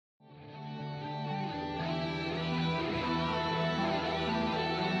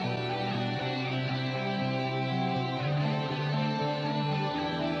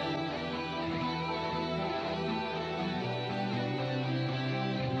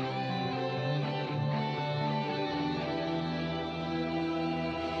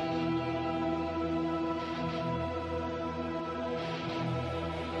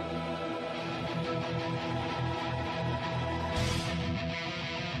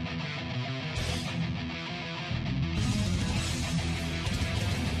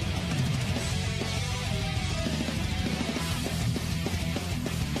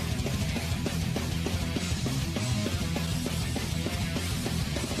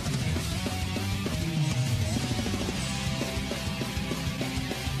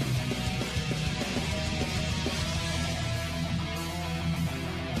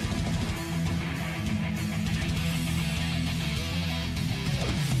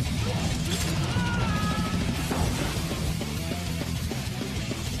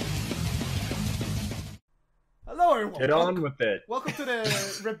everyone. Get on with it. Welcome to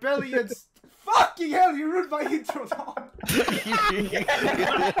the Rebellion's... Fucking hell, you ruined my intro, Tom.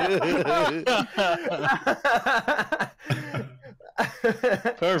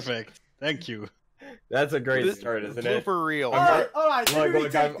 Perfect. Thank you. That's a great start, isn't it? Super real. All right.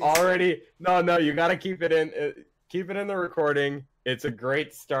 Look, I'm already... No, you gotta keep it in. Keep it in the recording. It's a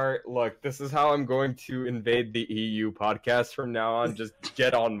great start. Look, this is how I'm going to invade the EU podcast from now on. Just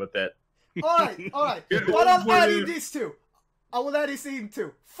get on with it. All right. But I'm adding this too. I will add this in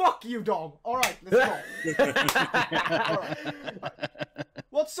too. Fuck you, Dom. All right, let's go. All right.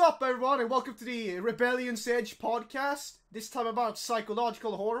 What's up, everyone, and welcome to the Rebellion's Edge podcast. This time about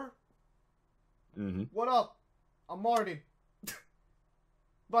psychological horror. What up? I'm Martin.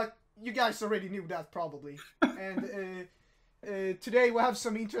 But you guys already knew that probably. And today we have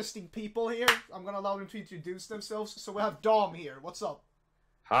some interesting people here. I'm gonna allow them to introduce themselves. So we have Dom here. What's up?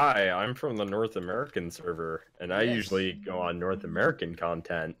 Hi, I'm from the North American server, and I usually go on North American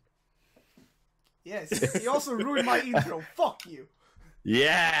content. Yes, he also ruined my intro. Fuck you.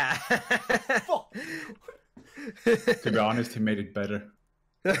 Yeah. Fuck. To be honest, he made it better.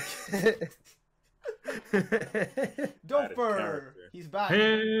 Doper, he's back.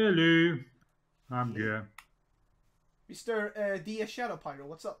 Hello, I'm here. Mr. DS Shadow Pyro,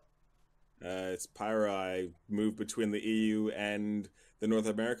 what's up? It's Pyro. I moved between the EU and the North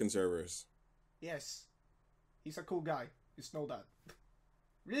American servers. Yes. He's a cool guy. Just know that.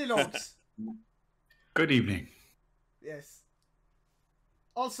 Relogs. Good evening. Yes.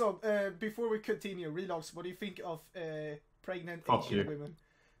 Also, before we continue, Relogs, what do you think of pregnant Asian women?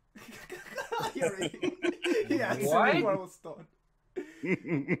 He answered before I was done.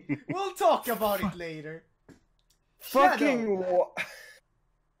 We'll talk about it later. Fucking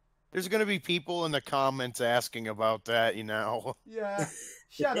There's gonna be people in the comments asking about that, you know. Yeah.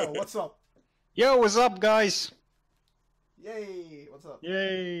 Shadow, what's up? Yo, what's up, guys? Yay, what's up?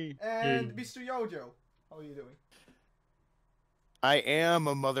 Yay. And Mr. Yojo, how are you doing? I am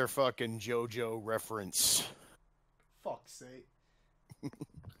a motherfucking JoJo reference. Fuck's sake.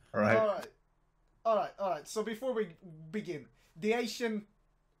 Alright. Alright. So before we begin, the Asian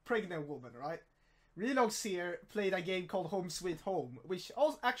pregnant woman, right? Relogs here played a game called Home Sweet Home, which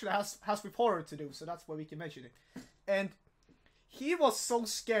also actually has with horror to do, so that's why we can mention it. And he was so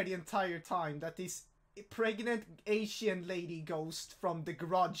scared the entire time that this pregnant Asian lady ghost from The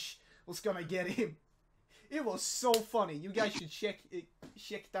Grudge was gonna get him. It was so funny. You guys should check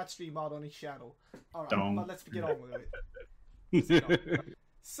that stream out on his channel. Alright, but let's get on with it.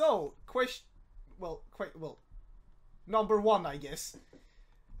 So, number one, I guess.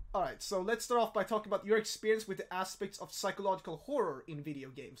 Alright, so let's start off by talking about your experience with the aspects of psychological horror in video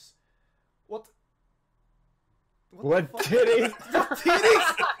games. What titties?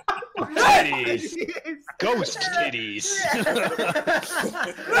 Titties? Titties! Ghost titties!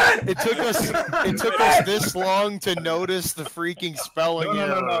 It took us this long to notice the freaking spelling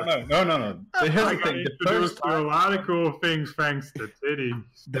error. No. So here's the thing. The first to a lot of cool things thanks to titties.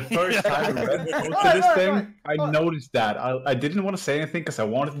 The first time I read this thing, I noticed that. I didn't want to say anything because I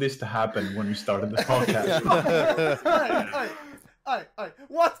wanted this to happen when we started the podcast. Alright.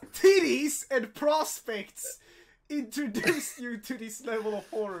 What titties and prospects introduced you to this level of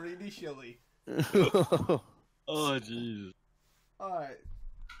horror initially? Oh, jeez. Alright.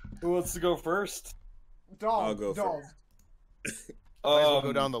 Who wants to go first? Dom. I'll go first. Might as well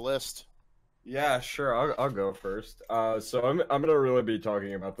go down the list. Yeah, sure. I'll go first. So I'm gonna really be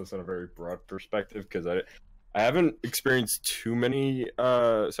talking about this in a very broad perspective because I haven't experienced too many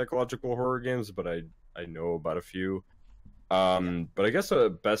psychological horror games, but I know about a few. But I guess a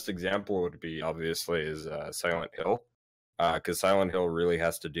best example would be obviously is Silent Hill, because Silent Hill really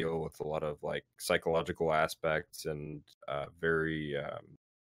has to deal with a lot of like psychological aspects and very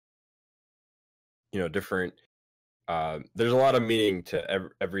different. There's a lot of meaning to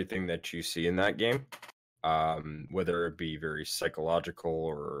everything that you see in that game, whether it be very psychological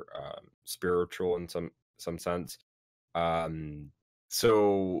or spiritual in some sense.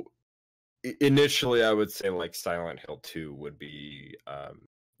 So initially, I would say like Silent Hill 2 would be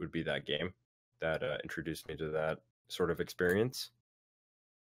that game that introduced me to that sort of experience.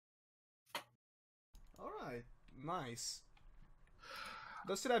 All right, nice.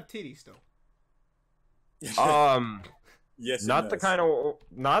 Does it have titties though? Yes. Not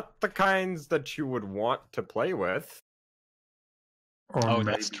the kinds that you would want to play with. Or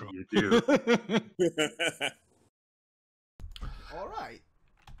that's true. You do. All right.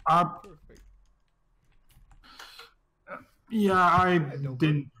 Perfect. Yeah, I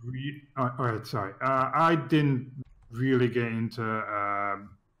didn't I didn't really get into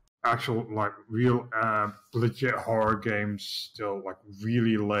actual like real legit horror games till like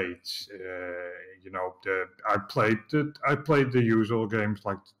really late. I played the usual games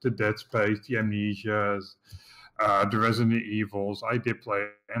like the Dead Space, the Amnesias, the Resident Evils. I did play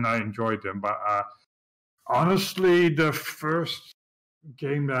and I enjoyed them, but honestly, the first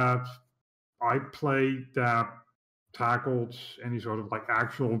game that I played that tackled any sort of like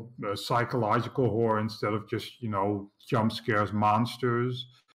actual psychological horror instead of just jump scares, monsters.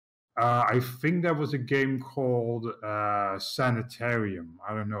 I think that was a game called Sanitarium.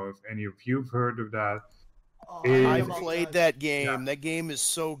 I don't know if any of you've heard of that. Oh, It- I heard about played that game. That game is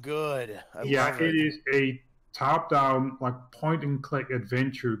so good. I love it is a top-down, like point-and-click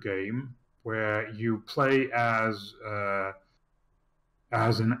adventure game where you play as an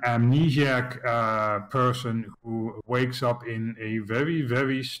amnesiac person who wakes up in a very,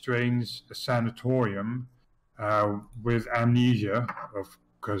 very strange sanatorium with amnesia,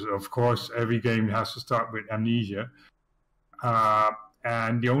 because of course every game has to start with amnesia.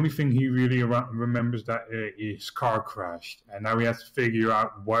 And the only thing he really remembers that his car crashed, and now he has to figure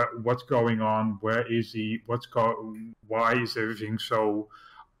out what's going on, where is he, why is everything so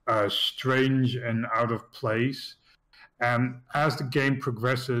strange and out of place. And as the game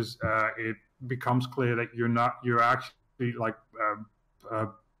progresses, it becomes clear that you're actually like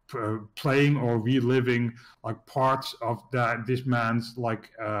playing or reliving like parts of this man's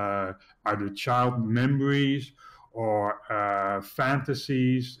like either child memories or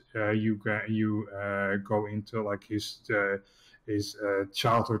fantasies. You go into like his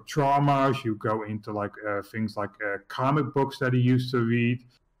childhood traumas. You go into like things like comic books that he used to read.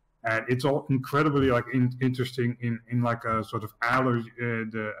 And it's all incredibly like interesting in like a sort of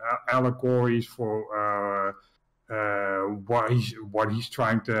the allegories for what he's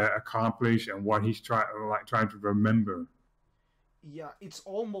trying to accomplish and what he's trying to remember. Yeah, it's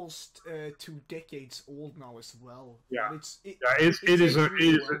almost 2 decades old now as well. Yeah. But It is a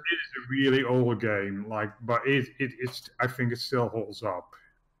really really old game. Like, but it's I think it still holds up.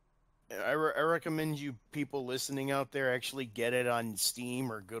 I recommend you people listening out there actually get it on Steam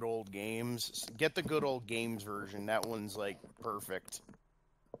or Good Old Games. Get the Good Old Games version. That one's like perfect.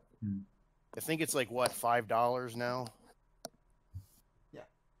 I think it's like what, $5 now? Yeah.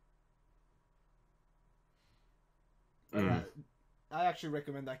 I actually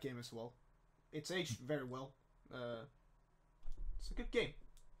recommend that game as well. It's aged very well. It's a good game.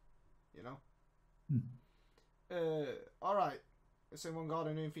 All right. Has anyone got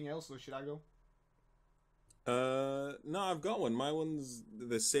anything else, or should I go? No, I've got one. My one's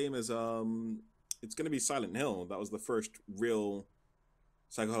the same as it's gonna be Silent Hill. That was the first real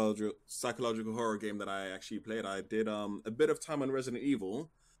psychological horror game that I actually played. I did a bit of time on Resident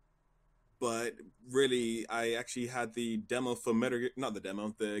Evil, but really I actually had the demo for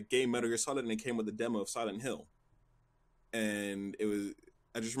the game Metal Gear Solid, and it came with the demo of Silent Hill. And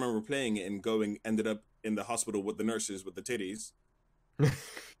I just remember playing it and ended up in the hospital with the nurses with the titties.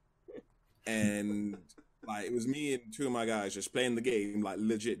 And like it was me and 2 of my guys just playing the game like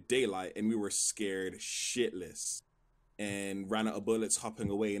legit daylight, and we were scared shitless and ran out of bullets,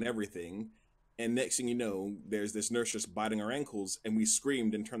 hopping away and everything. And next thing you know, there's this nurse just biting our ankles, and we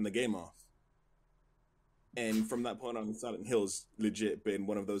screamed and turned the game off. And from that point on, Silent Hill's legit been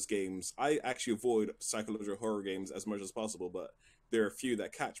one of those games. I actually avoid psychological horror games as much as possible, but there are a few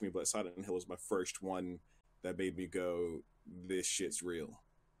that catch me. But Silent Hill was my first one that made me go, this shit's real.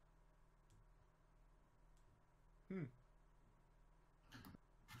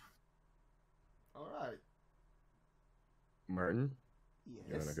 All right. Martin, Yes.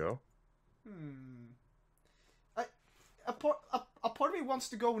 you want to go? A part of me wants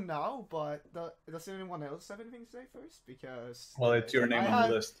to go now, but does anyone else have anything to say first? Because Well, it's your name on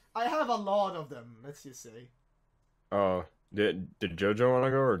the list. I have a lot of them. Let's just say. Oh, did Jojo want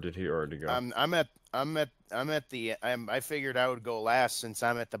to go, or did he already go? I figured I would go last since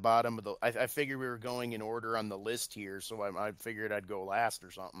I'm at the bottom of the. I figured we were going in order on the list here, so I figured I'd go last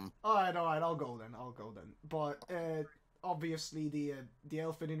or something. All right. I'll go then. But obviously the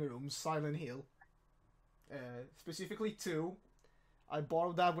elephant in the room, Silent Hill. Specifically 2. I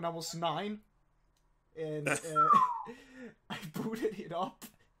borrowed that when I was 9, and I booted it up,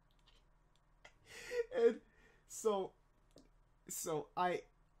 and so I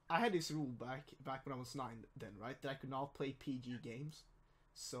had this rule back when I was 9 then, right, that I could not play PG games.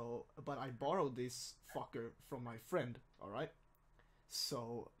 So, but I borrowed this fucker from my friend, alright?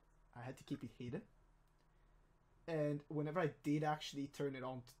 So, I had to keep it hidden. And whenever I did actually turn it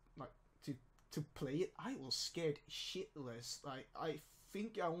on to play it, I was scared shitless. Like, I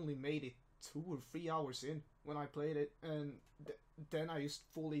think I only made it 2 or 3 hours in when I played it, and then I just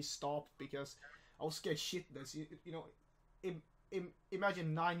fully stopped because I was scared shitless. You know,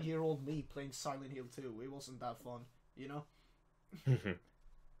 imagine 9-year-old me playing Silent Hill 2. It wasn't that fun, you know.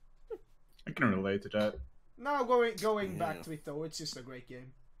 I can relate to that. Now going back to it though, it's just a great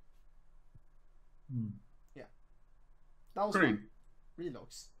game. Yeah, that was Great. my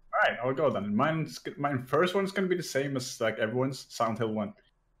reloads. All right, I'll go then. Mine first one's gonna be the same as like everyone's, Silent Hill 1.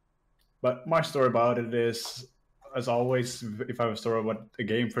 But my story about it is, as always, if I have a story about a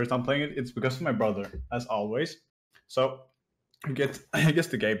game first I'm playing it, it's because of my brother, as always. So I guess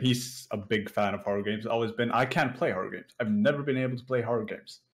the game. He's a big fan of horror games. Always been. I can't play horror games. I've never been able to play horror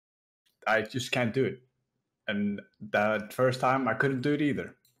games. I just can't do it. And that first time I couldn't do it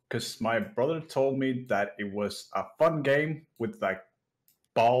either, because my brother told me that it was a fun game with like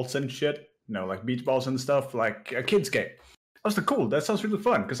balls and shit, like beach balls and stuff, like a kid's game. I was like, cool, that sounds really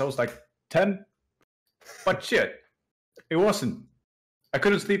fun, because I was like 10, but shit, it wasn't. I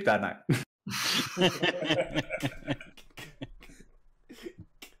couldn't sleep that night.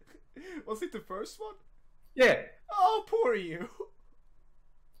 Was it the first one? Yeah. Oh, poor you.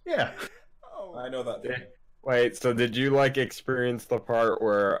 Yeah. Oh. I know that. Yeah. Wait, so did you like experience the part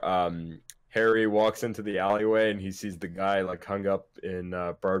where Harry walks into the alleyway and he sees the guy like hung up in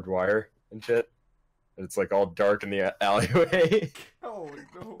barbed wire and shit? And it's like all dark in the alleyway. Oh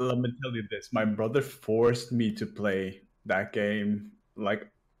no. Let me tell you this. My brother forced me to play that game, like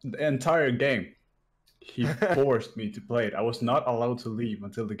the entire game. He forced me to play it. I was not allowed to leave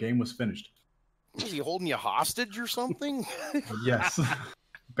until the game was finished. Was he holding you hostage or something? Yes.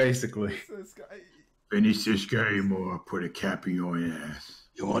 Basically. This guy. Finish this game or I'll put a cap in your ass.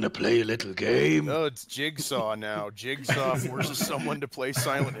 You want to play a little game? Oh, it's Jigsaw now. Jigsaw forces someone to play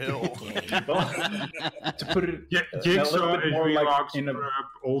Silent Hill. To put it Jigsaw is more like Relog's in a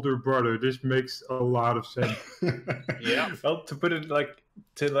older brother. This makes a lot of sense. Yeah. Well, to put it like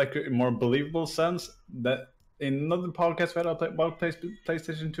a more believable sense, that in another podcast where I played about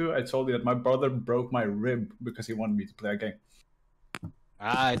PlayStation 2, I told you that my brother broke my rib because he wanted me to play a game.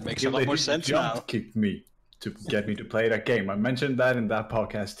 It makes a lot more sense now. Kicked me to get me to play that game. I mentioned that in that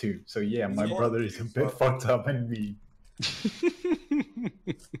podcast too. So yeah, my brother is a bit fucked up and mean.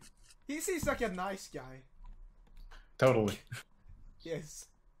 He seems like a nice guy. Totally. Yes.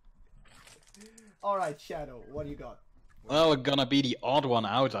 Alright, Shadow, what do you got? Well, gonna be the odd one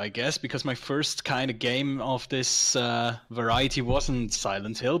out, I guess, because my first kind of game of this variety wasn't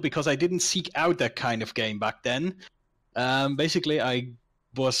Silent Hill, because I didn't seek out that kind of game back then. Basically, I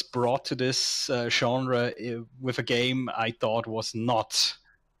was brought to this genre with a game I thought was not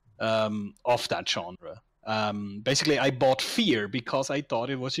of that genre. Basically, I bought Fear because I thought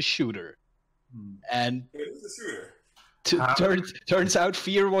it was a shooter. And It was a shooter. turns out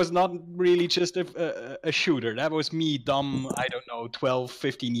Fear was not really just a shooter. That was me, dumb, I don't know, 12,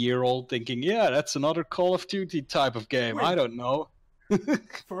 15-year-old, thinking, yeah, that's another Call of Duty type of game. Wait. I don't know.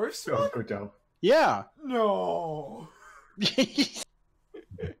 First one? Good job. Yeah. No.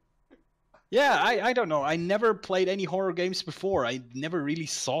 Yeah, I don't know. I never played any horror games before. I never really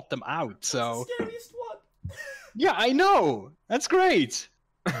sought them out. So Scariest one. yeah, I know. That's great.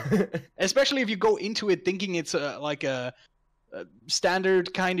 Especially if you go into it thinking it's like a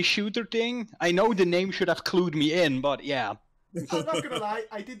standard kind of shooter thing. I know the name should have clued me in, but yeah. I'm not gonna lie,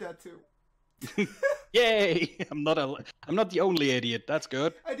 I did that too. Yay! I'm not the only idiot. That's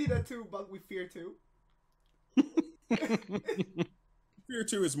good. I did that too, but with Fear 2. Fear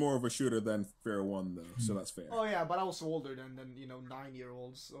 2 is more of a shooter than Fear 1, though, so that's fair. Oh yeah, but I was older than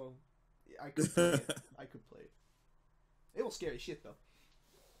 9-year-olds, so I could play it. I could play it. It was scary shit though.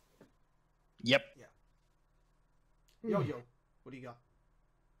 Yep. Yo, what do you got?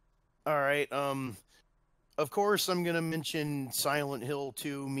 All right. Of course, I'm gonna mention Silent Hill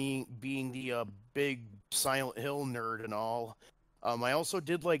 2. Me being the big Silent Hill nerd and all. I also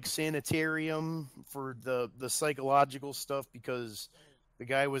did like Sanitarium for the psychological stuff, because the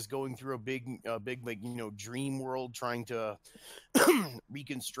guy was going through a big like dream world, trying to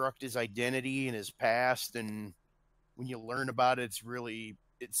reconstruct his identity and his past. And when you learn about it, it's really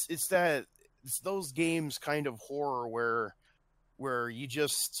it's those games kind of horror where you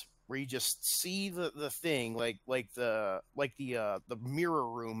just see the thing like the mirror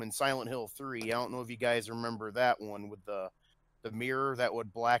room in Silent Hill 3. I don't know if you guys remember that one with the mirror that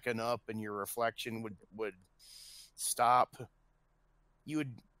would blacken up and your reflection would stop.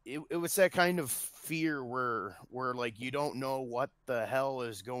 It was that kind of fear where like you don't know what the hell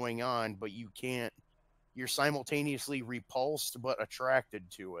is going on, but you're simultaneously repulsed but attracted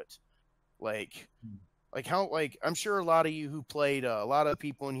to it. Like Like how, like I'm sure a lot of you who played, a lot of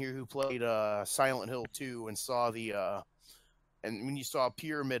people in here who played Silent Hill 2 and saw the, and when you saw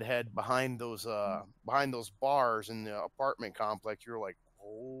Pyramid Head behind those bars in the apartment complex, you're like,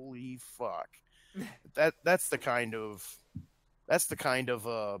 holy fuck. That's the kind of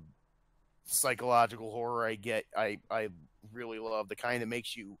psychological horror I really love, the kind that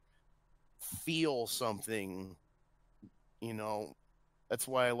makes you feel something, you know. That's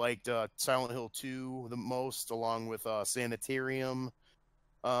why I liked Silent Hill 2 the most, along with Sanitarium.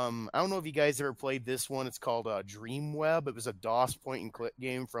 I don't know if you guys ever played this one. It's called Dream Web. It was a DOS point and click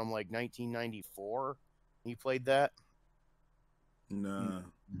game from like 1994. You played that? Nah.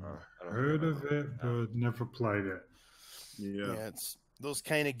 Heard of it, but never played it. Yeah. Yeah, it's those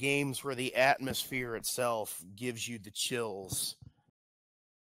kind of games where the atmosphere itself gives you the chills.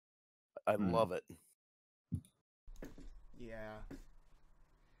 I love it. Yeah.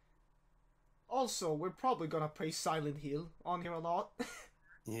 Also, we're probably gonna play Silent Hill on here a lot.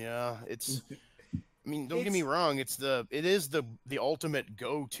 Yeah, it's. I mean, don't get me wrong. It is the ultimate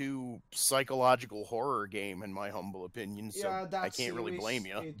go-to psychological horror game, in my humble opinion. So Yeah, I can't really blame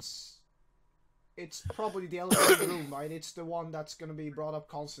you. It's probably the elephant in the room, right? It's the one that's gonna be brought up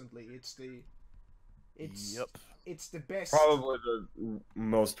constantly. It's the best. Probably the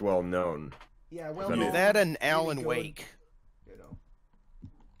most well known. Yeah, well That known. is- That and really Alan good, Wake. You know.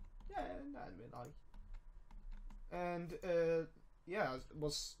 Yeah, I mean, and yeah,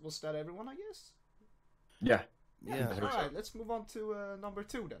 was that everyone? I guess. Yeah. Yeah. All right, let's move on to number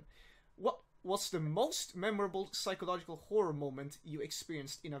 2 then. What was the most memorable psychological horror moment you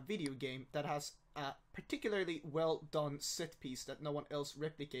experienced in a video game that has a particularly well done set piece that no one else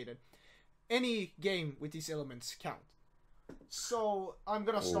replicated? Any game with these elements count. So I'm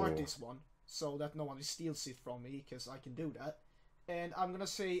gonna start this one so that no one steals it from me, because I can do that. And I'm gonna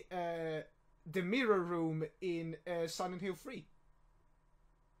say the mirror room in Silent Hill 3.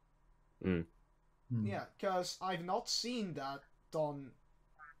 Yeah, because I've not seen that done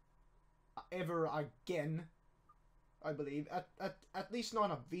ever again, I believe. At least not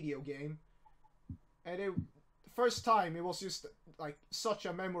in a video game. And the first time it was just like such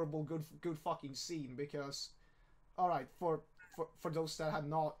a memorable good fucking scene, because alright, for those that have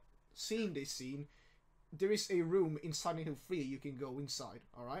not seen this scene, there is a room in Silent Hill 3 you can go inside,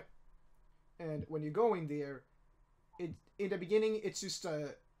 alright? And when you go in there, in the beginning it's just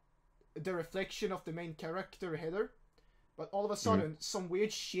the reflection of the main character, Heather, but all of a sudden some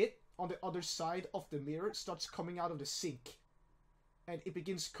weird shit on the other side of the mirror starts coming out of the sink, and it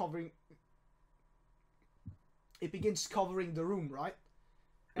begins covering the room, right?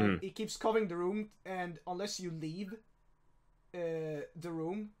 And it keeps covering the room, and unless you leave the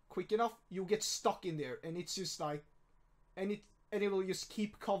room quick enough, you'll get stuck in there, and it's just like, and it will just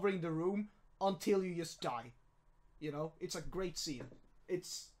keep covering the room until you just die. You know, it's a great scene.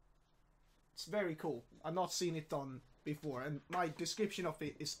 It's very cool. I've not seen it done before, and my description of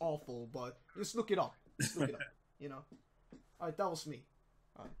it is awful, but just look it up. You know. Alright, that was me.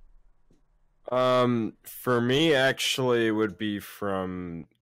 For me, actually, it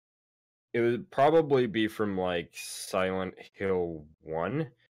would probably be from like Silent Hill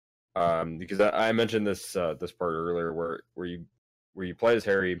 1, because I mentioned this part earlier, where you play as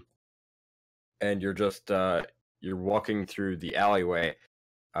Harry, and you're just you're walking through the alleyway,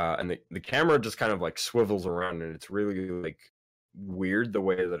 and the camera just kind of like swivels around, and it's really like weird the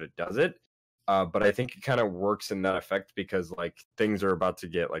way that it does it. But I think it kind of works in that effect because like things are about to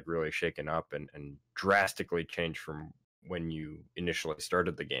get like really shaken up and drastically change from when you initially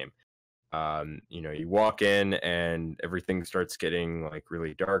started the game. You know, you walk in and everything starts getting like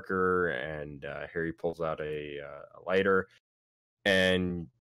really darker, and Harry pulls out a lighter, and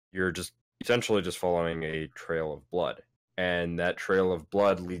you're just essentially just following a trail of blood, and that trail of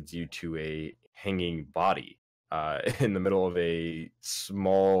blood leads you to a hanging body in the middle of a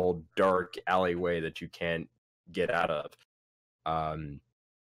small dark alleyway that you can't get out of.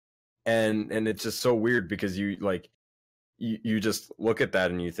 And it's just so weird because you just look at that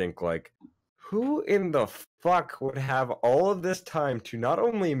and you think like, who in the fuck would have all of this time to not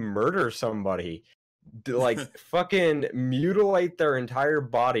only murder somebody, like fucking mutilate their entire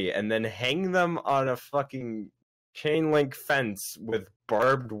body and then hang them on a fucking chain link fence with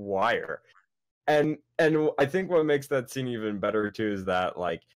barbed wire? And I think what makes that scene even better too is that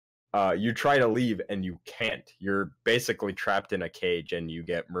like you try to leave and you can't. You're basically trapped in a cage and you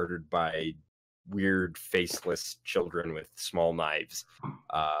get murdered by weird faceless children with small knives,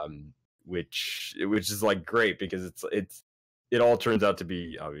 which is like great because it all turns out to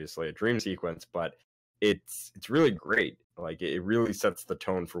be obviously a dream sequence, but it's really great. Like it really sets the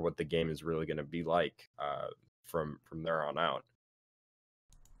tone for what the game is really going to be like from there on out.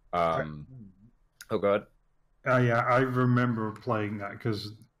 Oh god. Yeah, I remember playing that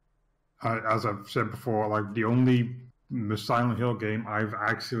because, as I've said before, like the only Silent Hill game I've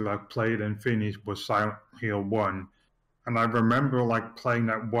actually like played and finished was Silent Hill 1. And I remember like playing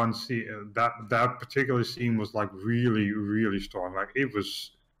that one scene, that particular scene was like really, really strong. Like it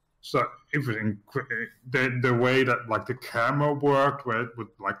was the way that like the camera worked, where it would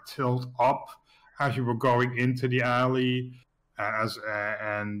like tilt up as you were going into the alley,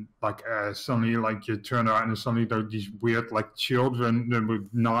 and suddenly like you turn around and suddenly there are these weird like children with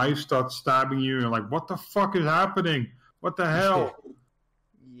knives start stabbing you, and like what the fuck is happening? What the hell?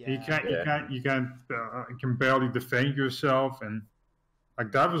 Yeah. You can barely defend yourself, and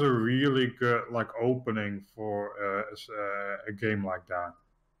like that was a really good like opening for a game like that.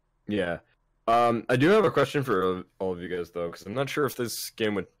 Yeah. I do have a question for all of you guys though, because I'm not sure if this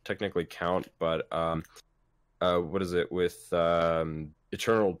game would technically count, but what is it with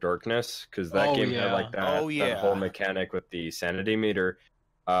Eternal Darkness? Because that game had like that whole mechanic with the sanity meter.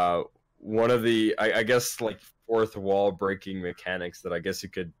 One of the I guess like fourth wall breaking mechanics that I guess you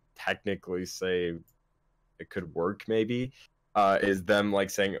could technically say it could work maybe is them like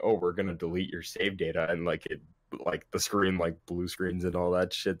saying, oh, we're gonna delete your save data, and like it like the screen like blue screens and all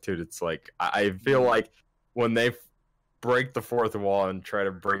that shit, dude. It's like I feel like when they break the fourth wall and try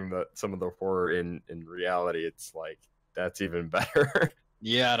to bring some of the horror in reality, it's like that's even better.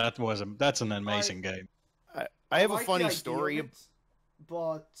 Yeah, that's an amazing game. I have a like funny the idea story. of it,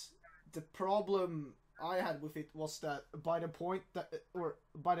 but the problem I had with it was that by the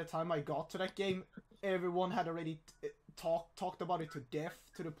time I got to that game, everyone had already talked about it to death,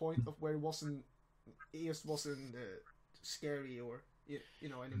 to the point of where it just wasn't scary or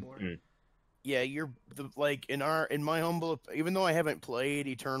anymore. Yeah, like in my humble, even though I haven't played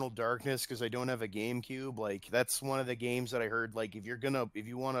Eternal Darkness because I don't have a GameCube, like that's one of the games that I heard, like if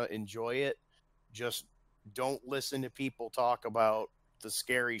you want to enjoy it, just don't listen to people talk about the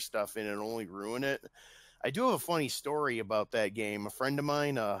scary stuff and it'll only ruin it. I do have a funny story about that game. A friend of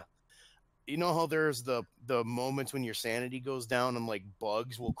mine, you know how there's the moments when your sanity goes down and like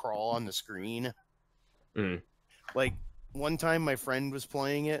bugs will crawl on the screen? Like one time my friend was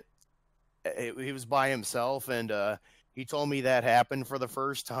playing it, he was by himself, and he told me that happened for the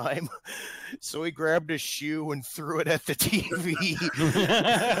first time. So he grabbed his shoe and threw it at the TV.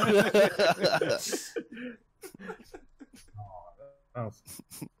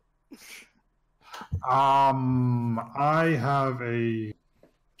 I have a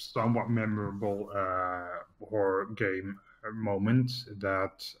somewhat memorable horror game moment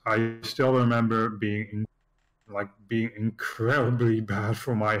that I still remember being incredibly bad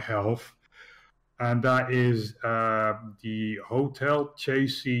for my health, and that is the hotel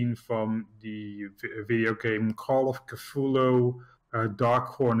chase scene from the video game Call of Cthulhu. Dark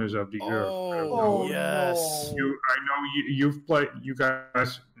Corners of the Earth. Oh yes. no! I know you've played. You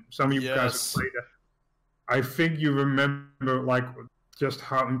guys, some of you guys have played it. I think you remember like just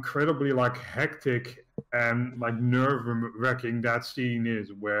how incredibly like hectic and like nerve-wracking that scene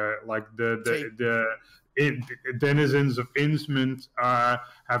is, where like the denizens of Innsmouth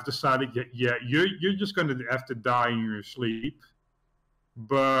have decided, you're just going to have to die in your sleep,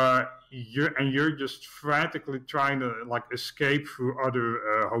 but you're just frantically trying to like escape through other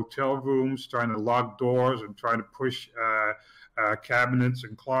hotel rooms, trying to lock doors and trying to push cabinets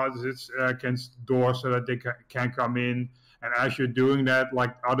and closets against doors so that they can't come in. And as you're doing that,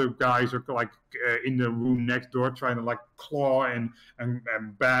 like other guys are like in the room next door trying to like claw and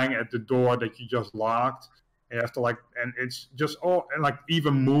bang at the door that you just locked. You have to like, and it's just all, and like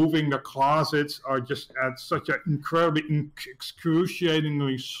even moving the closets are just at such an incredibly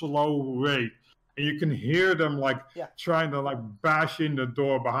excruciatingly slow rate. And you can hear them like trying to like bash in the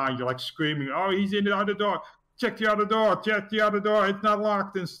door behind you, like screaming, "Oh, he's in the other door! Check the other door! Check the other door! It's not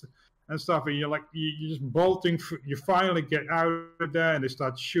locked!" and stuff. And you're like, you're just bolting. You finally get out of there, and they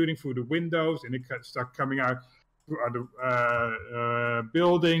start shooting through the windows, and they start coming out through other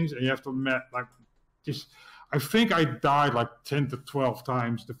buildings, and you have to like just. I think I died like 10 to 12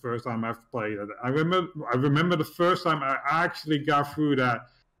 times the first time I played it. I remember the first time I actually got through that.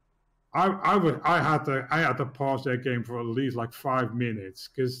 I had to pause that game for at least like 5 minutes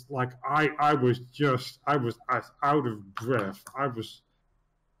because like I was out of breath.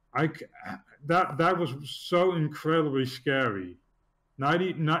 That was so incredibly scary. Not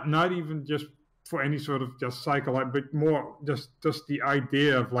even just for any sort of just psychological, but more just the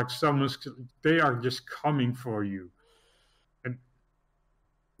idea of like they are just coming for you. And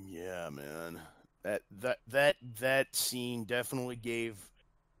yeah, man. That scene definitely gave.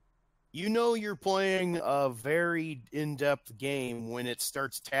 You know you're playing a very in-depth game when it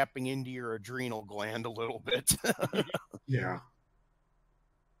starts tapping into your adrenal gland a little bit. Yeah.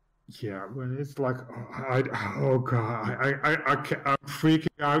 Yeah, when it's like, oh god, I'm freaking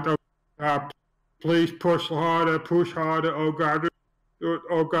out. Oh god, please push harder. Oh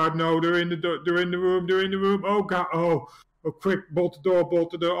god, no, they're in the room. Oh god, oh, quick, bolt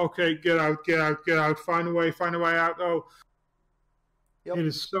the door. Okay, get out. Find a way out. Oh, Yep. it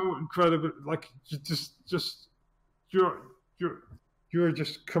is so incredible. Like you just you're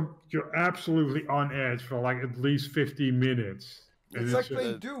you're absolutely on edge for like at least 15 minutes. And It's like just-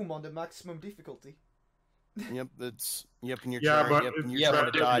 playing Doom on the maximum difficulty. Yep, and you're Yeah, trying, but yep, and you're yeah, trying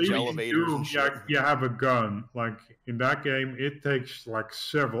but to at dodge least in elevators Doom, and shit. you have a gun. Like in that game, it takes like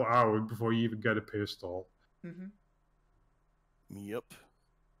several hours before you even get a pistol. Mm-hmm. Yep.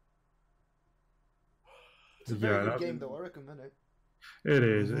 It's a very Yeah, good that- game, though. I recommend it. It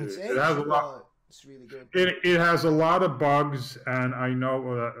is. It's It has a lot. It's really good. It has a lot of bugs, and I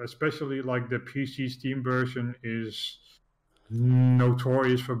know, especially like the PC Steam version is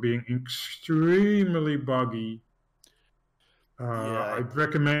notorious for being extremely buggy. Yeah. I'd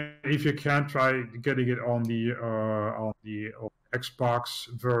recommend if you can try getting it on the Xbox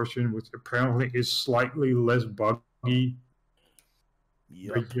version, which apparently is slightly less buggy.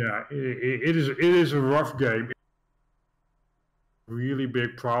 Yep. But yeah, it is a rough game. Really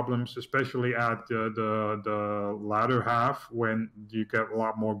big problems, especially at the latter half when you get a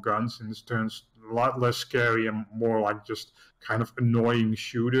lot more guns and it turns a lot less scary and more like just kind of annoying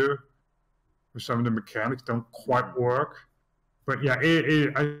shooter. Where some of the mechanics don't quite work. But yeah,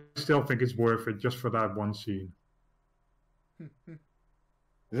 I still think it's worth it just for that one scene.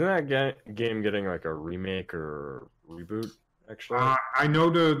 Isn't that game getting like a remake or reboot? Actually, I know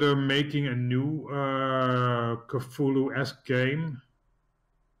they're making a new Cthulhu-esque game.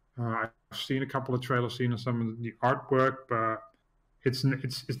 I've seen a couple of trailers, seen some of the artwork, but it's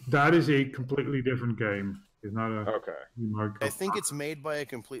that is a completely different game. It's not a okay. I think it's made by a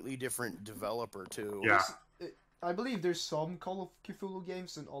completely different developer too. Yeah. I believe there's some Call of Cthulhu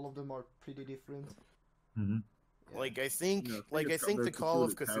games, and all of them are pretty different. Mm-hmm. Like I think, Yeah, I it's got think the the Call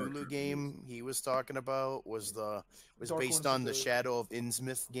of Cthulhu Cthulhu character. game he was talking about was Dark based Horse on the of the- Shadow of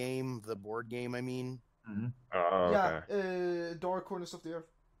Innsmouth game, the board game. I mean. Mm-hmm. Oh, okay. Yeah, Dark Corners of the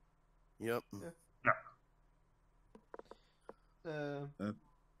Earth. Yep.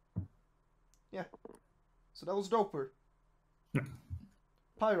 Yeah. So that was doper. Yeah.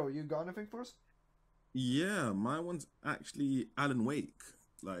 Pyro, you got anything for us? Yeah, my one's actually Alan Wake.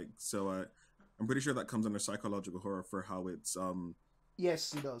 Like, so I'm pretty sure that comes under psychological horror for how it's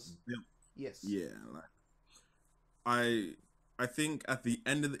Yes, it does. Yeah. Yes. Yeah. Like, I think at the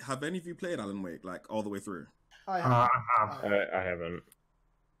end of have any of you played Alan Wake like all the way through? I I have. have. I haven't.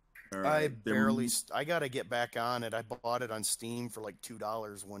 All I right, there- barely. I gotta get back on it. I bought it on Steam for like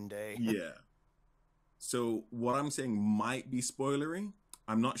 $2 one day. Yeah. So what I'm saying might be spoilery.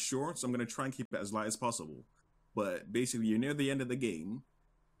 I'm not sure, so I'm gonna try and keep it as light as possible. But basically, you're near the end of the game,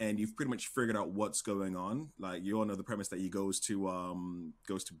 and you've pretty much figured out what's going on. Like you all know the premise that he goes to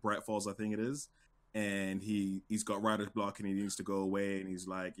Bright Falls, I think it is, and he's got writer's block and he needs to go away, and he's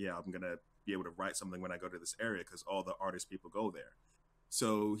like, yeah, I'm gonna be able to write something when I go to this area because all the artist people go there.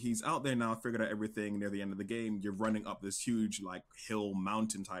 So he's out there now, figured out everything. Near the end of the game, you're running up this huge like hill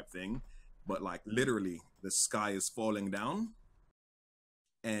mountain type thing, but like literally the sky is falling down.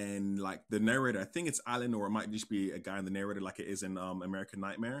 And like the narrator, I think it's Alan, or it might just be a guy in the narrator, like it is in American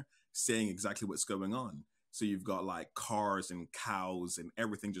Nightmare, saying exactly what's going on. So you've got like cars and cows and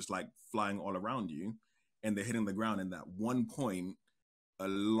everything just like flying all around you, and they're hitting the ground. And at one point, a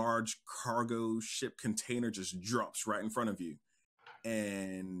large cargo ship container just drops right in front of you.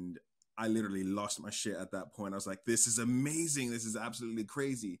 And I literally lost my shit at that point. I was like, this is amazing. This is absolutely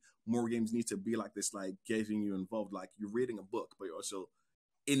crazy. More games need to be like this, like getting you involved. Like you're reading a book, but you're also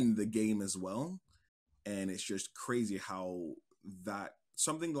in the game as well. And it's just crazy how that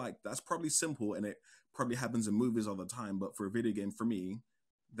something like that's probably simple and it probably happens in movies all the time. But for a video game, for me,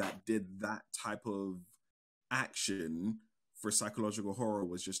 that did that type of action for psychological horror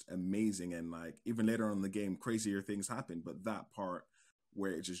was just amazing. And like even later on in the game, crazier things happen. But that part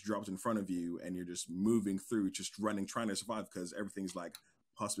where it just drops in front of you and you're just moving through, just running, trying to survive because everything's like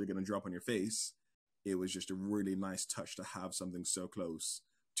possibly going to drop on your face. It was just a really nice touch to have something so close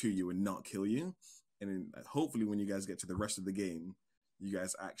to you and not kill you. And then hopefully when you guys get to the rest of the game, you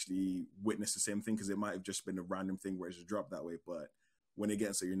guys actually witness the same thing, because it might have just been a random thing where it just dropped that way. But when it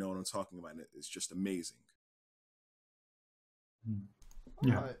gets there, you know what I'm talking about. And it's just amazing.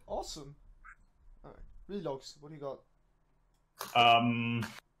 Yeah. Alright, awesome. Relogs, what do you got?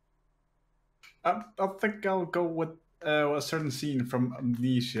 I think I'll go with a certain scene from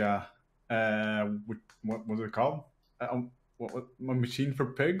Amnesia. What was it called? What Machine for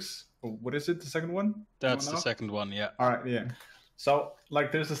Pigs? What is it? The second one? That's the second one, yeah. All right, yeah. So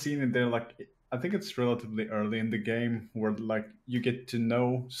like, there's a scene in there, like I think it's relatively early in the game, where like you get to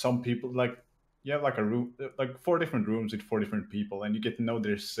know some people. Like you have like a room, like 4 different rooms with 4 different people, and you get to know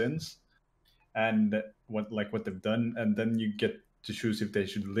their sins and what they've done, and then you get to choose if they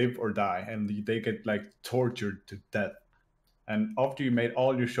should live or die, and they get like tortured to death. And after you made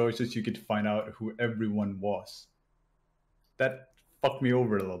all your choices, you get to find out who everyone was. That fucked me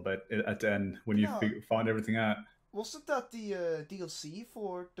over a little bit at the end when you found everything out. Wasn't that the DLC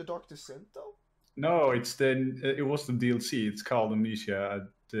for The Dark Descent, though? No, it was the DLC. It's called Amnesia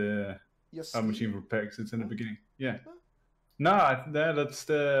at A Machine for Pigs. It's in the beginning. Yeah. Huh? No, that's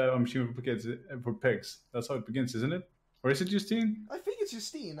the Machine for Pigs. That's how it begins, isn't it? Or is it Justine? I think it's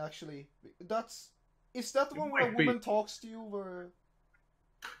Justine, actually. Is that the one where a might be. woman talks to you? Where...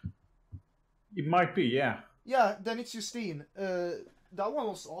 It might be, yeah. Yeah, then it's Justine. That one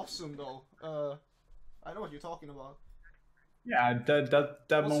was awesome, though. I know what you're talking about. Yeah, that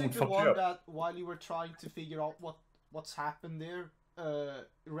Was moment it the fucked one you up. that while you were trying to figure out what's happened there,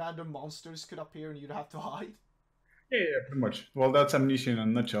 random monsters could appear and you'd have to hide? Yeah, pretty much. Well, that's Amnesia in a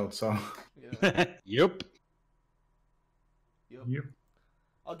nutshell, so... Yeah. Yep. Yep.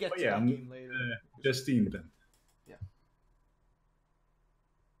 I'll get But to yeah, that game later. Justine then. Yeah.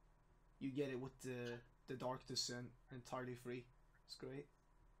 You get it with the Dark Descent entirely free. It's great.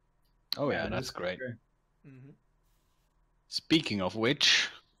 Oh yeah, that's great. Mm-hmm. Speaking of which,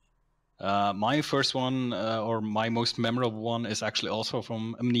 my first one, or my most memorable one, is actually also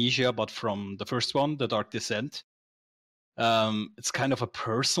from Amnesia, but from the first one, The Dark Descent. It's kind of a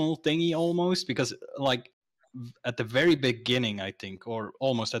personal thingy almost, because like at the very beginning, I think, or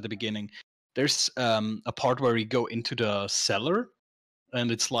almost at the beginning, there's a part where you go into the cellar,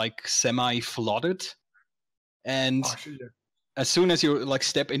 and it's like semi-flooded, and as soon as you like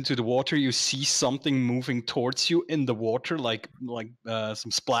step into the water, you see something moving towards you in the water, like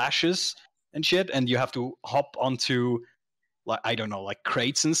some splashes and shit, and you have to hop onto, like, I don't know, like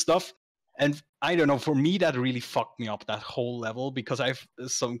crates and stuff. And I don't know, for me that really fucked me up, that whole level, because I have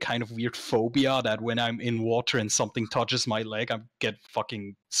some kind of weird phobia that when I'm in water and something touches my leg, I get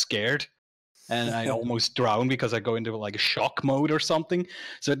fucking scared. And I almost drown because I go into like a shock mode or something.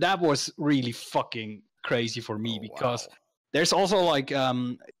 So that was really fucking crazy for me, because there's also like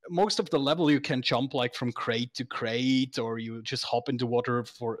most of the level you can jump like from crate to crate, or you just hop into water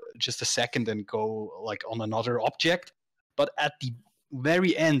for just a second and go like on another object. But at the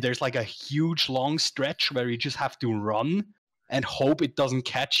very end, there's like a huge long stretch where you just have to run and hope it doesn't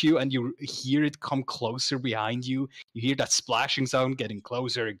catch you, and you hear it come closer behind you. You hear that splashing sound getting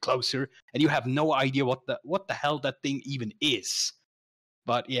closer and closer, and you have no idea what the hell that thing even is.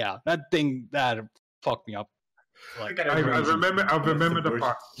 But yeah, that thing that fucked me up. Like, I remember the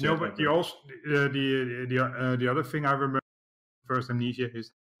part. No, but the also the other thing I remember first Amnesia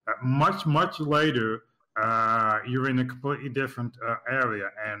is much later. You're in a completely different area,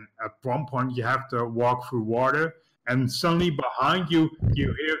 and at one point you have to walk through water, and suddenly behind you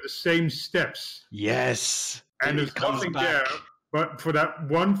hear the same steps. Yes, and there's nothing there. But for that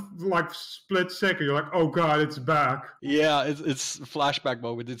one like split second, you're like, "Oh God, it's back!" Yeah, it's a flashback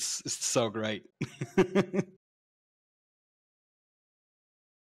moment. It's so great.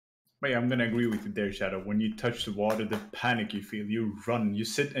 But yeah, I'm gonna agree with you there, Shadow. When you touch the water, the panic you feel, you run, you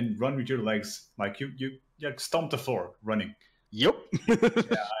sit and run with your legs, like you stomp the floor running. Yep. I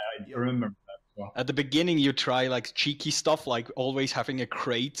remember that as well. At the beginning, you try like cheeky stuff, like always having a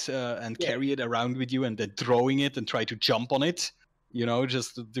crate and carry it around with you, and then throwing it and try to jump on it. You know,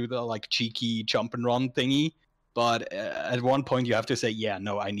 just to do the like cheeky jump and run thingy. But at one point, you have to say, "Yeah,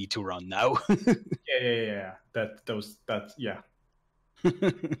 no, I need to run now." yeah. Yeah.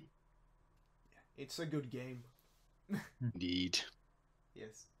 It's a good game. Indeed.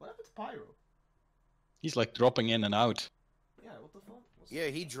 Yes. What happened to Pyro? He's like dropping in and out. Yeah, what the fuck? Yeah,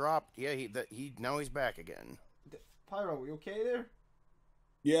 he dropped. Yeah, he now he's back again. Pyro, you okay there?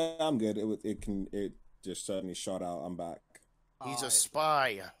 Yeah, I'm good. It just suddenly shot out. I'm back. He's a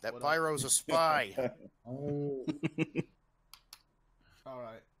spy. That Pyro's a spy. Oh. All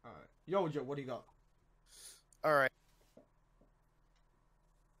right. Yojo, what do you got? All right.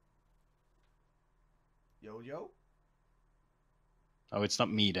 Yojo? Oh, it's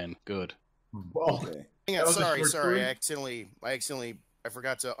not me then. Good. Well, Okay. Hang on, sorry. I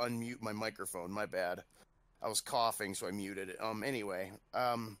forgot to unmute my microphone. My bad. I was coughing, so I muted it. Anyway,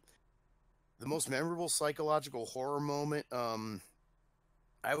 the most memorable psychological horror moment,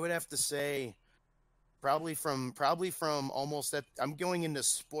 I would have to say probably from almost at, I'm going into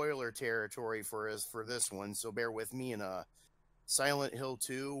spoiler territory for this one, so bear with me. In Silent Hill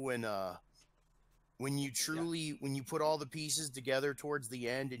 2, when you when you put all the pieces together towards the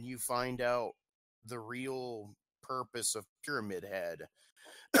end and you find out the real purpose of Pyramid Head,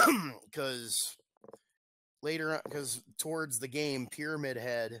 because towards the game, Pyramid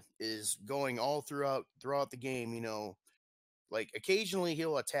Head is going all throughout the game. Like occasionally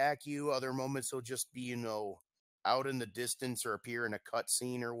he'll attack you, other moments he'll just be out in the distance or appear in a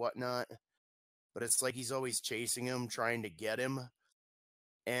cutscene or whatnot. But it's like he's always chasing him, trying to get him.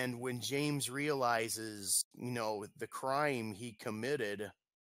 And when James realizes, the crime he committed,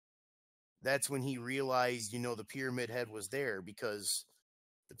 that's when he realized, the Pyramid Head was there, because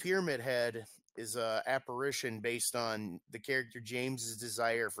the Pyramid Head is a apparition based on the character James's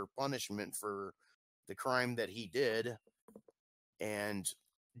desire for punishment for the crime that he did. And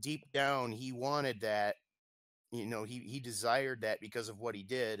deep down, he wanted that, he desired that because of what he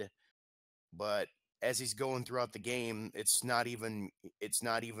did. But as he's going throughout the game, it's not even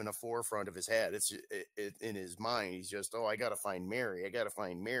a forefront of his head. It's in his mind. He's just, I gotta find Mary.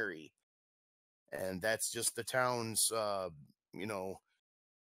 And that's just the town's,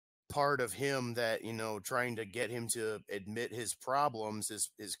 part of him that, trying to get him to admit his problems,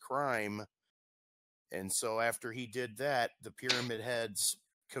 his crime. And so after he did that, the Pyramid Heads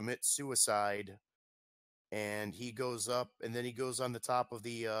commit suicide, and he goes up, and then he goes on the top of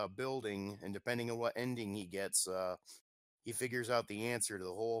the building, and depending on what ending he gets, he figures out the answer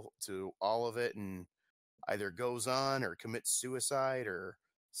to all of it, and either goes on or commits suicide or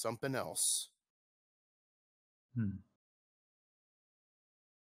something else.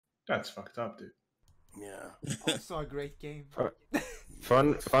 That's fucked up, dude. Yeah. Also a great game.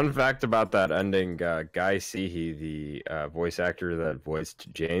 Fun fact about that ending, Guy Seehey, the voice actor that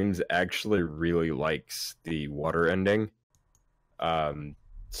voiced James, actually really likes the water ending.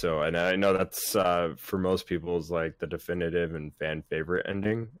 So, and I know that's for most people is like the definitive and fan favorite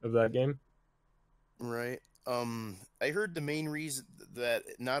ending of that game. Right. I heard the main reason that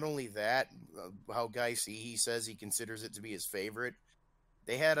not only that, how Guy Seehey says he considers it to be his favorite.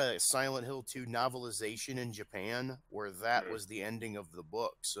 They had a Silent Hill 2 novelization in Japan where that was the ending of the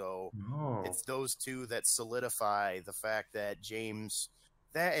book. So it's those two that solidify the fact that James,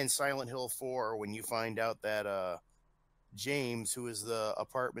 that and Silent Hill 4, when you find out that James, who is the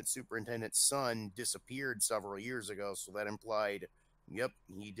apartment superintendent's son, disappeared several years ago. So that implied, yep,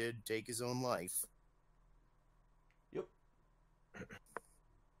 he did take his own life. Yep.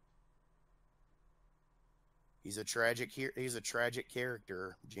 He's a tragic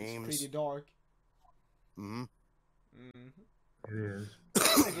character, James. It's pretty dark. Mm-hmm. It is.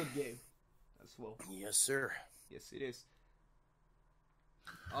 It's a good game as well. Yes, sir. Yes, it is.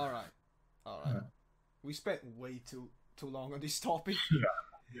 All right. We spent way too long on this topic.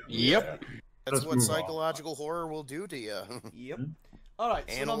 Yep. That's Let's what move psychological horror will do to you. Yep. All right.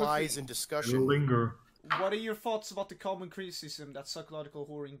 So Analyze and It'll discussion. linger. what are your thoughts about the common criticism that psychological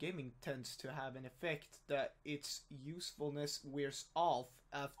horror in gaming tends to have an effect that its usefulness wears off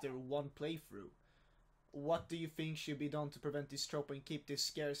after one playthrough? What do you think should be done to prevent this trope and keep this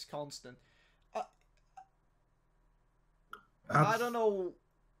scares constant? I don't know.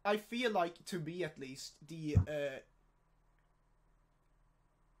 I feel like, to me at least, the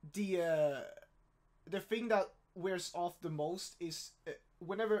thing that wears off the most is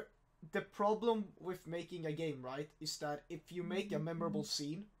whenever the problem with making a game, right, is that if you make a memorable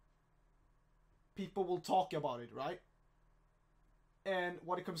scene, people will talk about it, right? And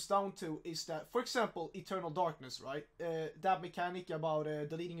what it comes down to is that, for example, Eternal Darkness, right? That mechanic about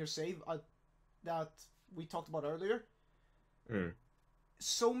deleting your save that we talked about earlier.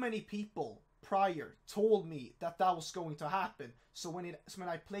 So many people prior told me that was going to happen. So when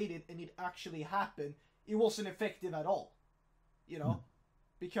I played it and it actually happened, it wasn't effective at all. You know?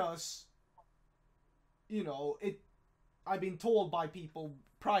 Because, you know, I've been told by people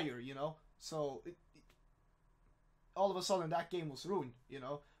prior, you know? So all of a sudden that game was ruined, you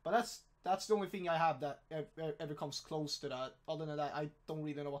know? But that's the only thing I have that ever comes close to that. Other than that, I don't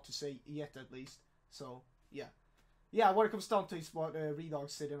really know what to say yet, at least. So, yeah. Yeah, what it comes down to is what Redog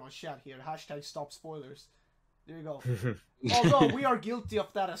said in our chat here. # stop spoilers. There you go. Although we are guilty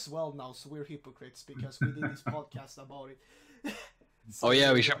of that as well now, so we're hypocrites because we did this podcast about it. So, oh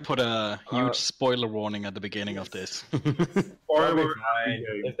yeah, we should put a huge spoiler warning at the beginning of this. Spoiler.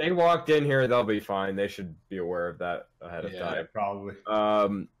 If they walked in here, they'll be fine. They should be aware of that ahead of time. Probably.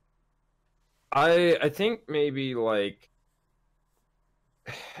 I think maybe like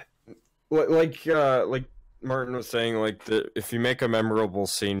like Martin was saying, like if you make a memorable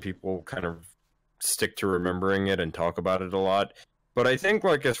scene, people kind of stick to remembering it and talk about it a lot. But I think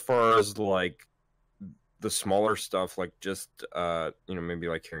like as far as like the smaller stuff, like just maybe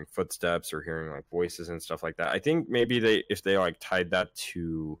like hearing footsteps or hearing like voices and stuff like that, I think maybe if they like tied that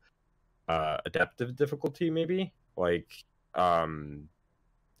to adaptive difficulty, maybe like and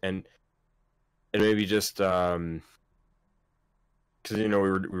maybe just because we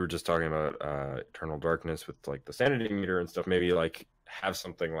were just talking about Eternal Darkness with like the sanity meter and stuff, maybe like have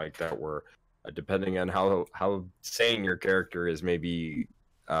something like that where depending on how sane your character is, maybe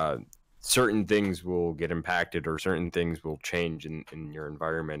certain things will get impacted or certain things will change in your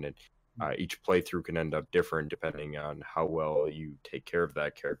environment, and each playthrough can end up different depending on how well you take care of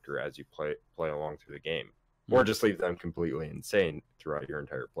that character as you play along through the game, or just leave them completely insane throughout your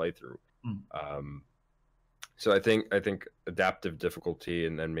entire playthrough. So I think adaptive difficulty,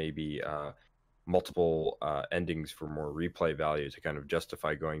 and then maybe multiple endings for more replay value to kind of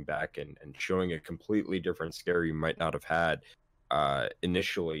justify going back and showing a completely different scare you might not have had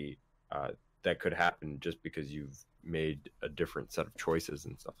initially. That could happen just because you've made a different set of choices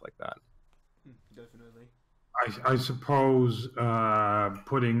and stuff like that. Definitely. I suppose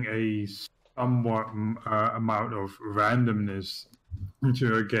putting a somewhat amount of randomness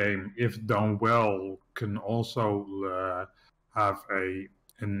into a game, if done well, can also have a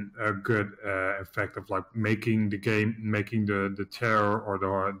good effect of like making the the terror or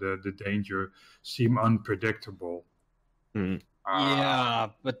the danger seem unpredictable. Yeah,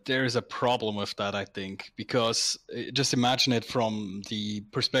 but there's a problem with that, I think, because just imagine it from the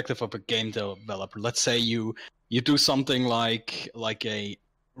perspective of a game developer. Let's say you do something like a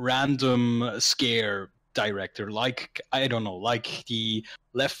random scare director, like, I don't know, like the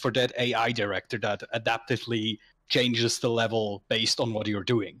Left 4 Dead AI director that adaptively changes the level based on what you're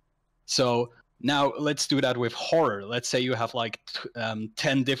doing. So now let's do that with horror. Let's say you have like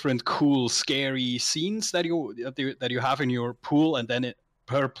 10 different cool, scary scenes that you have in your pool, and then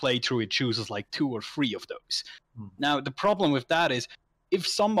per playthrough it chooses like 2 or 3 of those. Now the problem with that is, if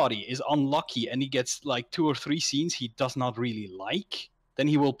somebody is unlucky and he gets like 2 or 3 scenes he does not really like, then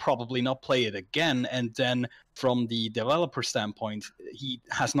he will probably not play it again. And then from the developer standpoint, he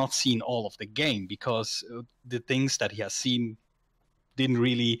has not seen all of the game because the things that he has seen didn't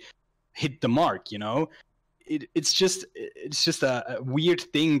really hit the mark. It's just a weird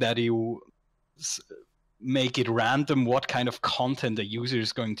thing that you make it random what kind of content the user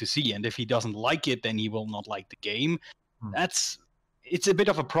is going to see, and if he doesn't like it, then he will not like the game. It's a bit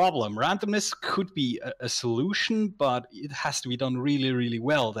of a problem. Randomness could be a solution, but it has to be done really, really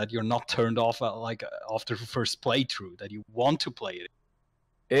well, that you're not turned off after the first playthrough, that you want to play it.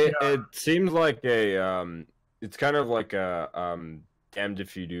 It seems like it's kind of like a damned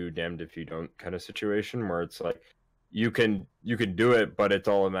if you do, damned if you don't kind of situation, where it's like you can do it, but it's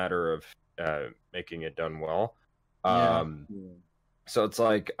all a matter of making it done well. So it's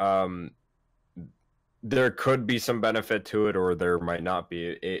like there could be some benefit to it, or there might not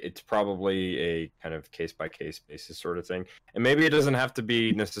be. It's probably a kind of case-by-case basis sort of thing. And maybe it doesn't have to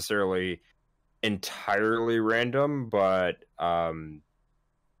be necessarily entirely random, but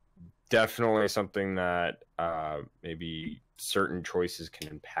definitely something that maybe certain choices can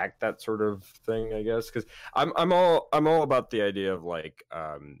impact that sort of thing, I guess. Because I'm all about the idea of like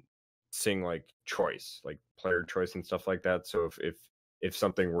seeing like choice, like player choice and stuff like that. So if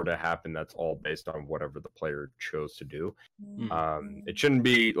something were to happen, that's all based on whatever the player chose to do. It shouldn't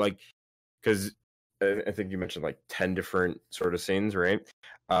be like, because I think you mentioned like 10 different sort of scenes, right?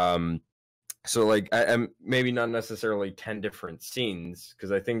 So like I'm maybe not necessarily 10 different scenes,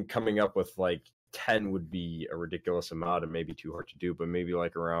 because I think coming up with like 10 would be a ridiculous amount and maybe too hard to do, but maybe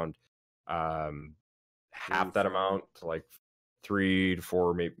like around half that amount, to like 3 to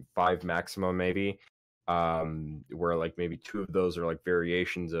 4, maybe 5 maximum, maybe. Where like maybe 2 of those are like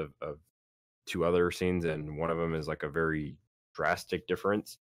variations of 2 other scenes, and one of them is like a very drastic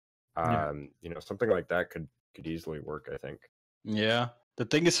difference. Something like that could easily work, I think. Yeah, the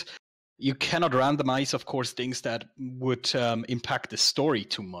thing is, you cannot randomize, of course, things that would impact the story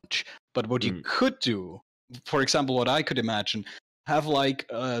too much. But what you could do, for example, what I could imagine, have like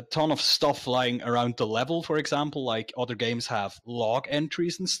a ton of stuff lying around the level, for example, like other games have log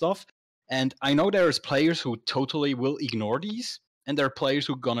entries and stuff. And I know there's players who totally will ignore these, and there are players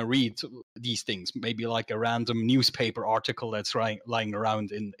who are gonna read these things, maybe like a random newspaper article that's lying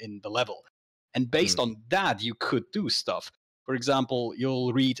around in the level. And based on that, you could do stuff. For example,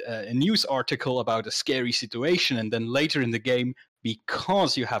 you'll read a news article about a scary situation, and then later in the game,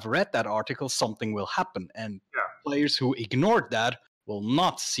 because you have read that article, something will happen. And players who ignored that will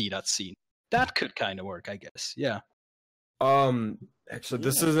not see that scene. That could kind of work, I guess. Yeah. Actually,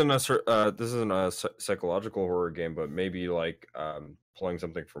 this isn't a psychological horror game, but maybe like pulling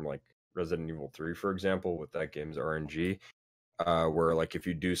something from like Resident Evil 3, for example, with that game's RNG, where like if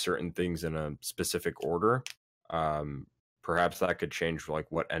you do certain things in a specific order, perhaps that could change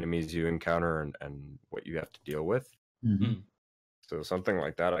like what enemies you encounter and what you have to deal with. Mm. So something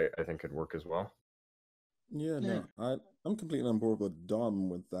like that, I think could work as well. Yeah, no, I'm completely on board with Dom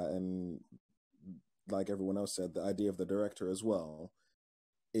with that, and like everyone else said, the idea of the director as well.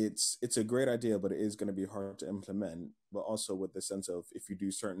 It's a great idea, but it is going to be hard to implement. But also with the sense of if you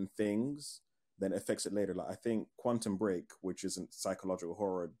do certain things, then it affects it later. Like I think Quantum Break, which isn't psychological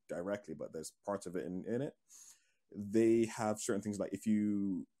horror directly, but there's parts of it in it. They have certain things like if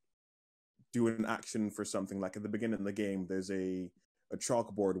you do an action for something, like at the beginning of the game, there's a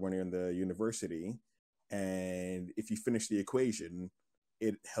chalkboard when you're in the university, and if you finish the equation,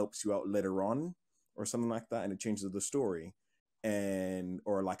 it helps you out later on or something like that, and it changes the story, and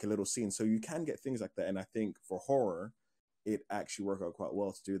or like a little scene. So you can get things like that, and I think for horror, it actually worked out quite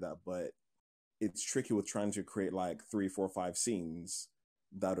well to do that. But it's tricky with trying to create like 3, 4, 5 scenes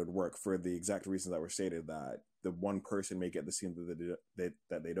that would work for the exact reasons that were stated, that the one person may get the scene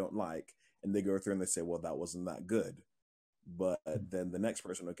that they don't like, and they go through and they say, well, that wasn't that good. But then the next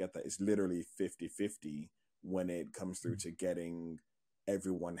person will get that. It's literally 50-50 when it comes through to getting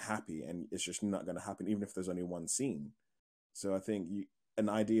everyone happy, and it's just not going to happen even if there's only one scene. So I think an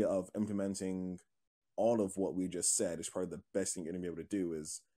idea of implementing all of what we just said is probably the best thing you're going to be able to do,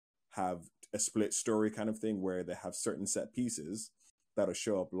 is have a split story kind of thing where they have certain set pieces that'll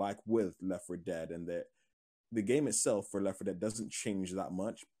show up, like with Left 4 Dead, and the game itself for Left 4 Dead doesn't change that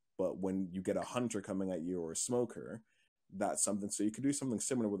much, but when you get a hunter coming at you or a smoker, that's something. So you could do something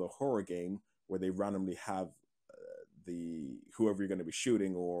similar with a horror game where they randomly have whoever you're going to be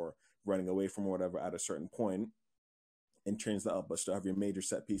shooting or running away from or whatever at a certain point, and change that up, but still have your major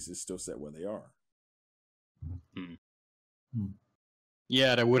set pieces still set where they are.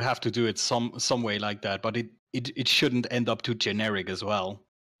 Yeah, they would have to do it some way like that, but it shouldn't end up too generic as well.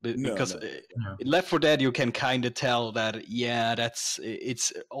 Because in Left 4 Dead you can kind of tell that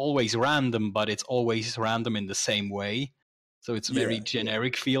it's always random, but it's always random in the same way. So it's very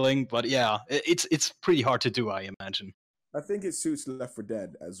generic feeling, but yeah, it's pretty hard to do, I imagine. I think it suits Left 4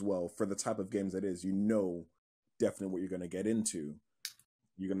 Dead as well for the type of games that is. You know definitely what you're going to get into.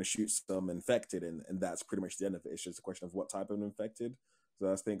 You're going to shoot some infected, and that's pretty much the end of it. It's just a question of what type of infected. So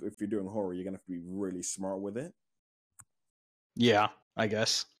I think if you're doing horror, you're going to have to be really smart with it. Yeah, I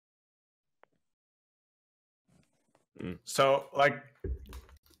guess. So, like,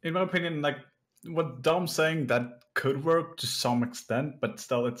 in my opinion, like what Dom's saying, that could work to some extent, but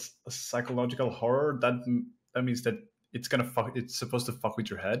still, it's a psychological horror. That means that it's supposed to fuck with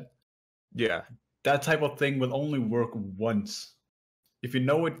your head. Yeah, that type of thing will only work once. If you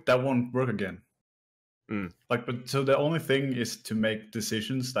know it, that won't work again. But so the only thing is to make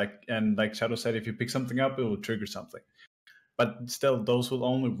decisions, like Shadow said, if you pick something up, it will trigger something. But still, those will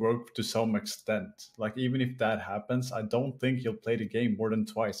only work to some extent. Like, even if that happens, I don't think you'll play the game more than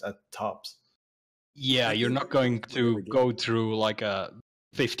twice at tops. Yeah, you're not going to go through like a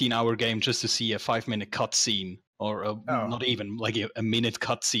 15-hour game just to see a 5-minute cutscene, or not even like a minute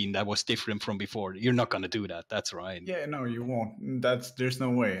cutscene that was different from before. You're not going to do that. That's right. Yeah, no, you won't. There's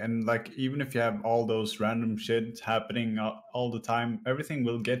no way. And like, even if you have all those random shit happening all the time, everything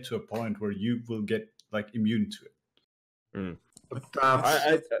will get to a point where you will get like immune to it.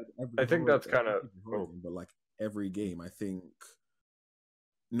 I think that's kind of, but like every game, I think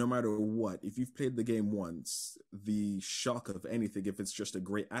no matter what, if you've played the game once, the shock of anything, if it's just a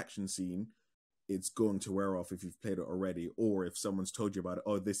great action scene, it's going to wear off if you've played it already, or if someone's told you about it,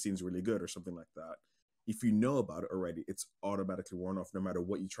 oh, this scene's really good or something like that. If you know about it already, it's automatically worn off no matter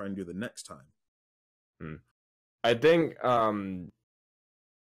what you try and do the next time. I think I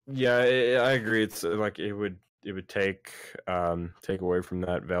agree. It's like it would take away from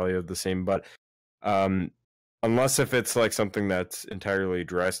that value of the same, but unless if it's like something that's entirely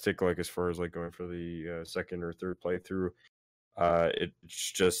drastic, like as far as like going for the second or third playthrough,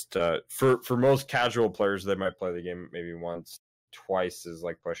 it's just for most casual players, they might play the game maybe once, twice is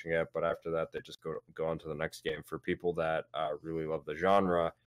like pushing it, but after that they just go on to the next game. For people that really love the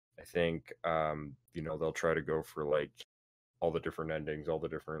genre, I think they'll try to go for like all the different endings, all the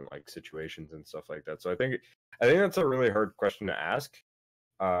different like situations and stuff like that. So I think that's a really hard question to ask,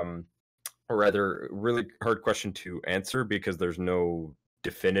 or rather, really hard question to answer, because there's no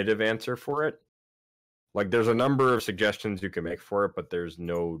definitive answer for it. Like, there's a number of suggestions you can make for it, but there's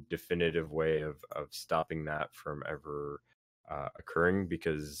no definitive way of stopping that from ever occurring,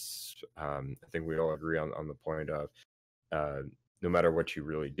 because I think we all agree on the point of no matter what you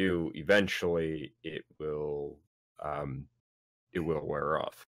really do, eventually it will wear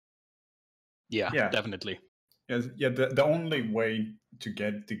off. Yeah, definitely. Yeah, the only way to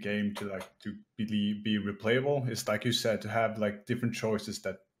get the game to be replayable is, like you said, to have like different choices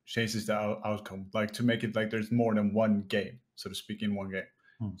that changes the outcome, like to make it like there's more than one game, so to speak, in one game.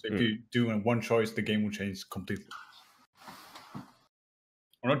 So if you do one choice, the game will change completely,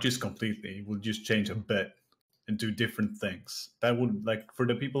 or not just completely, it will just change a bit and do different things. That would, like, for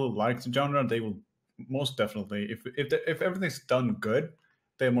the people who like the genre, they will most definitely, if everything's done good,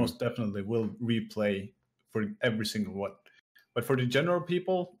 they most definitely will replay for every single one. But for the general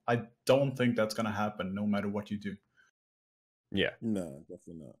people, I don't think that's gonna happen, no matter what you do. Yeah. No,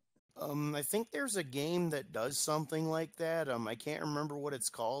 definitely not. I think there's a game that does something like that. I can't remember what it's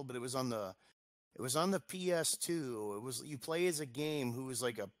called, but it was on the PS2. It was, you play as a game who was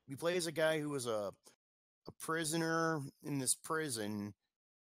like you play as a guy who was a prisoner in this prison,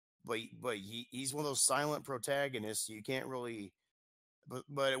 but he's one of those silent protagonists. You can't really,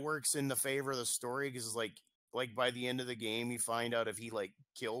 but it works in the favor of the story, because like by the end of the game, you find out if he like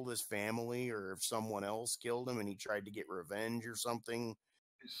killed his family or if someone else killed him and he tried to get revenge or something.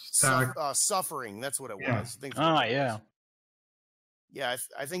 Suffering, that's what it was. Yeah. Yeah,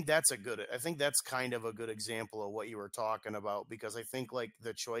 I think that's kind of a good example of what you were talking about, because I think like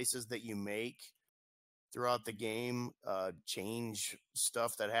the choices that you make throughout the game change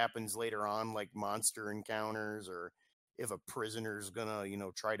stuff that happens later on, like monster encounters, or if a prisoner's gonna,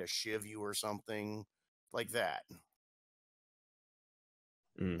 try to shiv you or something like that.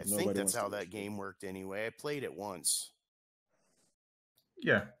 I think that's how that game worked anyway. I played it once.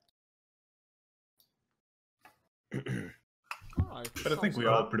 Yeah. But I think we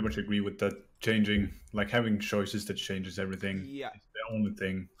all pretty much agree with that changing, like having choices that changes everything. Yeah. Is the only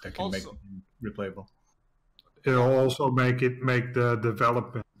thing that can make it replayable. It'll also make the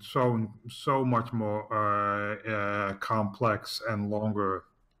development so much more complex and longer.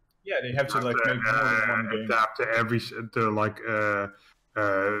 Yeah, they have to like make more than one game. Adapt to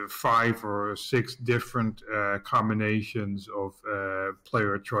 5 or 6 different combinations of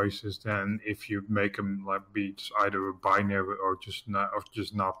player choices than if you make them like be either a binary or just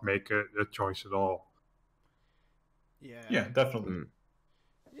not make a choice at all. Yeah, definitely.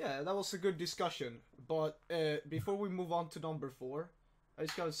 Yeah, that was a good discussion. But before we move on to number 4, I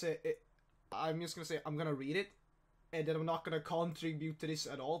just gotta say, I'm gonna read it, and then I'm not gonna contribute to this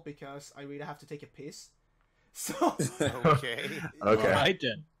at all because I really have to take a piss. So okay. Right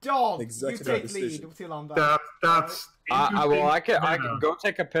then. Dom, Executive you take decision. lead till I'm done. That's I can go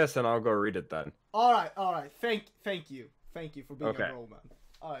take a piss and I'll go read it then. All right. Thank you for being a bro, man.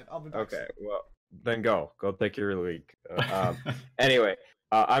 All right, I'll be back. Okay, well then go take your lead. Anyway,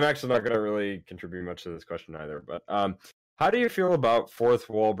 I'm actually not going to really contribute much to this question either. But how do you feel about fourth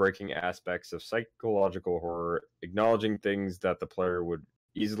wall breaking aspects of psychological horror, acknowledging things that the player would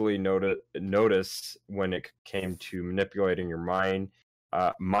easily notice when it came to manipulating your mind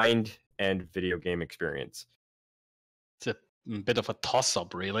and video game experience? It's a bit of a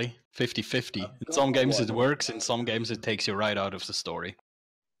toss-up, really. 50-50. In some games it works, in some games it takes you right out of the story.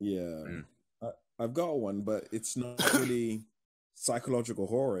 Yeah. I've got one, but it's not really psychological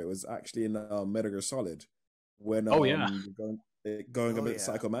horror. It was actually in Metal Gear Solid when going a bit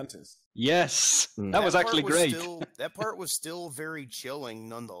Psycho Mantis. Yes, that was actually great. That part was still very chilling,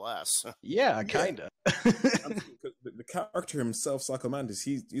 nonetheless. Yeah, kinda. The character himself, Psycho Mantis,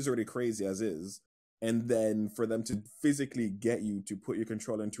 he's already crazy as is, and then for them to physically get you to put your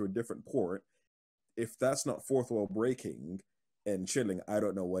controller into a different port, if that's not fourth wall breaking and chilling, I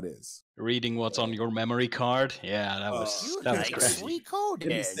don't know what is. Reading what's on your memory card, yeah, that was crazy.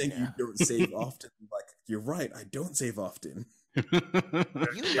 You saying you don't save often? Like, you're right, I don't save often. You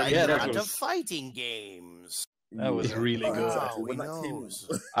guys are into fighting games. That was really good.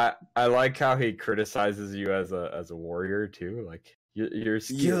 I like how he criticizes you as a warrior too. Like your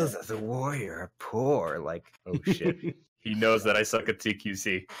skills as a warrior are poor. Like, oh shit. He knows that I suck at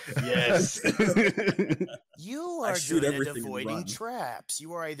TQC. Yes. You are good at avoiding traps.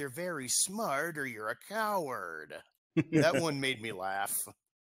 You are either very smart or you're a coward. That one made me laugh.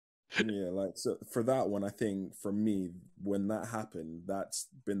 Yeah, like, so for that one, I think for me, when that happened, that's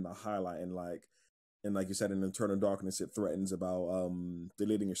been the highlight. And like you said, in Eternal Darkness, it threatens about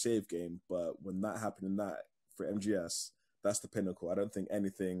deleting your save game. But when that happened in that for MGS, that's the pinnacle. I don't think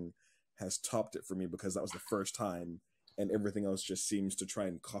anything has topped it for me, because that was the first time. And everything else just seems to try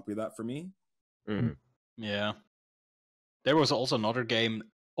and copy that for me. Mm. Yeah. There was also another game,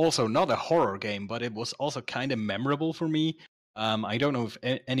 also not a horror game, but it was also kind of memorable for me. I don't know if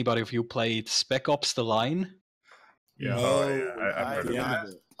anybody of you played Spec Ops: The Line. Yeah.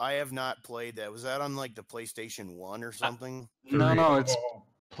 I have not played that. Was that on like the PlayStation 1 or something? No, it's Oh,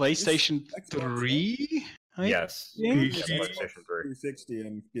 PlayStation It's Xbox, 3. Yes. think? Yeah, PlayStation 3. 360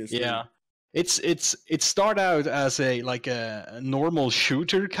 and PS3. Yeah. It start out as a normal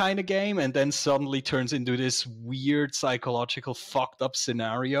shooter kind of game, and then suddenly turns into this weird psychological fucked up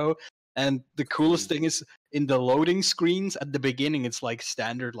scenario. And the coolest thing is in the loading screens at the beginning, it's like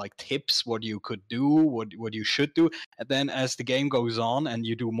standard like tips, what you could do, what you should do. And then as the game goes on and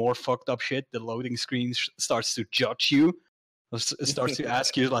you do more fucked up shit, the loading screen starts to judge you. Starts to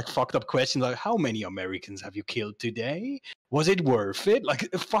ask you like fucked up questions like, how many Americans have you killed today? Was it worth it?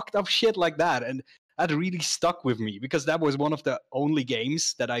 Like fucked up shit like that. And that really stuck with me because that was one of the only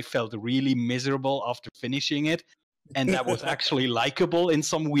games that I felt really miserable after finishing it. And that was actually likable in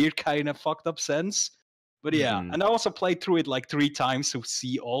some weird kind of fucked up sense. But yeah, and I also played through it like 3 times to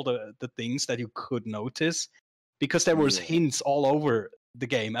see all the things that you could notice. Because there was hints all over the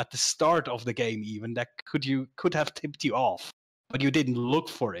game at the start of the game even that could have tipped you off. But you didn't look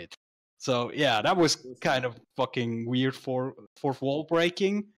for it. So yeah, that was kind of fucking weird for fourth wall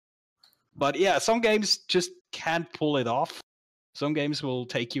breaking. But yeah, some games just can't pull it off. Some games will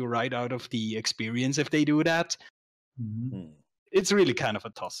take you right out of the experience if they do that. mhm. It's really kind of a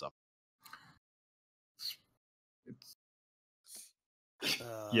toss-up.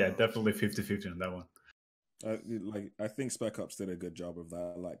 Yeah, definitely 50-50 on that one. I think Spec Ops did a good job of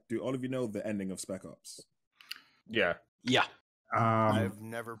that. Like, do all of you know the ending of Spec Ops? Yeah. Yeah. I've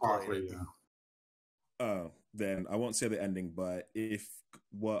never played Partly, it. yeah. Then I won't say the ending, but if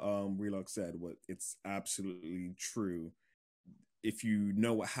what Relog said, it's absolutely true. If you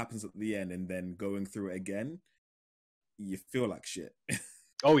know what happens at the end and then going through it again, you feel like shit.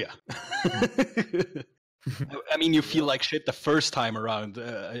 Oh yeah. I mean, you feel like shit the first time around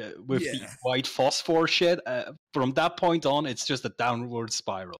with the white phosphor shit. From that point on, it's just a downward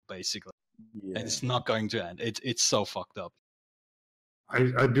spiral, basically. Yeah. And it's not going to end. It's so fucked up.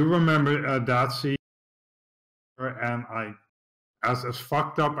 I do remember that scene, and as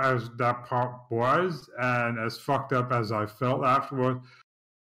fucked up as that part was, and as fucked up as I felt afterward,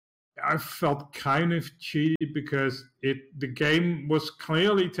 I felt kind of cheated because the game was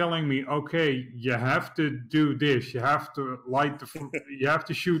clearly telling me, okay, you have to do this, you have to you have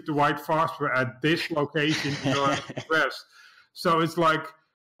to shoot the white phosphor at this location in order to progress. So it's like,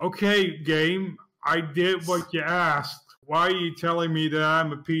 okay, game, I did what you asked. Why are you telling me that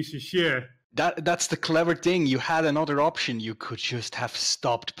I'm a piece of shit? That's the clever thing. You had another option. You could just have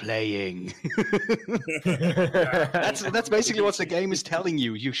stopped playing. That's basically what the game is telling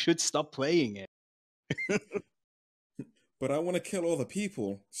you. You should stop playing it. But I want to kill all the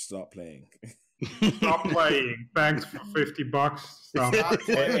people. Stop playing. Stop playing. Thanks for $50. Stop.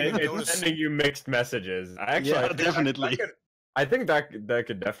 It's sending you mixed messages. Definitely. I think that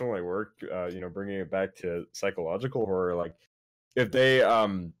could definitely work. Bringing it back to psychological horror, like if they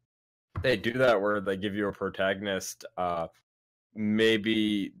do that where they give you a protagonist,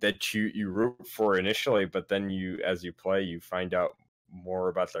 maybe that you root for initially, but then as you play, you find out more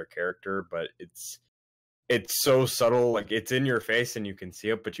about their character. But it's so subtle, like it's in your face and you can see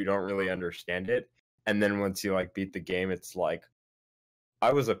it, but you don't really understand it. And then once you like beat the game, it's like,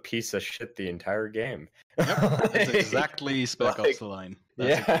 I was a piece of shit the entire game. Yep, that's exactly Spec Ops: The Line.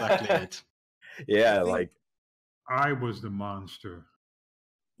 That's exactly it. Yeah, like I was the monster.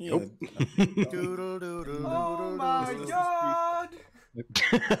 Yeah. Oh my god!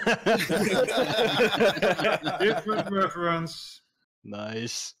 Different reference.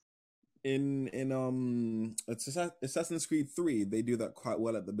 Nice. In Assassin's Creed 3, they do that quite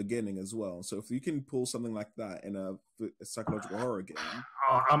well at the beginning as well. So if you can pull something like that in a psychological horror game,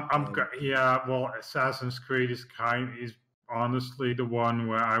 well, Assassin's Creed is honestly the one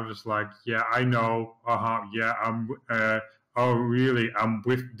where I was like, yeah, I know, oh really, I'm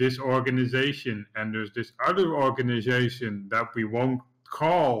with this organization, and there's this other organization that we won't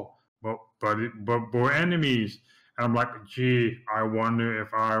call, but we're enemies. And I'm like, gee, I wonder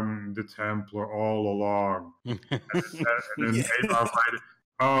if I'm the Templar all along. and then 8 hours later,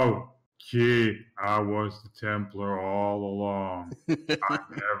 oh, gee, I was the Templar all along. I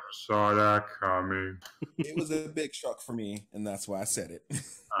never saw that coming. it was a big shock for me, and that's why I said it.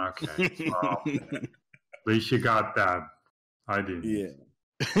 Okay, well, at least you got that. I didn't. Yeah.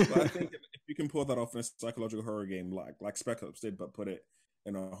 But I think if you can pull that off in a psychological horror game like Spec Ops did, but put it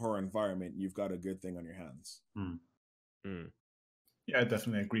in a horror environment, you've got a good thing on your hands. Yeah, I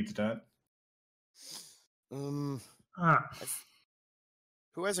definitely agree to that. Who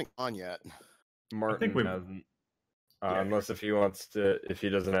hasn't gone yet? Martin think we- hasn't. Unless if he wants to, if he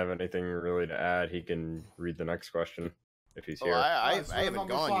doesn't have anything really to add, he can read the next question if he's Oh, here. I so haven't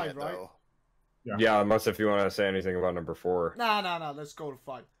number gone 5, yet right? though. Yeah, unless if you want to say anything about number 4. Nah. Let's go to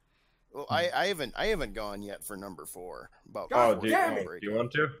 5. Well, I haven't gone yet for number 4. About God do damn it. you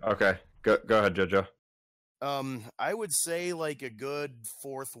want to? Okay, go ahead, Jojo. I would say like a good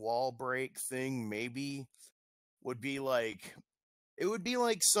fourth wall break thing maybe would be like it would be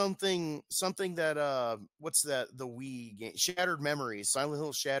like something that what's that the Wii game Shattered Memories, Silent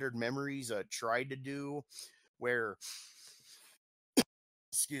Hill Shattered Memories tried to do where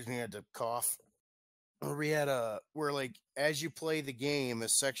excuse me, I had to cough. Where we had where like as you play the game,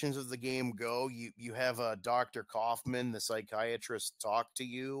 as sections of the game go, you have Dr. Kaufman, the psychiatrist, talk to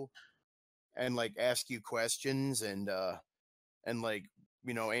you and like ask you questions and like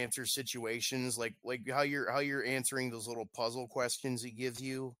answer situations like how you're answering those little puzzle questions he gives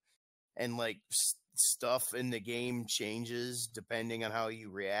you, and like stuff in the game changes depending on how you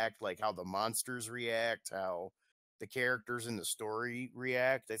react, like how the monsters react, how the characters in the story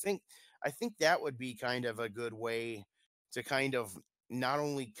react. I think that would be kind of a good way to kind of not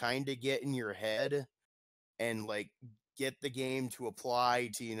only kind of get in your head and like get the game to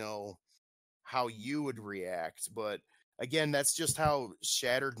apply to how you would react. But again, that's just how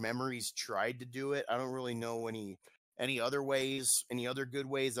Shattered Memories tried to do it. I don't really know any other ways, any other good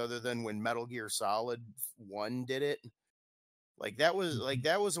ways other than when Metal Gear Solid 1 did it. Like that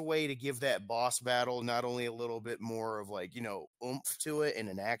was a way to give that boss battle not only a little bit more of like, oomph to it in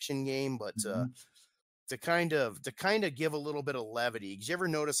an action game, but to kind of give a little bit of levity. Did you ever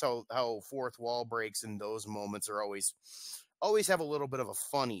notice how fourth wall breaks in those moments are always have a little bit of a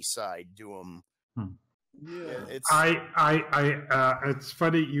funny side to them? Yeah. It's It's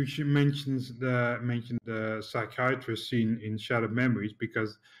funny you should mention the psychiatrist scene in Shattered Memories,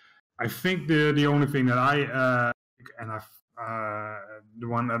 because I think the only thing that the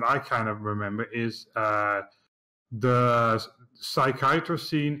one that I kind of remember is the psychiatrist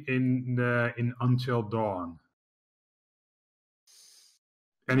scene in Until Dawn.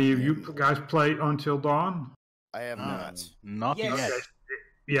 Any of you guys played Until Dawn? I have not. Not Yes. yet. Okay.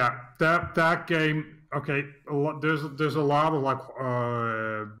 Yeah, that game. Okay, there's a lot of like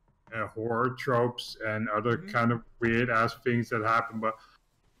horror tropes and other kind of weird ass things that happen, but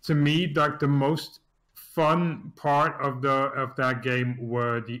to me, like the most fun part of that game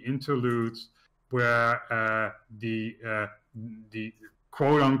were the interludes where the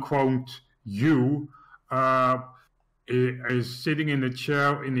quote unquote you is sitting in the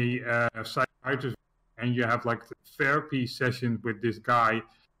chair in the psychiatrist, and you have like therapy sessions with this guy,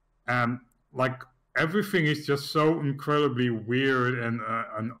 and like everything is just so incredibly weird and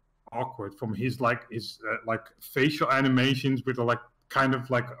awkward, from his like facial animations with like kind of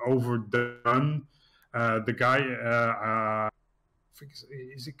like overdone. The guy, I think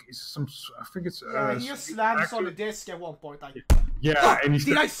it's he just slams on the disc at one point. Like, yeah, and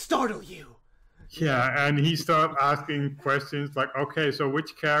did I startle you? Yeah, and he started asking questions like, okay, so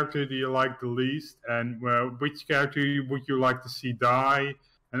which character do you like the least, and which character would you like to see die?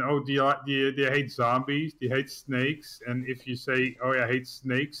 And do you hate zombies? Do you hate snakes? And if you say, oh, I hate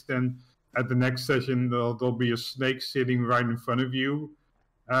snakes, then at the next session there'll be a snake sitting right in front of you.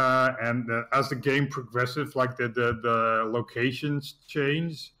 And as the game progresses, like the locations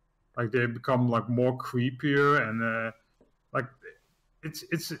change, like they become like more creepier, and like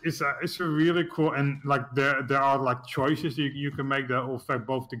it's a really cool, and like there are like choices you can make that will affect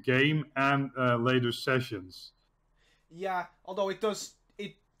both the game and later sessions. Yeah, although it does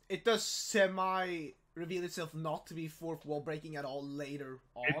semi reveal itself not to be fourth wall breaking at all later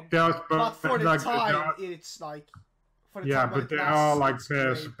on. It does, but for the like, time, it's like. Yeah, but there are like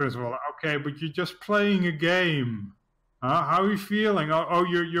principle. Okay, but you're just playing a game. How are you feeling? Oh,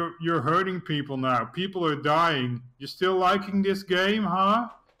 you're hurting people now. People are dying. You still liking this game, huh?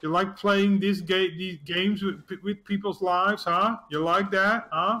 You like playing these games with people's lives, huh? You like that,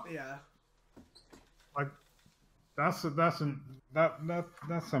 huh? Yeah. Like that's something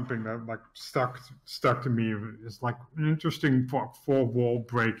that like stuck to me. It's like an interesting for wall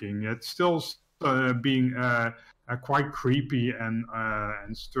breaking. It's still being quite creepy and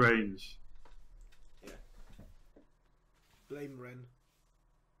strange. Yeah. Blame Ren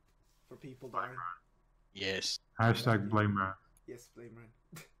for people dying. Yes. Hashtag blame Ren. Yes, blame Ren.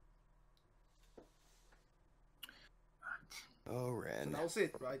 Oh, Ren. So that was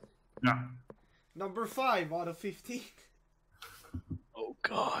it, right? Yeah. Number 5 out of 15. Oh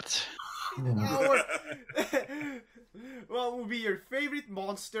God. What would be your favorite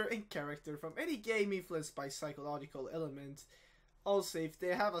monster and character from any game influenced by psychological elements? Also, if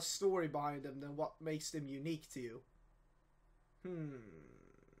they have a story behind them, then what makes them unique to you?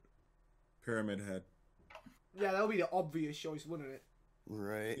 Pyramid Head. Yeah, that would be the obvious choice, wouldn't it?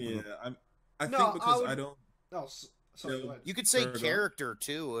 Right. Yeah, I No, think because I would- I don't. Oh, sorry, No. go ahead. You could say Pyro, go on. character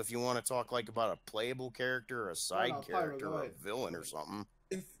too if you want to talk like about a playable character, a side no, Pyro, character, go or a ahead. villain or something.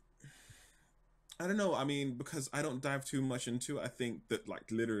 If I don't know, I mean, because I don't dive too much into it, I think that like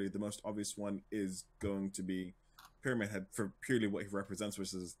literally the most obvious one is going to be Pyramid Head for purely what he represents,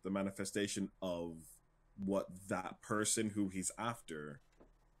 which is the manifestation of what that person who he's after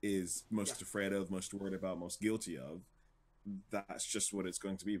is most afraid of, most worried about, most guilty of. That's just what it's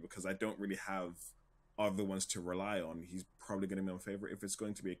going to be, because I don't really have other ones to rely on. He's probably going to be my favorite. If it's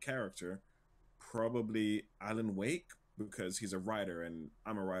going to be a character, probably Alan Wake, because he's a writer and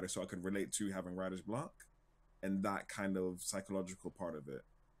I'm a writer, so I could relate to having writer's block and that kind of psychological part of it.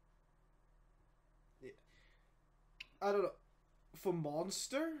 I don't know. For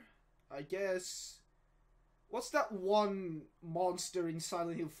monster, I guess. What's that one monster in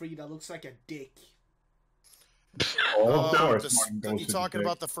Silent Hill 3 that looks like a dick? All of Oh, course, the Martin s- goes you to talking the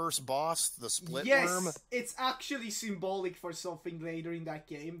about the first boss, the split Yes, worm? it's actually symbolic for something later in that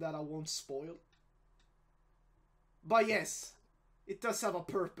game that I won't spoil. But yes, it does have a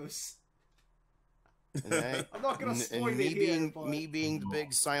purpose. Right? I'm not gonna spoil and it me here, being but me being the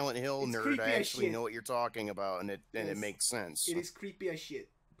big Silent Hill It's nerd, creepy I as actually shit. know what you're talking about, and it Yes. makes sense. it is creepy as shit.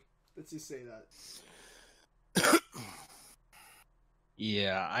 Let's just say that.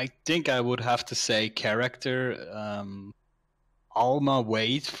 Yeah, I think I would have to say character Alma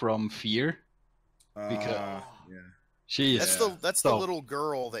Wade from Fear. Because- Yeah. She That's is the so- little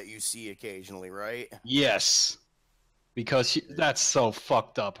girl that you see occasionally, right? Yes, because that's so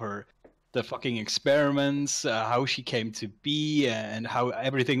fucked up. The fucking experiments, how she came to be, and how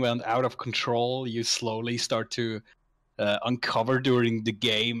everything went out of control. You slowly start to uncover during the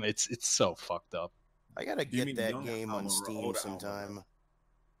game. It's so fucked up. I gotta Do you get mean that young game Alma on or Steam older Alma? sometime.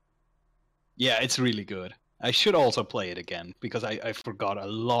 Yeah, it's really good. I should also play it again because I forgot a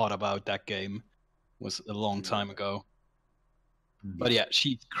lot about that game. It was a long time ago. But yeah,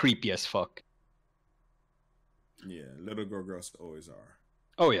 she's creepy as fuck. Yeah, little girls always are.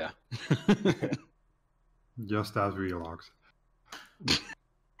 Oh yeah. Just as Relogs.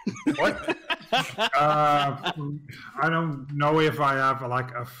 What? I don't know if I have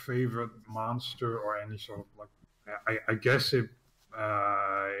like a favorite monster or any sort of like. I guess if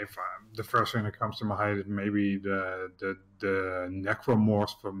the first thing that comes to my head is maybe the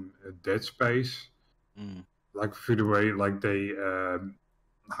necromorphs from Dead Space. Mm. Like through the way like they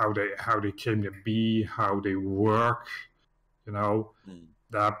how they came to be, how they work, you know,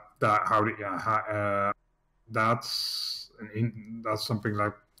 that how they that's something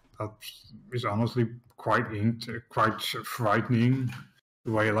like that is honestly quite frightening,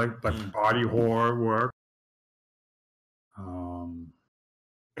 the way like body horror work. I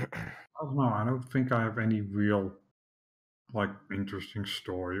don't know. I don't think I have any real like interesting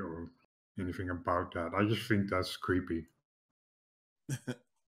story or anything about that. I just think that's creepy.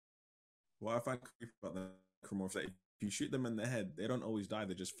 What I find creepy about the necromorphs, that if you shoot them in the head, they don't always die.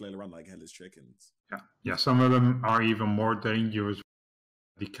 They just flail around like headless chickens. Yeah. Some of them are even more dangerous.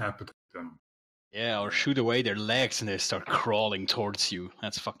 Decapitate them. Yeah, or shoot away their legs and they start crawling towards you.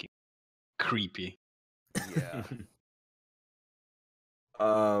 That's fucking creepy. Yeah.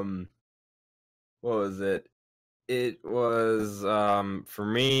 What was it? It was for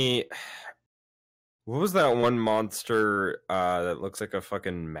me. What was that one monster that looks like a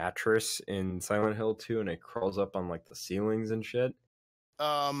fucking mattress in Silent Hill 2 and it crawls up on like the ceilings and shit?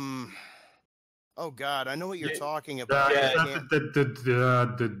 Oh god, I know what you're talking about.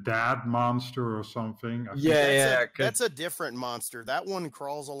 The dad monster or something. I think. That's a different monster. That one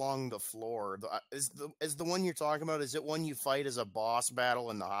crawls along the floor. Is the one you're talking about? Is it one you fight as a boss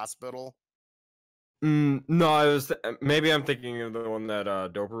battle in the hospital? No, it was maybe I'm thinking of the one that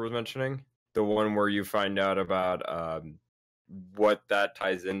Doper was mentioning. The one where you find out about what that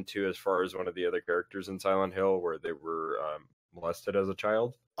ties into as far as one of the other characters in Silent Hill, where they were molested as a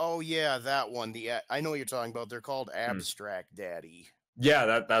child. Oh yeah, that one. I know what you're talking about. They're called Abstract Daddy.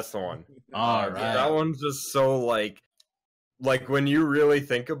 Yeah, that's the one. All right. That one's just so like when you really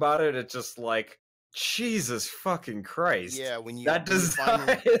think about it, it's just like Jesus fucking Christ. Yeah, when you that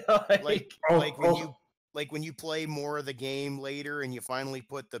design, like when you play more of the game later and you finally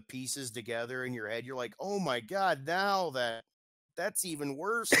put the pieces together in your head, you're like, oh my god, now that's even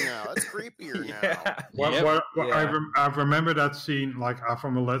worse now. That's creepier now. I remember that scene like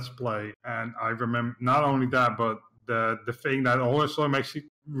from a Let's Play, and I remember not only that, but the thing that also makes it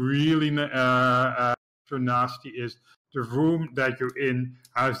really nasty is the room that you're in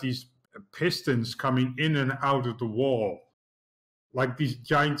has these pistons coming in and out of the wall. like these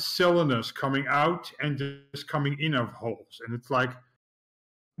giant cylinders coming out and just coming in of holes. And it's like,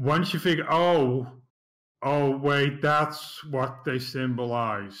 once you figure, oh wait, that's what they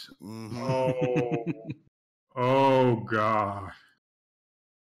symbolize. Mhm. Oh god.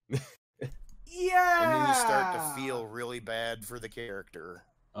 Yeah. And then you start to feel really bad for the character.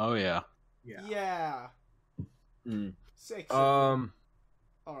 Oh yeah. Yeah. Mm. Sexy. All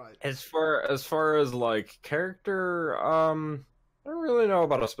right. As far as like character, I don't really know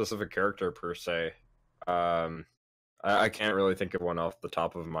about a specific character per se. I can't really think of one off the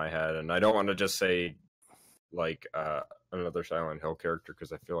top of my head, and I don't want to just say like another Silent Hill character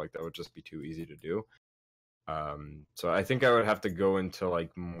because I feel like that would just be too easy to do. So I think I would have to go into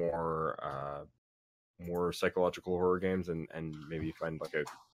like more psychological horror games and maybe find like a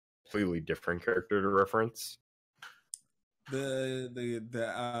completely different character to reference.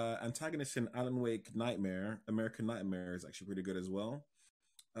 The antagonist in Alan Wake American Nightmare is actually pretty good as well.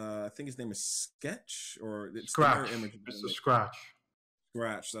 I think his name is Sketch or it's Scratch. It's a Scratch.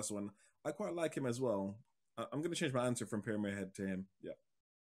 Scratch, that's one. I quite like him as well. I'm going to change my answer from Pyramid Head to him. Yeah.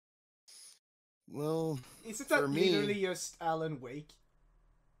 Well, is it that literally just Alan Wake?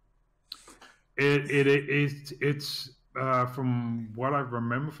 It's from what I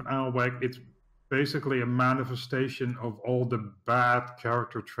remember from Alan Wake, it's basically a manifestation of all the bad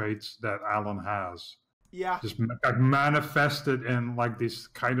character traits that Alan has. Yeah. Just like manifested in like this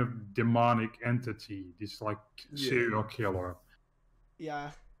kind of demonic entity, this like serial killer.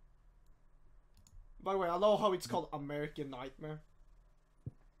 Yeah. By the way, I love how it's called American Nightmare.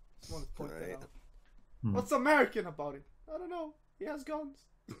 Just want to point that out. What's American about it? I don't know. He has guns.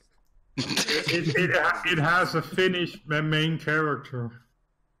 It has a Finnish main character.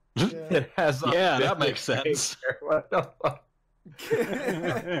 Yeah. It has that makes sense. What the fuck?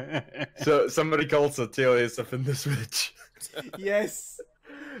 So somebody calls Atelius up in the Switch. Yes.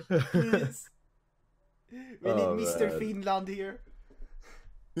 Please. We need Mr. Man. Finland here.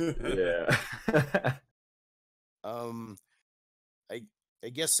 Yeah. I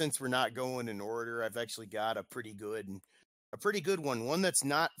guess since we're not going in order, I've actually got a pretty good one that's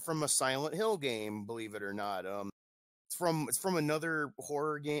not from a Silent Hill game, believe it or not. It's from another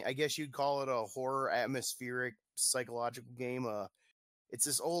horror game. I guess you'd call it a horror atmospheric psychological game. It's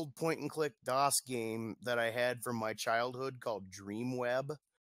this old point and click DOS game that I had from my childhood called Dreamweb.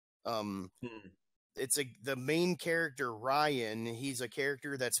 It's the main character, Ryan. He's a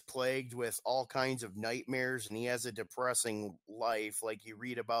character that's plagued with all kinds of nightmares, and he has a depressing life. Like, you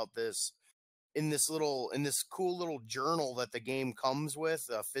read about this in this cool little journal that the game comes with,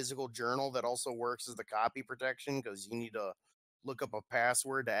 a physical journal that also works as the copy protection, because you need to look up a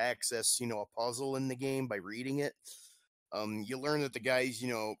password to access, a puzzle in the game by reading it. You learn that the guy's,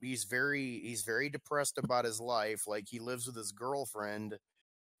 he's very depressed about his life. Like, he lives with his girlfriend,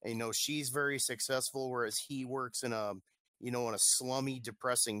 and, she's very successful, whereas he works in a slummy,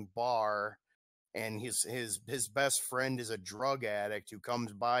 depressing bar. And his best friend is a drug addict who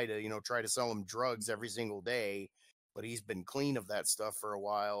comes by to, try to sell him drugs every single day, but he's been clean of that stuff for a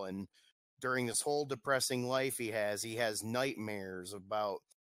while. And during this whole depressing life he has nightmares about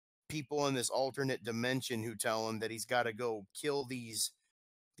people in this alternate dimension who tell him that he's got to go kill these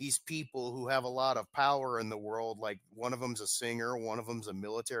people who have a lot of power in the world. Like, one of them's a singer, one of them's a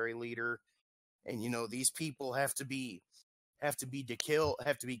military leader, and these people have to be killed,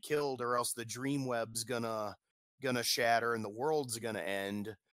 or else the Dreamweb's gonna shatter and the world's gonna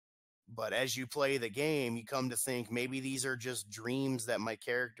end. But as you play the game, you come to think maybe these are just dreams that my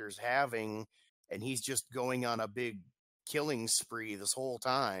character's having, and he's just going on a big killing spree this whole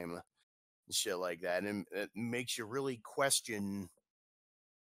time, shit like that. And it makes you really question.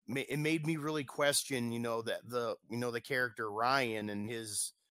 It made me really question, that the character Ryan and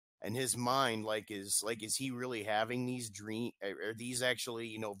his mind, is he really having these dreams? Are these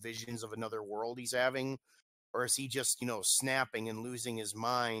actually, visions of another world he's having? Or is he just, snapping and losing his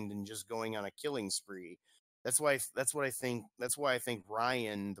mind and just going on a killing spree? That's why I think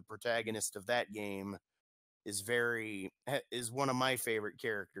Ryan, the protagonist of that game, is one of my favorite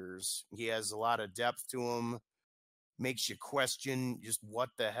characters. He has a lot of depth to him, makes you question just what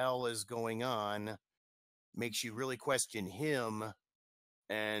the hell is going on, makes you really question him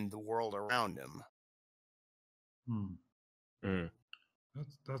and the world around him.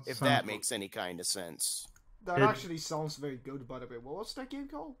 If that makes any kind of sense. That actually sounds very good, by the way. What's that game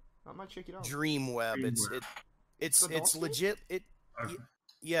called? I might check it out. Dreamweb. It's legit.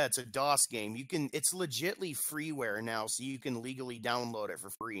 Yeah, it's a DOS game. It's legitly freeware now, so you can legally download it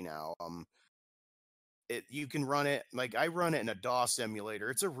for free now. You can run it, like, I run it in a DOS emulator.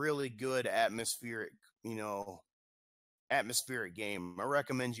 It's a really good atmospheric, atmospheric game. I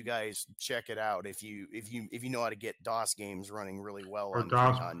recommend you guys check it out if you know how to get DOS games running really well Or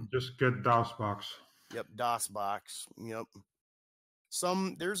on just get DOSBox. Yep, DOSBox. Yep.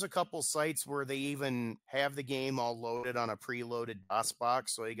 There's a couple sites where they even have the game all loaded on a preloaded DOSBox.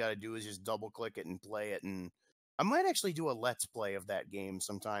 So all you got to do is just double click it and play it. And I might actually do a let's play of that game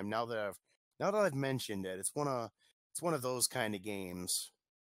sometime. Now that I've mentioned it, it's one of those kind of games.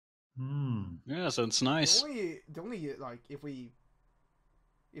 Yeah, sounds nice. The only like if we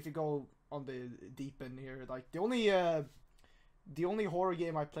go on the deep end here, like the only horror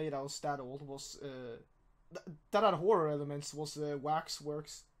game I played that was that old was that had horror elements was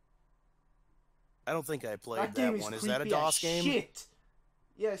Waxworks. I don't think I played That game one. is Is that a creepy DOS as game? Shit.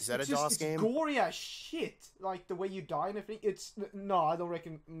 Yes, Is that it's a just, DOS it's game? gory as shit. Like the way you die and everything. It's no, I don't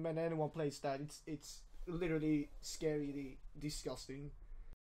recommend anyone plays that. It's literally scarily disgusting.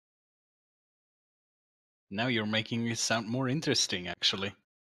 Now you're making it sound more interesting, actually.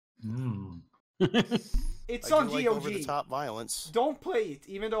 It's I on do like GOG. over the top violence. Don't play it,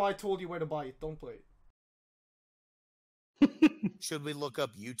 even though I told you where to buy it. Don't play it. Should we look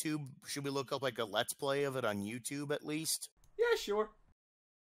up YouTube? Should we look up like a let's play of it on YouTube at least? Yeah, sure.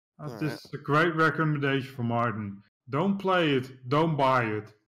 This is a great recommendation from Martin. Don't play it. Don't buy it.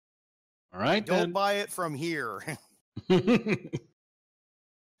 All right, Don't buy it from here.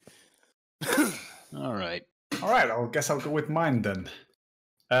 All right. All right, I guess I'll go with mine then.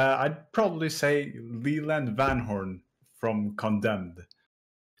 I'd probably say Leland Van Horn from Condemned.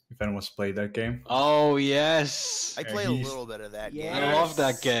 If anyone's played that game. Oh, yes. I played a little bit of that game. I love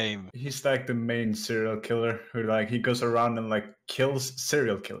that game. He's like the main serial killer who he goes around and kills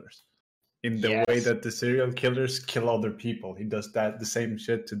serial killers. In the way that the serial killers kill other people. He does the same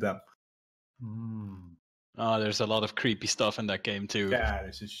shit to them. Oh, there's a lot of creepy stuff in that game too. Yeah,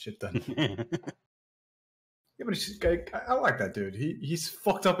 there's just shit done. Yeah, but I like that dude. He's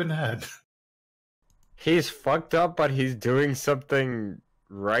fucked up in the head. He's fucked up, but he's doing something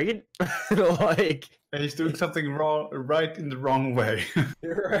right. And he's doing something right in the wrong way.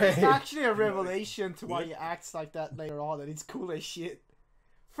 It's actually a revelation to why he acts like that later on, and it's cool as shit.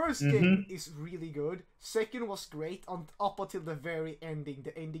 First game is really good. Second was great up until the very ending.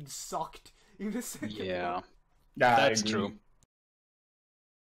 The ending sucked in the second one. Yeah, Yeah, that's true.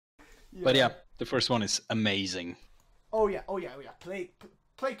 Yeah. But yeah, the first one is amazing. Oh yeah. Play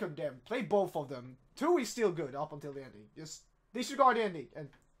Condemned. Play both of them. 2 is still good up until the ending. Just disregard the ending and.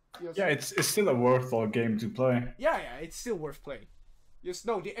 Yeah, it's still a worthwhile game to play. Yeah, it's still worth playing. Just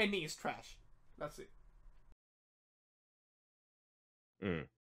know the ending is trash. That's it.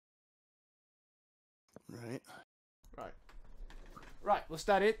 Right. Was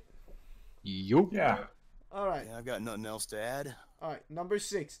that it? Yup. Yeah. All right. Yeah, I've got nothing else to add. All right. Number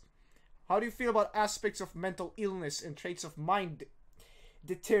 6. How do you feel about aspects of mental illness and traits of mind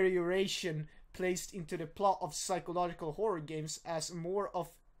deterioration placed into the plot of psychological horror games as more of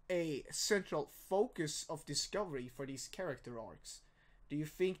a central focus of discovery for these character arcs? Do you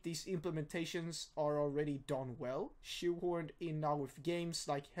think these implementations are already done well, shoehorned in now with games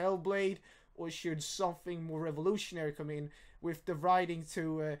like Hellblade, or should something more revolutionary come in with the writing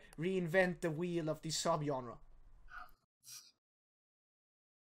to reinvent the wheel of the subgenre?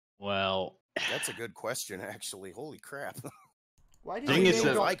 Well, that's a good question, actually. Holy crap! Why did Thing you is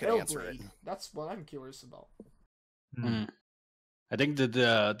name that- it I can answer Hellblade? it. That's what I'm curious about. I think that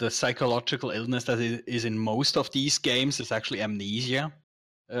the psychological illness that is in most of these games is actually amnesia,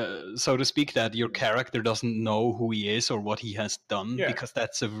 so to speak. That your character doesn't know who he is or what he has done, because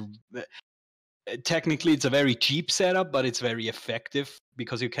that's technically it's a very cheap setup, but it's very effective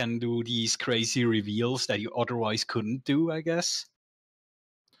because you can do these crazy reveals that you otherwise couldn't do, I guess.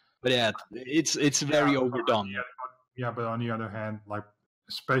 But yeah, it's very overdone. Yeah, but on the other hand,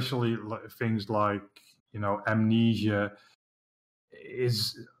 especially things like amnesia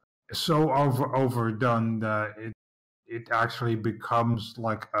is so overdone that it actually becomes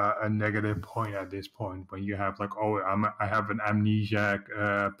like a negative point at this point when you have I have an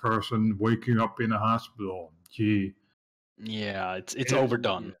amnesiac person waking up in a hospital. Gee. Yeah, it's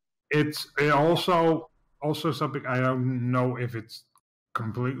overdone. It's also something I don't know if it's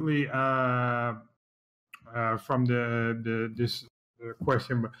completely from this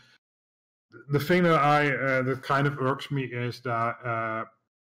question, but the thing that that kind of irks me is that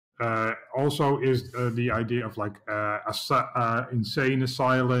also is the idea of insane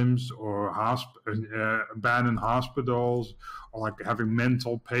asylums or abandoned hospitals, or having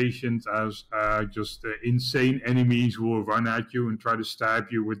mental patients as just insane enemies who will run at you and try to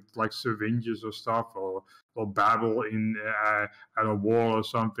stab you with syringes or stuff, or battle at a wall or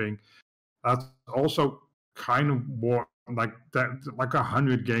something. That's also kind of what like that, like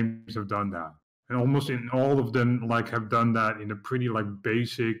 100 games have done that, and almost in all of them like have done that in a pretty like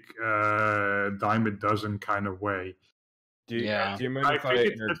basic dime a dozen kind of way. Do you mind I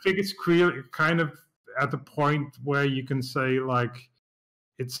if think it's clear, kind of at the point where you can say like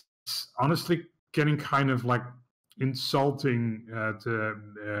it's honestly getting kind of like insulting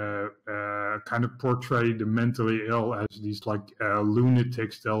to kind of portray the mentally ill as these like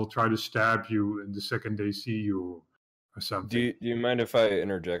lunatics. They'll try to stab you the second they see you or something. Do you mind if I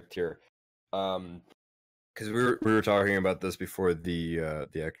interject here? Because we were talking about this before the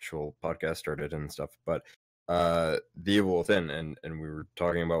actual podcast started and stuff, but The Evil Within, and we were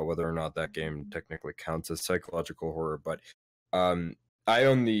talking about whether or not that game technically counts as psychological horror. But I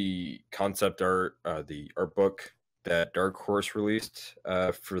own the concept art, the art book that Dark Horse released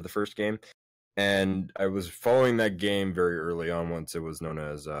for the first game, and I was following that game very early on once it was known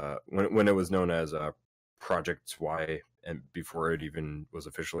as when it was known as Project Y, and before it even was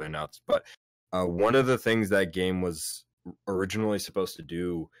officially announced. But one of the things that game was originally supposed to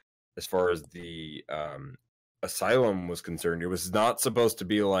do, as far as the asylum was concerned, it was not supposed to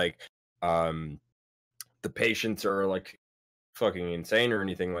be like the patients are like fucking insane or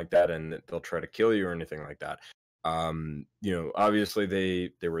anything like that, and they'll try to kill you or anything like that. Obviously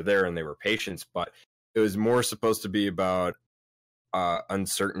they were there and they were patients, but it was more supposed to be about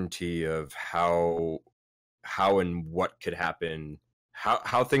uncertainty of how and what could happen,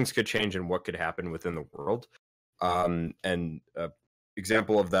 how things could change and what could happen within the world. And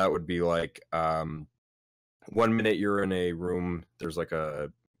example of that would be like 1 minute you're in a room, there's like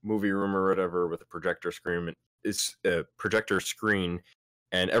a movie room or whatever with a projector screen. It's a projector screen,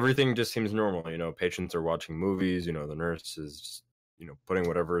 and everything just seems normal. Patients are watching movies. The nurse is putting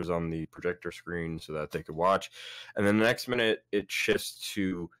whatever is on the projector screen so that they could watch. And then the next minute it shifts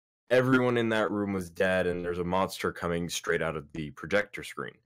to everyone in that room was dead, and there's a monster coming straight out of the projector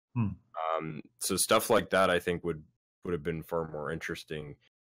screen. So stuff like that I think would have been far more interesting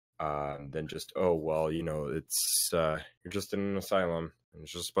than just, oh well, it's you're just in an asylum and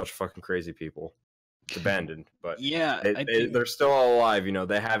it's just a bunch of fucking crazy people. It's abandoned, but Yeah, they're still all alive.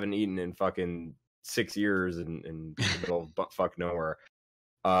 They haven't eaten in fucking 6 years in the middle of fuck nowhere.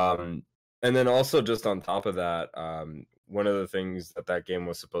 And then also just on top of that, one of the things that game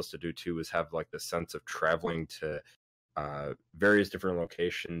was supposed to do too was have like the sense of traveling to various different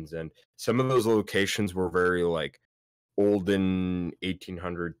locations, and some of those locations were very like olden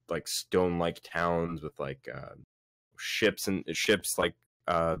 1800 like stone like towns with like ships like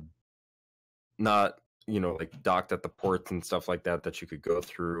not like docked at the ports and stuff like that you could go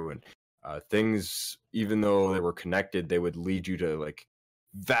through, and things, even though they were connected, they would lead you to like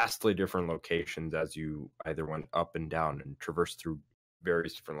vastly different locations as you either went up and down and traversed through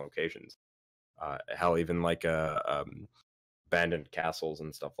various different locations. Hell, even like abandoned castles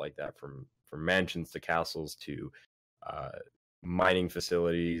and stuff like that, from mansions to castles to mining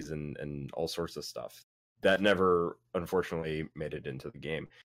facilities and all sorts of stuff that never unfortunately made it into the game.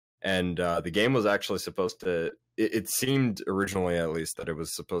 And the game was actually supposed to, it seemed originally at least, that it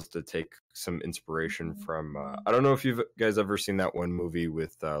was supposed to take some inspiration from, I don't know if you guys ever seen that one movie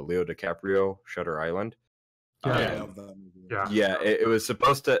with Leo DiCaprio, Shutter Island. Yeah. It was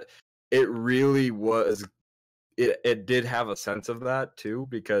supposed to, it really was, it did have a sense of that too,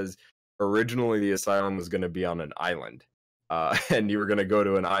 because originally the asylum was going to be on an island. And you were going to go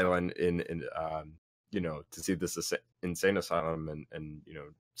to an island in to see this insane asylum and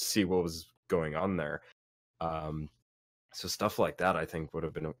see what was going on there. So stuff like that I think would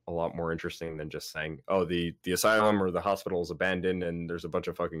have been a lot more interesting than just saying, oh, the asylum or the hospital is abandoned and there's a bunch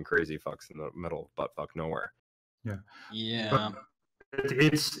of fucking crazy fucks in the middle of butt fuck nowhere. Yeah. But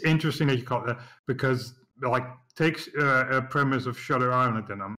it's interesting that you call it that, because like takes a premise of Shutter Island,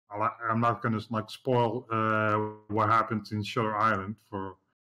 and I'm not going to like spoil what happens in Shutter Island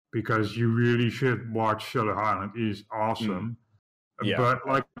because you really should watch Shutter Island. It is awesome. Yeah. But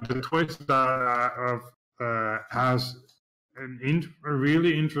like the twist that has a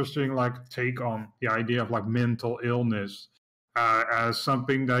really interesting like take on the idea of like mental illness as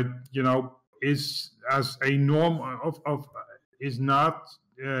something that is as a norm of is not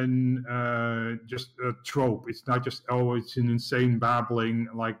just a trope. It's not just, oh, it's an insane babbling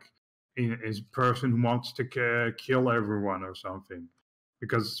like is a person who wants to kill everyone or something,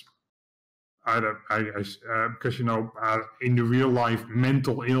 because because in the real life,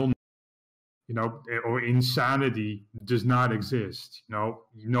 mental illness, or insanity does not exist. No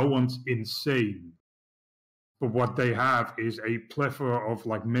one's insane, but what they have is a plethora of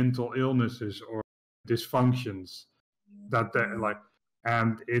like mental illnesses or dysfunctions that they like,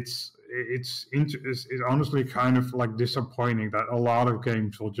 and it's it's honestly kind of like disappointing that a lot of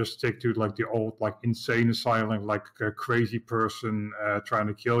games will just stick to like the old like insane asylum, like a crazy person trying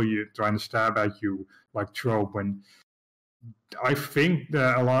to kill you, trying to stab at you, like trope. And I think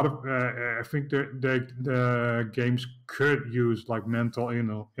that a lot of I think the games could use like mental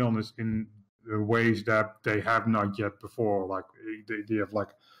illness in ways that they have not yet before. Like they have like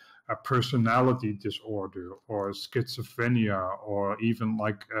a personality disorder or schizophrenia or even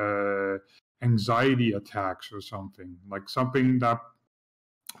like anxiety attacks or something, like something that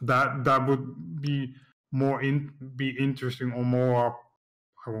would be be interesting or more,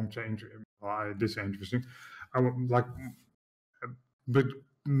 I won't say disinteresting. I would like, but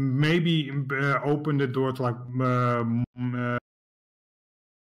maybe open the door to like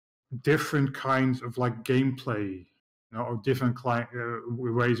different kinds of like gameplay, or different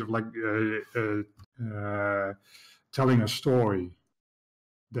ways of like telling a story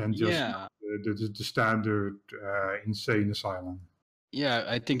than just the standard insane asylum. Yeah,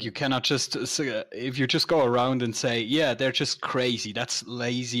 I think you cannot just if you just go around and say, yeah, they're just crazy. That's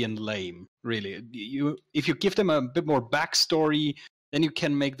lazy and lame. Really, if you give them a bit more backstory, then you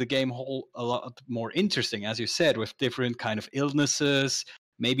can make the game whole a lot more interesting, as you said, with different kind of illnesses.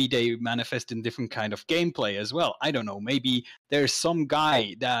 Maybe they manifest in different kind of gameplay as well. I don't know. Maybe there's some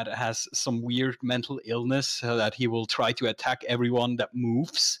guy that has some weird mental illness so that he will try to attack everyone that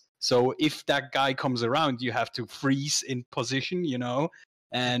moves. So if that guy comes around, you have to freeze in position,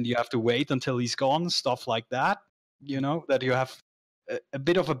 and you have to wait until he's gone, stuff like that, that you have a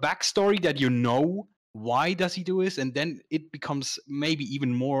bit of a backstory that why does he do this, and then it becomes maybe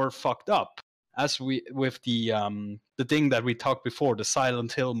even more fucked up. As with the thing that we talked before, the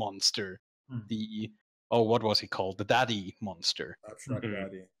Silent Hill monster, what was he called? The Daddy monster. Abstract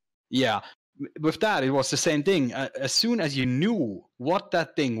Daddy. Yeah, with that, it was the same thing. As soon as you knew what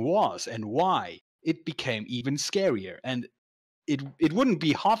that thing was and why, it became even scarier. And it wouldn't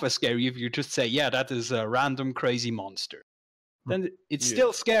be half as scary if you just say, yeah, that is a random crazy monster. Then it's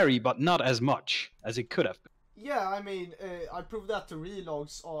still scary, but not as much as it could have been. Yeah, I mean, I proved that to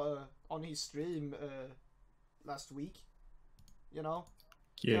Relogs on his stream last week.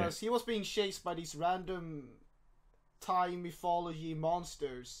 Because he was being chased by these random Thai mythology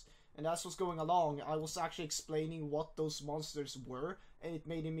monsters. And as was going along, I was actually explaining what those monsters were, and it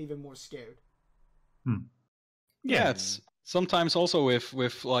made him even more scared. Yeah, it's sometimes also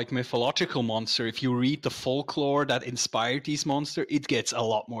with like mythological monster, if you read the folklore that inspired these monsters, it gets a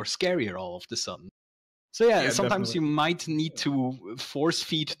lot more scarier all of a sudden. So sometimes definitely. you might need to force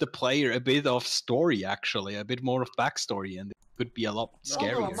feed the player a bit of story, actually, a bit more of backstory, and it could be a lot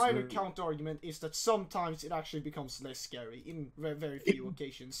scarier. Although a minor counter-argument is that sometimes it actually becomes less scary in very few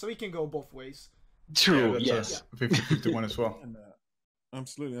occasions, so it can go both ways. True, yes. 50-50 one as well. And,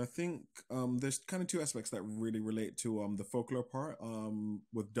 absolutely. I think there's kind of two aspects that really relate to the folklore part.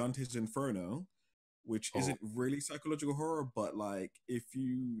 With Dante's Inferno, which isn't really psychological horror, but like if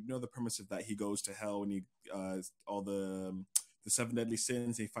you know the premise of that, he goes to hell and he all the 7 deadly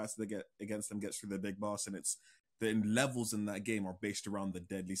sins, he fights against them, gets through the big boss, and it's the levels in that game are based around the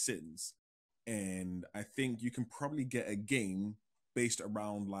deadly sins. And I think you can probably get a game based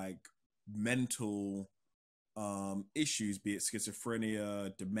around like mental issues, be it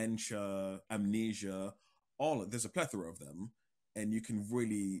schizophrenia, dementia, amnesia, there's a plethora of them, and you can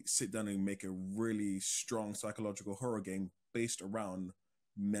really sit down and make a really strong psychological horror game based around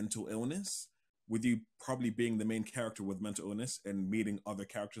mental illness, with you probably being the main character with mental illness and meeting other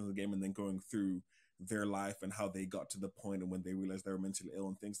characters in the game and then going through their life and how they got to the point and when they realized they were mentally ill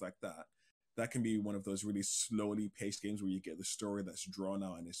and things like that. That can be one of those really slowly paced games where you get the story that's drawn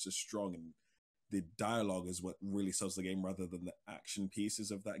out and it's just strong, and the dialogue is what really sells the game rather than the action pieces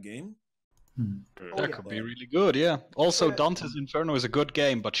of that game. That could be really good, yeah. Also, Dante's Inferno is a good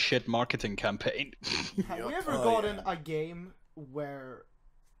game, but shit marketing campaign. Have we ever gotten a game where,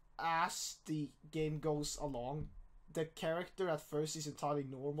 as the game goes along, the character at first is entirely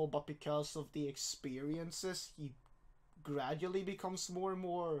normal, but because of the experiences, he gradually becomes more and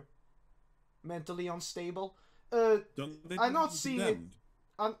more mentally unstable? I'm not seeing it.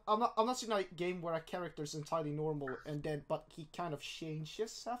 I'm not seeing a game where a character is entirely normal but he kind of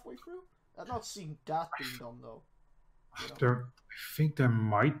changes halfway through. I've not seen that being done though. I think there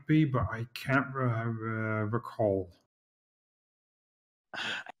might be, but I can't recall. I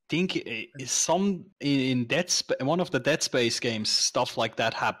think in one of the Dead Space games, stuff like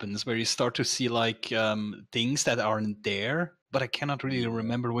that happens where you start to see like things that aren't there, but I cannot really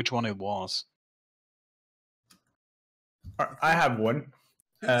remember which one it was. I have one.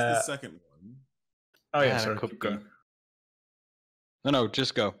 It's the second one. Oh yeah, sorry. Keep going. No,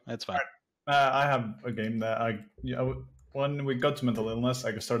 just go. That's fine. I have a game that when we got to mental illness,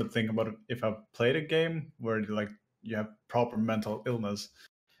 I started thinking about it if I played a game where you have proper mental illness,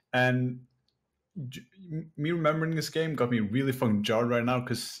 and me remembering this game got me really fucking jarred right now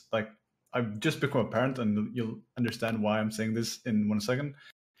because I've just become a parent, and you'll understand why I'm saying this in 1 second.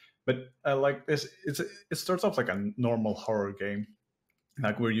 But I like this. It starts off like a normal horror game,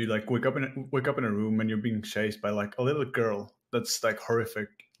 like where you wake up in a room and you're being chased by like a little girl that's like horrific,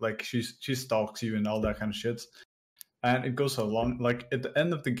 like she stalks you and all that kind of shit. And it goes along like at the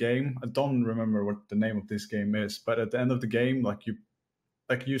end of the game, I don't remember what the name of this game is, but at the end of the game,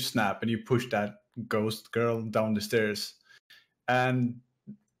 you snap and you push that ghost girl down the stairs, and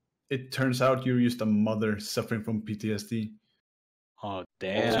it turns out you're just a mother suffering from PTSD. Oh, So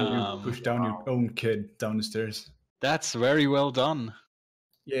damn. you push down your own kid down the stairs. That's very well done.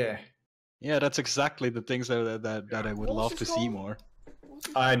 Yeah. Yeah, that's exactly the things that I would What was love this to see called? more.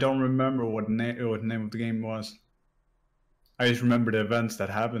 I don't remember what name of the game was. I just remember the events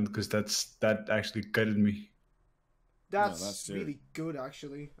that happened because that actually gutted me. That's, that's it. really good,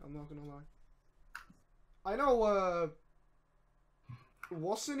 actually. I'm not gonna lie. I know.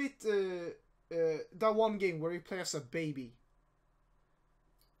 Wasn't it that one game where you play as a baby?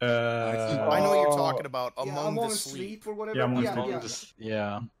 I know what you're talking about. Among the Sleep Sleep. or whatever. Yeah, Among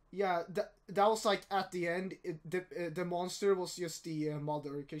Yeah. Yeah, that was like at the end. The monster was just the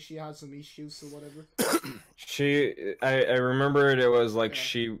mother because she had some issues or whatever. I remember it was like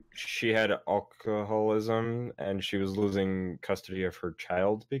Yeah. she had alcoholism and she was losing custody of her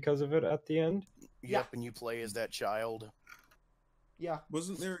child because of it at the end. Yep, and you play as that child. Yeah.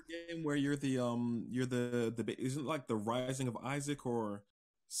 Wasn't there a game where you're the isn't it like the Rising of Isaac or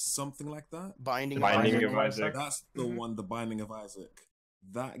something like that? Binding of Isaac. That's the Mhm. one, the Binding of Isaac.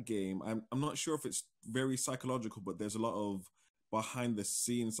 That game, I'm not sure if it's very psychological, but there's a lot of behind the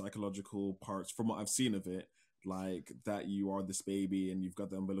scenes psychological parts from what I've seen of it, like that you are this baby and you've got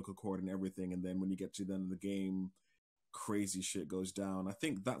the umbilical cord and everything, and then when you get to the end of the game, crazy shit goes down. I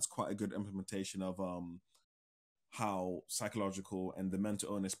think that's quite a good implementation of how psychological and the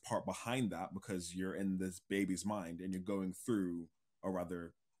mental illness part behind that, because you're in this baby's mind and you're going through, or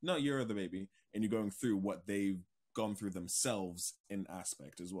rather, no, you're the baby and you're going through what they've gone through themselves in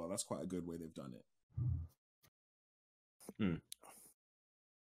aspect as well. That's quite a good way they've done it.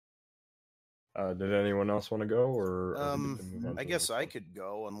 Did anyone else want to go, or are we good to move on I to guess the I next could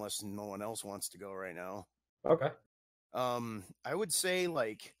go unless no one else wants to go right now. one? Okay. I would say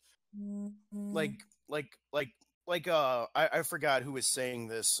I forgot who was saying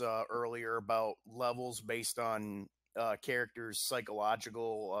this earlier about levels based on characters'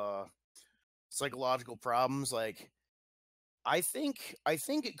 psychological problems. Like, I think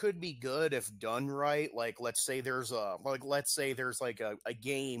it could be good if done right. Like, let's say there's a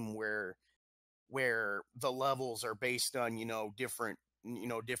game where the levels are based on different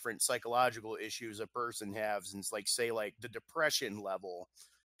psychological issues a person has, and it's like, say, like the depression level.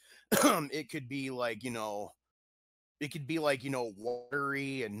 It could be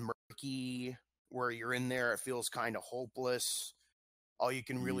watery and murky, where you're in there, it feels kind of hopeless. All you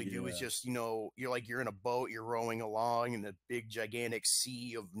can really do is just, you're in a boat, you're rowing along in a big gigantic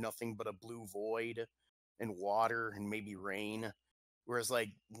sea of nothing but a blue void and water and maybe rain. Whereas like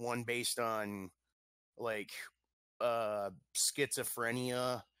one based on like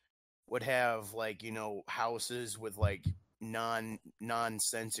schizophrenia would have like, houses with like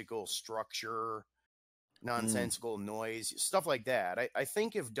nonsensical structure, nonsensical noise, stuff like that. I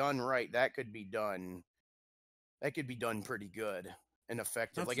think if done right, that could be done pretty good and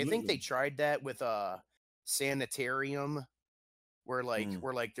effective. Like, I think they tried that with Sanitarium, where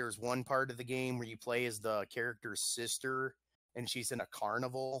there's one part of the game where you play as the character's sister and she's in a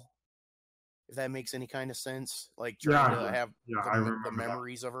carnival, if that makes any kind of sense. Like, trying to have the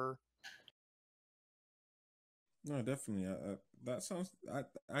memories of her. No, definitely. That sounds. I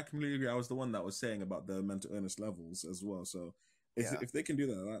completely agree. I was the one that was saying about the mental illness levels as well. So if they can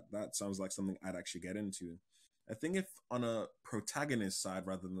do that sounds like something I'd actually get into. I think if on a protagonist side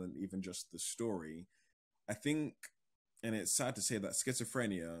rather than even just the story, I think, and it's sad to say that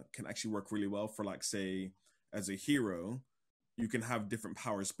schizophrenia can actually work really well for, like, say, as a hero, you can have different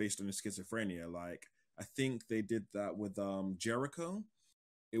powers based on your schizophrenia. Like, I think they did that with Jericho.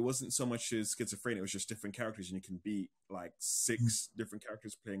 It wasn't so much as schizophrenia, it was just different characters, and you can beat like 6 different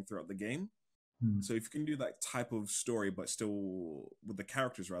characters playing throughout the game. So if you can do that type of story, but still with the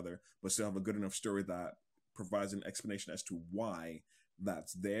characters rather, but still have a good enough story that provides an explanation as to why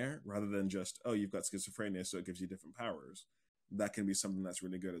that's there, rather than just, oh, you've got schizophrenia, so it gives you different powers. That can be something that's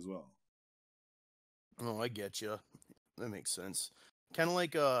really good as well. Oh, I get you. That makes sense. Kind of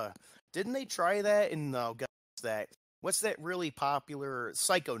like didn't they try that in what's that really popular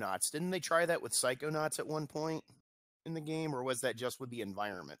Psychonauts? Didn't they try that with Psychonauts at one point in the game, or was that just with the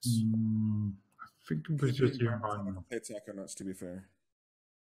environments? I think it was just the environment. I played Psychonauts, to be fair.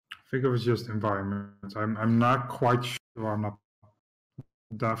 I think it was just environment. I'm not quite sure. I'm not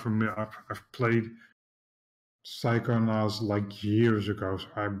that familiar. I've played Psychonauts like years ago, so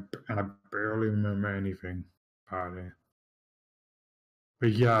I barely remember anything about it.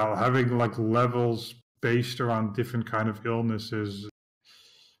 But yeah, having like levels based around different kind of illnesses,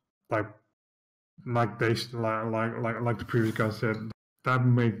 like based like the previous guy said, that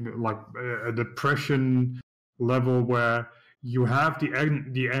make like a depression level where you have the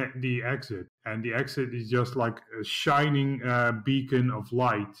exit, and the exit is just like a shining beacon of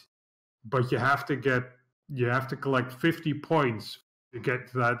light, but you have to collect 50 points to get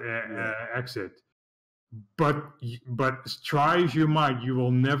to that exit. But try as you might, you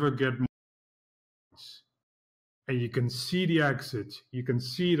will never get more points. And you can see the exit. You can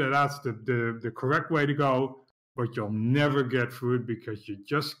see that that's the correct way to go, but you'll never get through it because you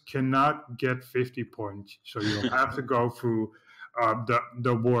just cannot get 50 points. So you'll have to go through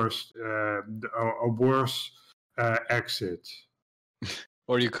the worst a worse exit.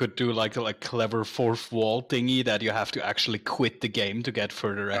 Or you could do like a clever fourth wall thingy that you have to actually quit the game to get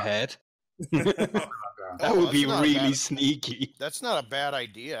further ahead. That would be really sneaky. That's not a bad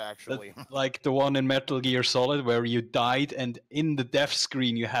idea, actually. That's like the one in Metal Gear Solid where you died, and in the death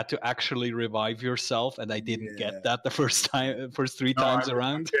screen you had to actually revive yourself, and I didn't get that the first 3 times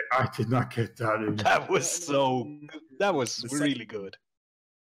around. I did not get that either. That was really good.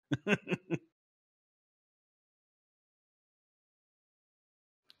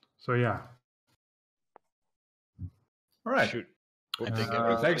 So yeah. All right. Shoot.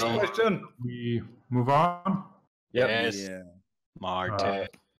 Next question. We move on. Yep. Yes. Yeah. Martin.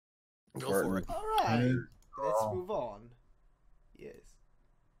 Go for it. All right, let's move on. Yes.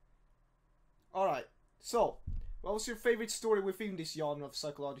 All right. So, what was your favorite story within this genre of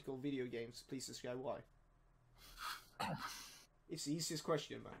psychological video games? Please describe why. It's the easiest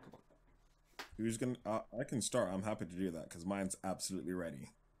question, man. Come on. Who's gonna? I can start. I'm happy to do that because mine's absolutely ready.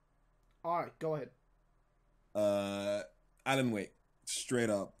 All right, go ahead. Alan Wake, straight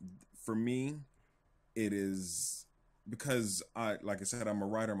up, for me, it is because like I said, I'm a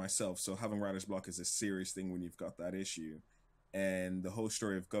writer myself, so having writer's block is a serious thing when you've got that issue. And the whole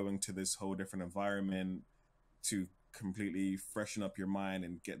story of going to this whole different environment to completely freshen up your mind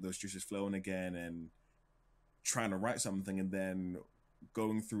and get those juices flowing again, and trying to write something, and then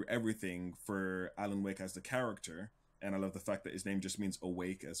going through everything for Alan Wake as the character. And I love the fact that his name just means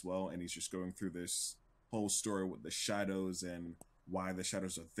awake as well, and he's just going through this whole story with the shadows and why the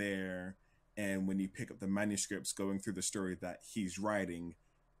shadows are there. And when you pick up the manuscripts, going through the story that he's writing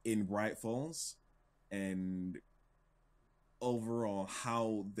in Bright Falls, and overall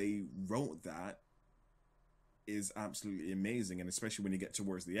how they wrote that is absolutely amazing. And especially when you get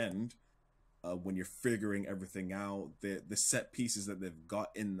towards the end, when you're figuring everything out, the set pieces that they've got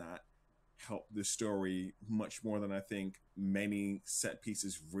in that help the story much more than I think many set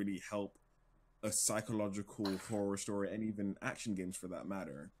pieces really help a psychological horror story, and even action games for that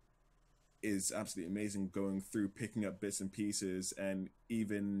matter, is absolutely amazing. Going through, picking up bits and pieces, and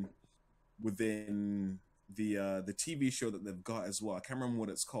even within the TV show that they've got as well. I can't remember what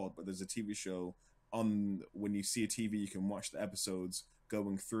it's called, but there's a TV show on, when you see a TV, you can watch the episodes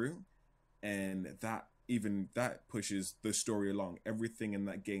going through, and that pushes the story along. Everything in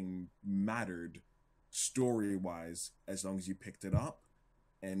that game mattered story-wise as long as you picked it up,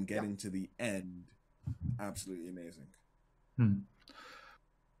 and getting to the end, absolutely amazing.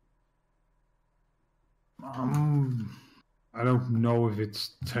 I don't know if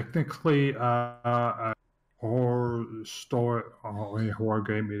it's technically a horror story or a horror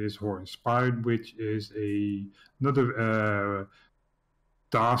game. It is horror inspired, which is another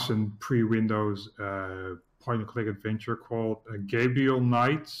Dawson pre-Windows point-and-click adventure called Gabriel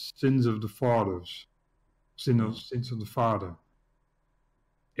Knight's Sins of the Fathers. Sins of the Father.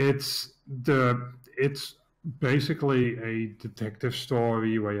 It's basically a detective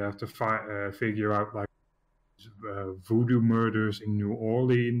story where you have to figure out like voodoo murders in New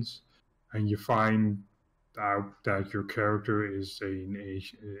Orleans, and you find out that your character is an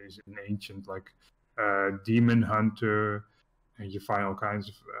ancient like demon hunter, and you find all kinds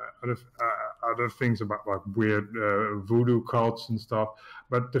of other things about like weird voodoo cults and stuff.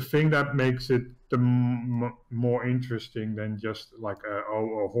 But the thing that makes it more interesting than just like a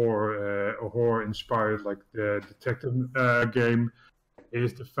horror inspired like the detective game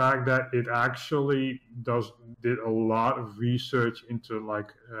is the fact that it actually did a lot of research into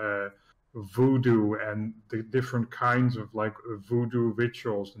like voodoo and the different kinds of like voodoo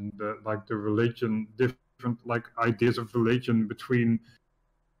rituals and the religion, different like ideas of religion between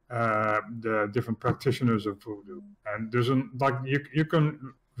the different practitioners of voodoo. And there's like you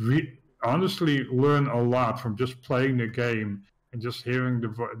can honestly learn a lot from just playing the game and just hearing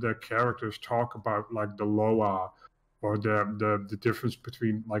the characters talk about like the Loa or the difference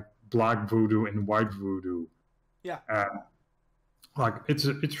between like black voodoo and white voodoo. Yeah. Like it's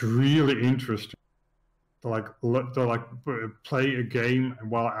really interesting to play a game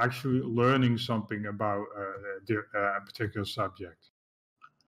while actually learning something about a particular subject.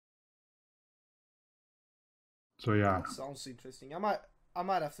 So yeah. Sounds interesting. I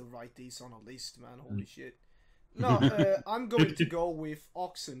might have to write these on a list, man. Holy shit. No, I'm going to go with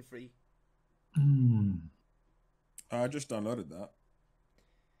Oxenfree. I just downloaded that.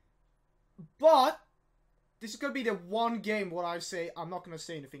 But this is gonna be the one game where I say I'm not gonna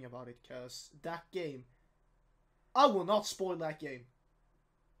say anything about it, because that game, I will not spoil that game.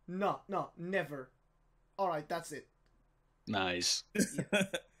 No, never. Alright, that's it. Nice.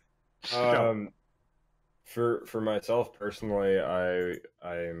 Yeah. For myself personally, I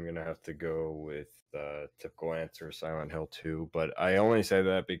am gonna have to go with the typical answer, Silent Hill 2. But I only say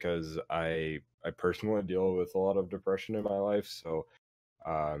that because I personally deal with a lot of depression in my life. So,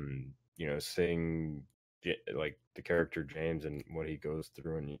 seeing like the character James and what he goes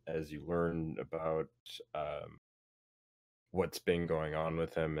through, and as you learn about what's been going on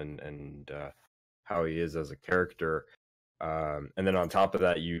with him and how he is as a character, and then on top of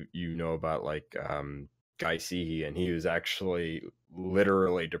that, you know about like Guy Seehee, and he was actually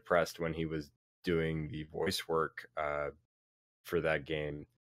literally depressed when he was doing the voice work for that game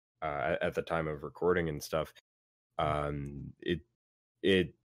at the time of recording and stuff.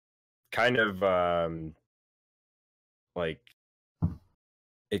 It kind of like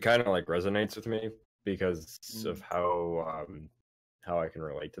resonates with me because of how I can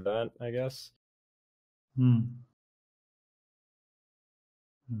relate to that, I guess.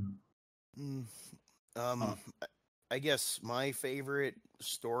 I guess my favorite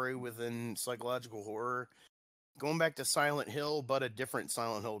story within psychological horror, going back to Silent Hill, but a different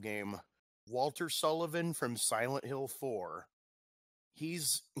Silent Hill game. Walter Sullivan from Silent Hill 4.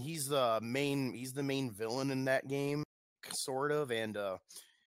 He's the main villain in that game, sort of, and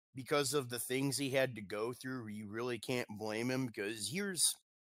because of the things he had to go through, you really can't blame him, because here's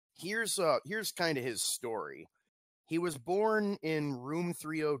kind of his story. He was born in room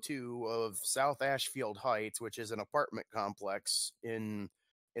 302 of South Ashfield Heights, which is an apartment complex in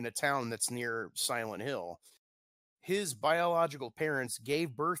a town that's near Silent Hill. His biological parents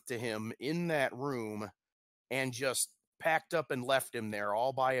gave birth to him in that room and just packed up and left him there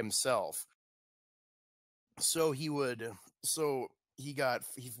all by himself. So he was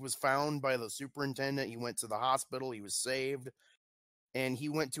found by the superintendent. He went to the hospital. He was saved. And he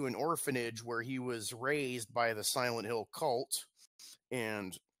went to an orphanage where he was raised by the Silent Hill cult.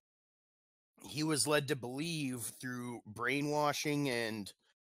 And he was led to believe through brainwashing and,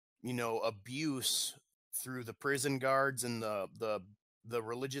 abuse through the prison guards and the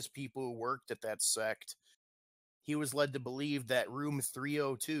religious people who worked at that sect. He was led to believe that room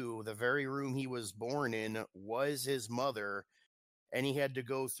 302, the very room he was born in, was his mother. And he had to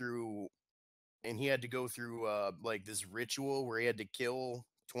go through like this ritual where he had to kill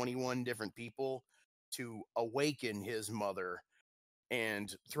 21 different people to awaken his mother.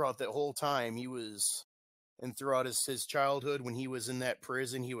 And throughout that whole time, throughout his childhood, when he was in that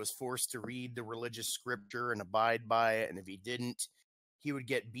prison, he was forced to read the religious scripture and abide by it. And if he didn't, he would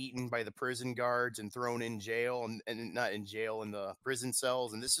get beaten by the prison guards and thrown in jail, and not in jail, in the prison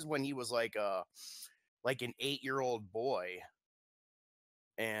cells. And this is when he was like an 8-year-old boy.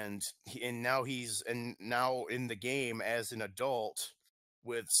 And now in the game as an adult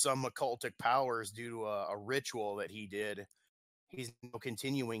with some occultic powers due to a ritual that he did, he's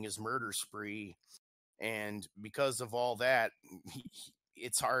continuing his murder spree. And because of all that,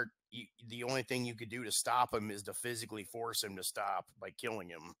 it's hard. The only thing you could do to stop him is to physically force him to stop by killing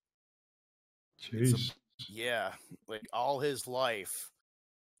him. Jeez. Like all his life,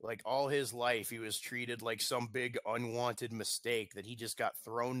 he was treated like some big unwanted mistake that he just got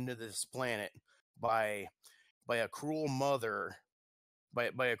thrown to this planet by a cruel mother,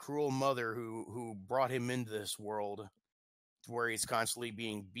 by a cruel mother who brought him into this world, to where he's constantly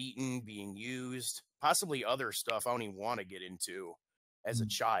being beaten, being used, possibly other stuff I don't even want to get into as a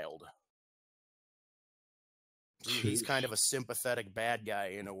child. He's kind of a sympathetic bad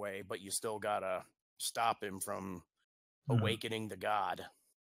guy in a way, but you still gotta stop him from Awakening the God.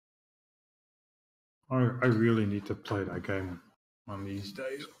 I really need to play that game one of these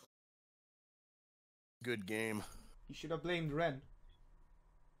days. Good game. You should have blamed Ren.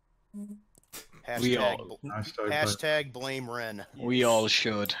 Hashtag blame Ren. We all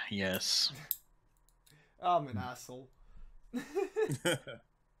should, yes. I'm an asshole.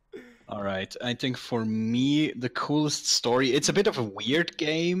 All right. I think for me, the coolest story. It's a bit of a weird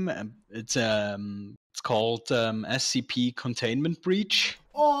game. It's called SCP Containment Breach.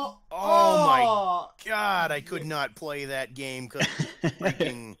 Oh my God! I could not play that game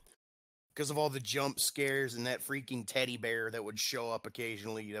because of all the jump scares and that freaking teddy bear that would show up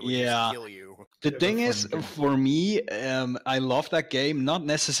occasionally that would just kill you. The thing is, for me, I love that game not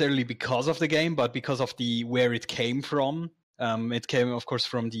necessarily because of the game, but because of where it came from. It came, of course,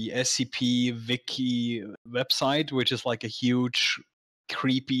 from the SCP Wiki website, which is like a huge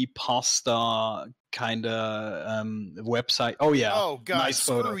creepy pasta kind of website. Oh yeah. Oh God! Nice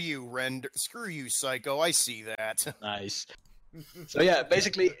screw photo. you, Ren. Screw you, Psycho. I see that. Nice. So yeah,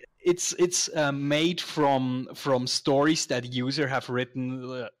 basically, it's made from stories that user have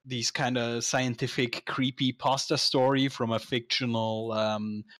written. These kind of scientific creepy pasta story from a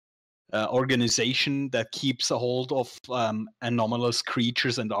fictional organization that keeps a hold of anomalous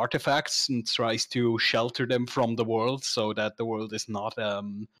creatures and artifacts and tries to shelter them from the world so that the world is not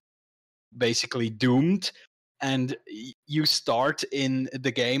basically doomed. And you start in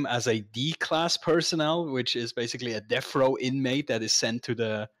the game as a D-class personnel, which is basically a death row inmate that is sent to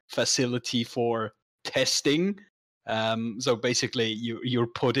the facility for testing. So basically, you're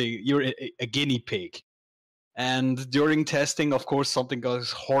a guinea pig. And during testing, of course, something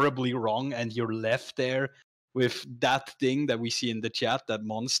goes horribly wrong, and you're left there with that thing that we see in the chat, that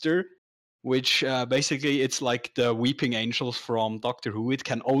monster, which basically it's like the weeping angels from Doctor Who. It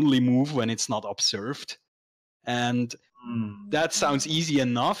can only move when it's not observed. And that sounds easy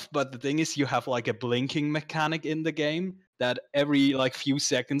enough, but the thing is, you have like a blinking mechanic in the game that every like few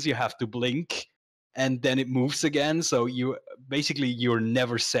seconds you have to blink, and then it moves again. So you're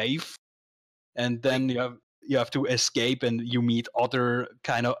never safe, and then you have to escape, and you meet other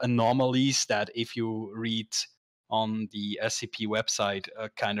kind of anomalies that if you read on the SCP website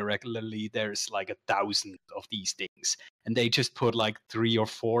kind of regularly, there's like 1,000 of these things, and they just put like 3 or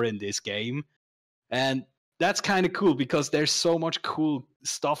 4 in this game. And that's kind of cool because there's so much cool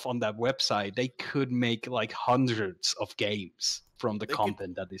stuff on that website. They could make like hundreds of games from the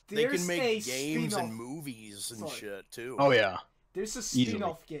content that is. They can make games and movies and shit too. Oh yeah. There's a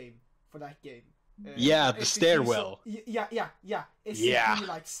spin-off game for that game. Yeah, the stairwell. Yeah. SCP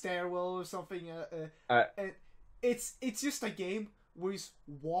like stairwell or something. And it's just a game where you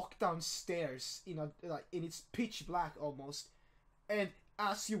walk downstairs, and it's pitch black almost. And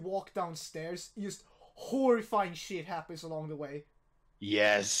as you walk downstairs, just horrifying shit happens along the way.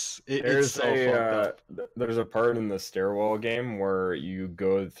 Yes, there's a part in the stairwell game where you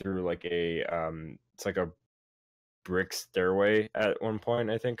go through like it's like a brick stairway at one point,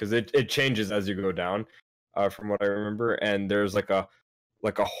 I think, because it changes as you go down, from what I remember. And there's like a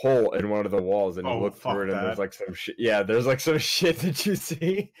hole in one of the walls, and you look through it, and there's like some shit. Yeah, there's like some shit that you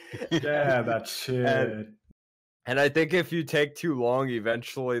see. Yeah, that shit. And I think if you take too long,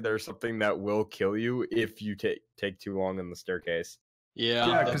 eventually there's something that will kill you if you take too long in the staircase.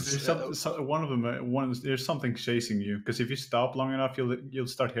 Yeah, because there's one of them. There's something chasing you. Because if you stop long enough, you'll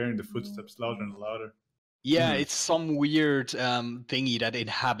start hearing the footsteps louder and louder. Yeah, it's some weird thingy that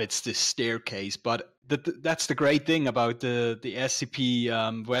inhabits this staircase. But that's the great thing about the SCP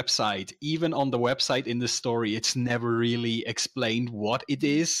website. Even on the website in the story, it's never really explained what it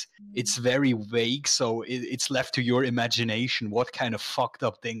is. It's very vague, so it's left to your imagination what kind of fucked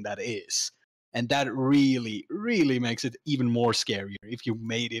up thing that is. And that really, really makes it even more scarier if you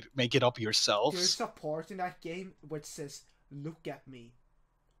make it up yourselves. There's a part in that game where it says, "Look at me,"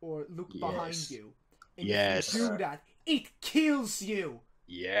 or "Look behind you." And if you do that, it kills you.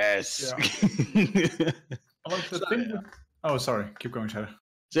 Yes. Yeah. Oh, sorry. Keep going, Shadow.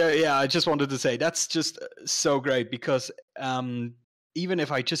 So yeah, I just wanted to say that's just so great because even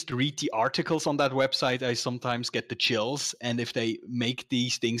if I just read the articles on that website, I sometimes get the chills. And if they make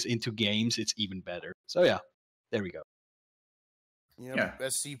these things into games, it's even better. So yeah, there we go. Yeah.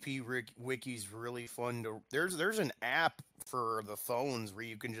 SCP Wiki's really fun to. There's an app for the phones where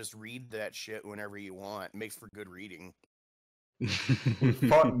you can just read that shit whenever you want. It makes for good reading.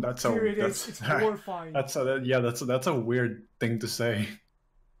 Fun. That's it's horrifying. That's a weird thing to say.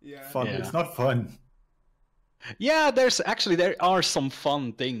 Yeah. Fun. Yeah. It's not fun. Yeah, there are some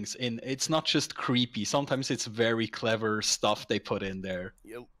fun things in. It's not just creepy. Sometimes it's very clever stuff they put in there.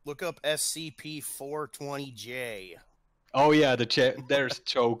 You look up SCP-420J. Oh yeah, there's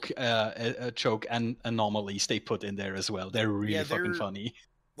choke and anomalies they put in there as well. They're really fucking funny.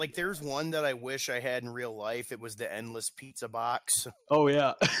 Like, there's one that I wish I had in real life. It was the endless pizza box. Oh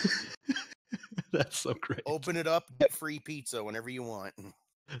yeah, that's so great. Open it up, get free pizza whenever you want.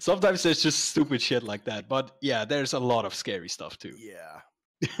 Sometimes there's just stupid shit like that, but yeah, there's a lot of scary stuff too. Yeah.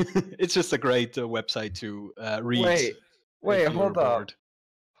 It's just a great website to read. Wait, if you're hold up. bored.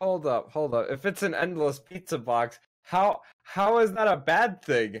 Hold up. If it's an endless pizza box, how is that a bad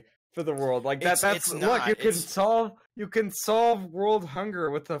thing for the world? Like that's it's look, not. you can solve world hunger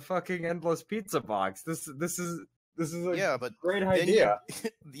with a fucking endless pizza box. This is a great idea.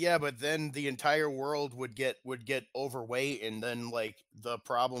 But then the entire world would get overweight, and then like the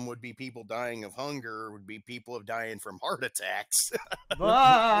problem would be people dying of hunger, would be people dying from heart attacks.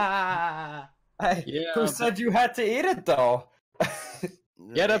 Who said you had to eat it though?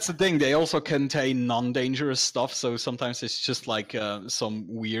 Yeah, that's the thing. They also contain non-dangerous stuff, so sometimes it's just like some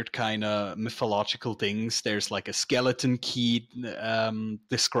weird kind of mythological things. There's like a skeleton key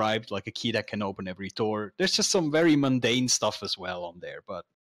described, like a key that can open every door. There's just some very mundane stuff as well on there, but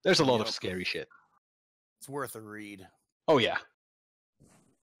there's a lot of scary shit. It's worth a read. Oh yeah.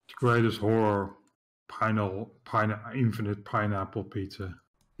 Greatest horror, infinite pineapple pizza.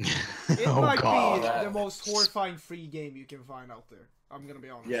 It might be the most horrifying free game you can find out there. I'm gonna be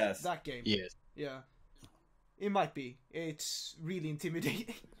honest. Yes. That game. Yes. Yeah. It might be. It's really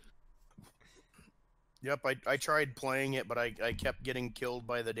intimidating. Yep, I tried playing it, but I kept getting killed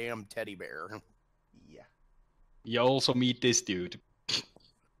by the damn teddy bear. Yeah. You also meet this dude.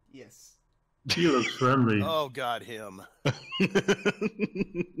 Yes. He looks friendly. Oh god, him.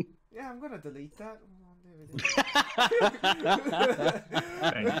 Yeah, I'm gonna delete that.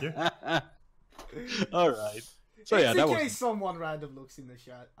 Thank you. All right. So yeah, in case someone random looks in the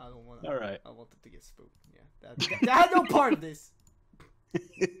chat, I don't want. All right. I wanted to get spooked. Yeah, that had no part of this.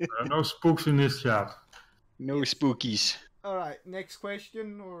 There are no spooks in this chat. No spookies. All right, next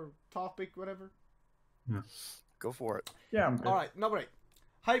question or topic, whatever. Yeah. Go for it. Yeah, I'm good. All right, number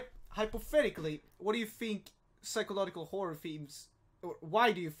 8. Hypothetically, what do you think psychological horror themes, or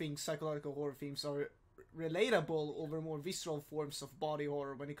why do you think psychological horror themes are relatable over more visceral forms of body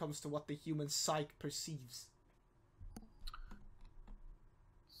horror when it comes to what the human psyche perceives?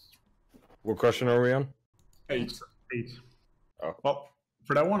 What question are we on? 8. Oh. Well,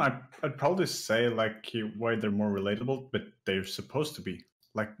 for that one, I'd probably say like why they're more relatable, but they're supposed to be.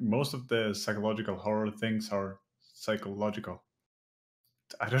 Like most of the psychological horror things are psychological.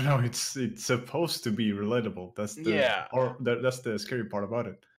 I don't know. It's supposed to be relatable. That's that's the scary part about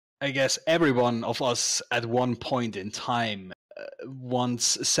it. I guess every one of us at one point in time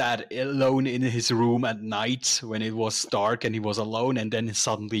once sat alone in his room at night when it was dark and he was alone, and then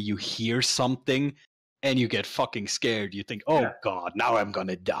suddenly you hear something and you get fucking scared. You think, oh god, now I'm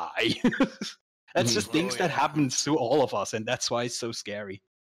gonna die. That's just things that happens to all of us, and that's why it's so scary.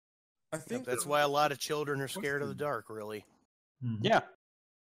 I think that's why a lot of children are scared of the dark, really. Yeah.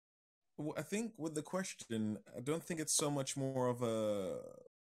 I think with the question, I don't think it's so much more of a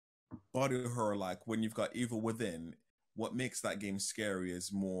body horror like when you've got evil within. What makes that game scary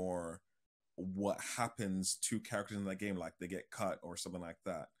is more what happens to characters in that game, like they get cut or something like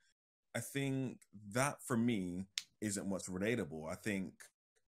that. I think that for me isn't what's relatable.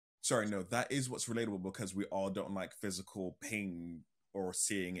 That is what's relatable because we all don't like physical pain or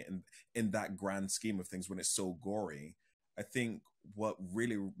seeing it in that grand scheme of things when it's so gory. I think what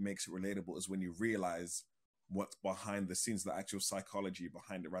really makes it relatable is when you realize what's behind the scenes, the actual psychology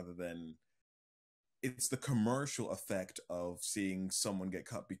behind it, rather than it's the commercial effect of seeing someone get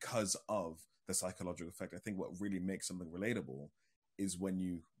cut because of the psychological effect. I think what really makes something relatable is when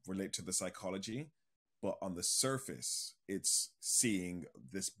you relate to the psychology, but on the surface, it's seeing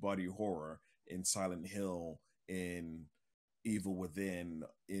this body horror in Silent Hill, in Evil Within,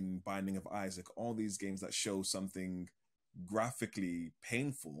 in Binding of Isaac, all these games that show something graphically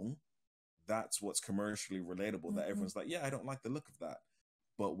painful. That's what's commercially relatable, that everyone's like, yeah, I don't like the look of that.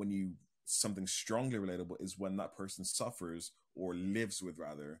 But when something strongly relatable is when that person suffers or lives with,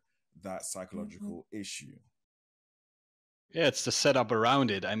 rather, that psychological issue. Yeah, it's the setup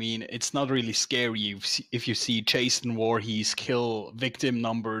around it. I mean, it's not really scary if you see Jason Voorhees kill victim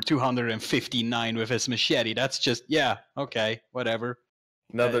number 259 with his machete. That's just, yeah, okay, whatever.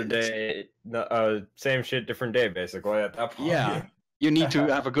 Another day, same shit, different day, basically, at that point. Yeah, you need to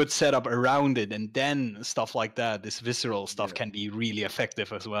have a good setup around it, and then stuff like that, this visceral stuff, can be really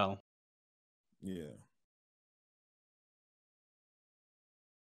effective as well. Yeah.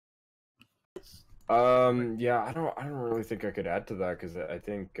 Yeah, I don't really think I could add to that because I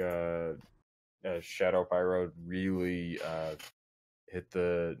think Shadow Pyro really hit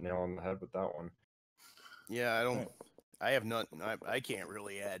the nail on the head with that one. Yeah, I have not. I can't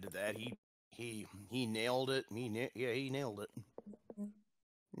really add to that. He nailed it. He nailed it.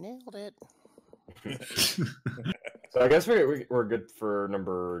 Nailed it. So I guess we're good for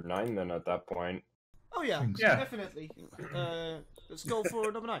number 9 then at that point. Oh yeah, Yeah. definitely. Let's go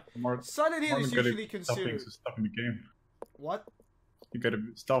for number 9. Mark, Silent Hill is Mark, usually stop being considered. so stuck in the game. What? You gotta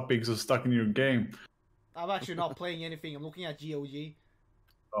stop being so stuck in your game. I'm actually not playing anything. I'm looking at GOG.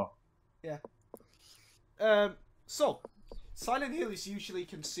 Oh. Yeah. So, Silent Hill is usually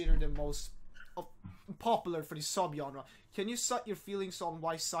considered the most popular for the subgenre. Can you set your feelings on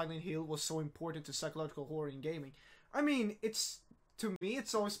why Silent Hill was so important to psychological horror in gaming? I mean, to me,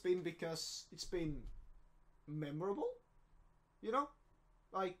 it's always been because it's been memorable. You know,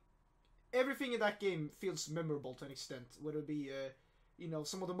 like everything in that game feels memorable to an extent, whether it be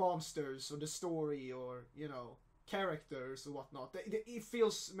some of the monsters or the story or characters or whatnot. It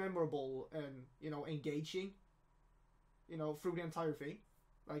feels memorable and engaging. Through the entire thing,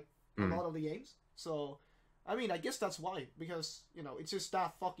 like a lot of the games. So, I mean, I guess that's why, because it's just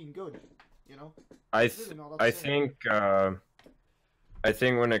that fucking good. I think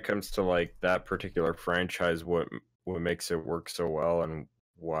when it comes to like that particular franchise, what makes it work so well and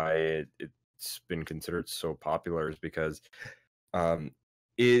why it's been considered so popular is because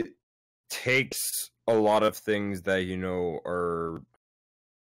it takes a lot of things that are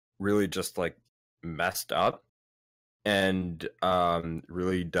really just like messed up and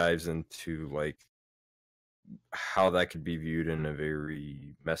really dives into like how that could be viewed in a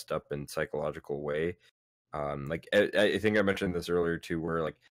very messed up and psychological way. Like I think I mentioned this earlier too, where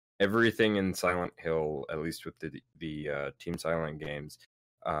like everything in Silent Hill, at least with the Team Silent games,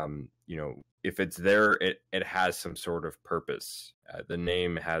 if it's there, it has some sort of purpose. The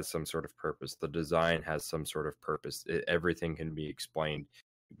name has some sort of purpose. The design has some sort of purpose. Everything can be explained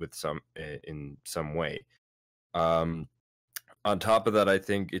with in some way. On top of that, I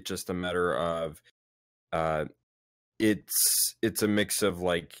think it's just a matter of it's a mix of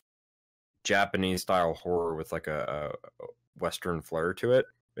like Japanese style horror with like a Western flair to it,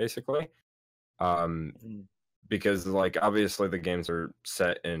 basically. Because like obviously the games are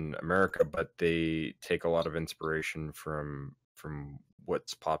set in America, but they take a lot of inspiration from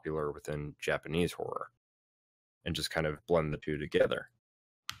what's popular within Japanese horror and just kind of blend the two together.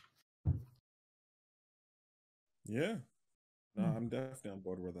 Yeah. No, I'm definitely on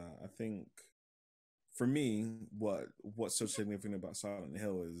board with that. I think for me, what's so significant about Silent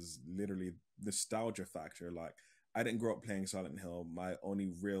Hill is literally nostalgia factor. Like, I didn't grow up playing Silent Hill. My only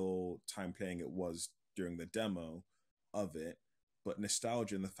real time playing it was during the demo of it. But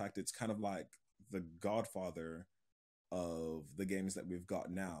nostalgia and the fact it's kind of like the godfather of the games that we've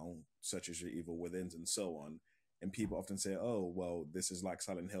got now, such as your Evil Withins and so on. And people often say, oh, well, this is like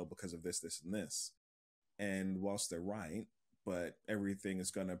Silent Hill because of this, this, and this. And whilst they're right, but everything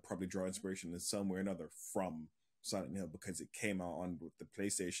is going to probably draw inspiration in some way or another from Silent Hill because it came out on the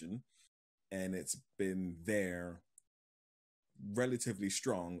PlayStation and it's been there relatively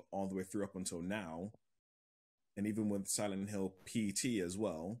strong all the way through up until now. And even with Silent Hill PT as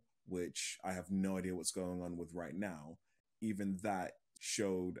well, which I have no idea what's going on with right now, even that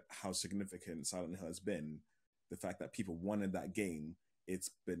showed how significant Silent Hill has been. The fact that people wanted that game, it's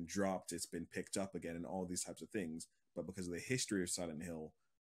been dropped, it's been picked up again, and all these types of things. But because of the history of Silent Hill,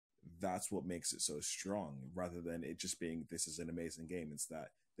 that's what makes it so strong, rather than it just being, this is an amazing game. It's that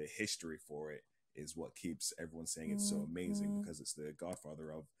the history for it is what keeps everyone saying it's so amazing, because it's the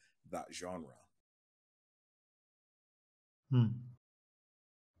godfather of that genre.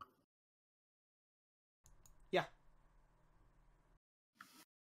 Yeah.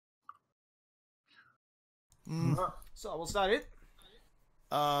 So was that it?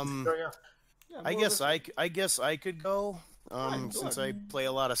 Yeah. Yeah, I guess I could go. Go Since ahead. I play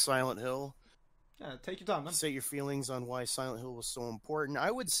a lot of Silent Hill. Yeah, take your time, man. Say your feelings on why Silent Hill was so important.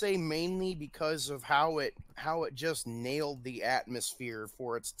 I would say mainly because of how it just nailed the atmosphere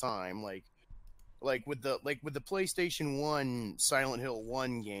for its time. Like with the PlayStation 1 Silent Hill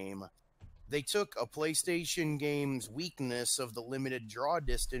 1 game, they took a PlayStation game's weakness of the limited draw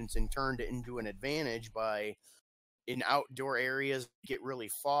distance and turned it into an advantage by, in outdoor areas, get really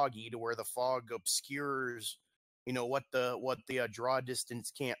foggy to where the fog obscures, what the draw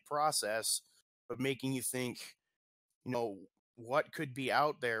distance can't process, but making you think, what could be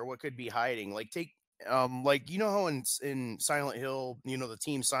out there, what could be hiding. Like take, like how in Silent Hill, the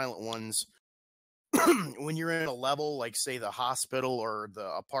Team Silent ones, when you're in a level, like say the hospital or the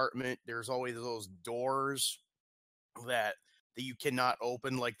apartment, there's always those doors that that you cannot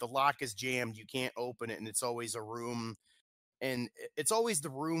open. Like the lock is jammed, you can't open it, and it's always a room. And it's always the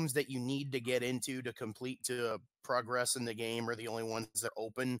rooms that you need to get into to progress in the game are the only ones that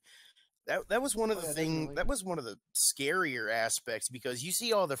open. That was one of the definitely. that was one of the scarier aspects, because you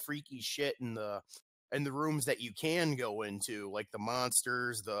see all the freaky shit in the rooms that you can go into, like the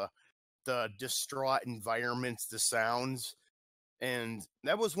monsters, the distraught environments, the sounds. And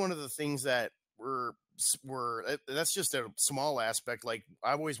that was one of the things that were that's just a small aspect. Like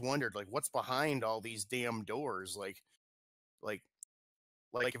I always wondered, like, what's behind all these damn doors? Like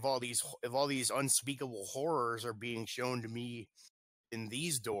if all these unspeakable horrors are being shown to me in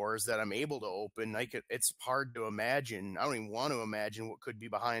these doors that I'm able to open, it's hard to imagine. I don't even want to imagine what could be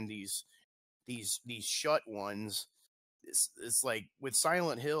behind these shut ones. It's like with the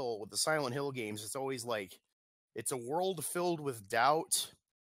Silent Hill games, it's always like it's a world filled with doubt,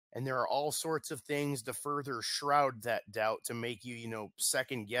 and there are all sorts of things to further shroud that doubt, to make you,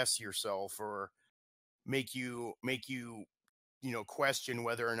 second guess yourself, or make you question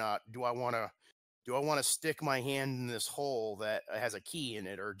whether or not do I want to stick my hand in this hole that has a key in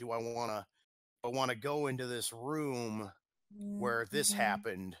it, or do I want to go into this room where this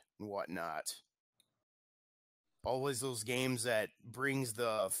happened and whatnot. Always those games that brings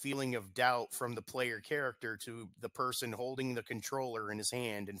the feeling of doubt from the player character to the person holding the controller in his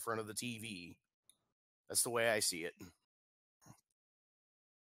hand in front of the TV. That's the way I see it.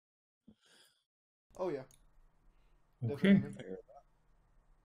 Oh yeah. Okay. Definitely.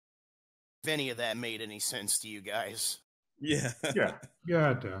 If any of that made any sense to you guys. Yeah.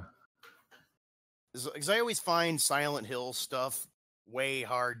 Yeah, Because I always find Silent Hill stuff way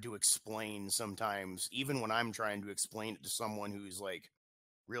hard to explain sometimes, even when I'm trying to explain it to someone who's like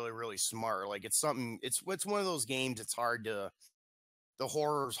really, really smart. Like it's one of those games the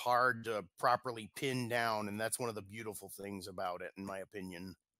horror's hard to properly pin down, and that's one of the beautiful things about it, in my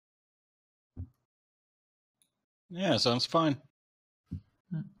opinion. Yeah, sounds fine.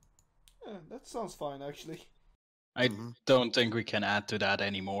 Yeah, that sounds fine actually. I don't think we can add to that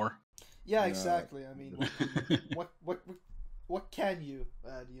anymore. Yeah, No. exactly. I mean, what can you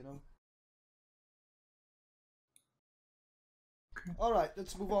add? All right,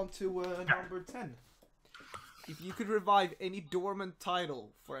 let's move on to number 10. If you could revive any dormant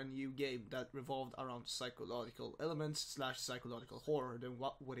title for a new game that revolved around psychological elements / psychological horror, then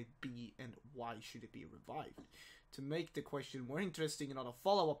what would it be, and why should it be revived? To make the question more interesting and not a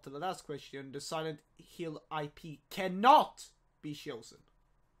follow-up to the last question, the Silent Hill IP cannot be chosen.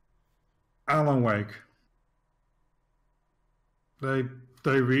 Alan Wake. They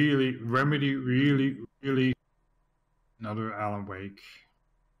Remedy really another Alan Wake.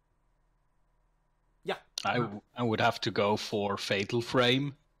 Yeah. I would have to go for Fatal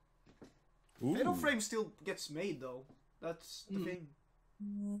Frame. Fatal Frame still gets made though. That's the thing.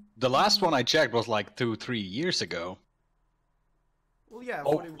 The last one I checked was like 2-3 years ago. Well, yeah.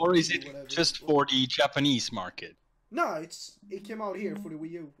 Or is it just for the Japanese market? No, it came out here for the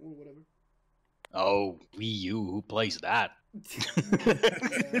Wii U or whatever. Oh, Wii U, who plays that?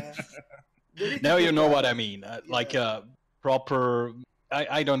 Yeah. Now you know what I mean. Like a proper...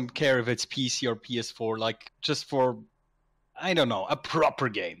 I don't care if it's PC or PS4, like just for, I don't know, a proper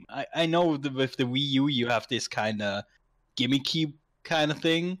game. I know that with the Wii U you have this kind of gimmicky kind of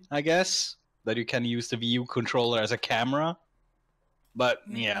thing, I guess, that you can use the Wii U controller as a camera. But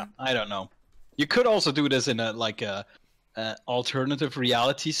yeah, I don't know. You could also do this in a alternative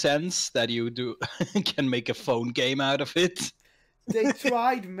reality sense, that you can make a phone game out of it. They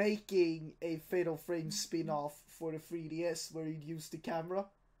tried making a Fatal Frame spin-off for the 3DS where you'd use the camera.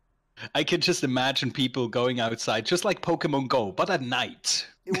 I can just imagine people going outside, just like Pokemon Go, but at night.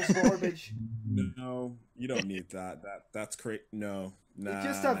 It was garbage. No, you don't need that. That's great. No, nah. You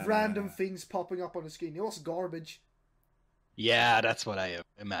just have random things popping up on the screen. It was garbage. Yeah, that's what I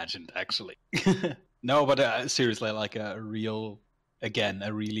imagined, actually. No, but seriously, like a really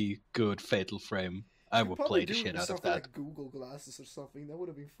good Fatal Frame. I would play the shit out of that. Like Google glasses or something. That would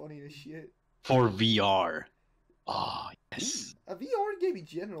have been funny as shit. For VR. Oh, yes. A VR game in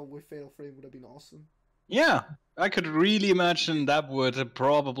general with Fatal Frame would have been awesome. Yeah, I could really imagine that would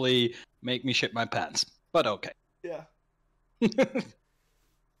probably make me shit my pants. But okay. Yeah.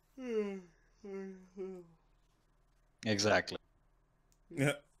 Exactly.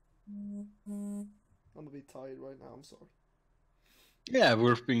 Yeah. I'm a bit tired right now, I'm sorry. Yeah,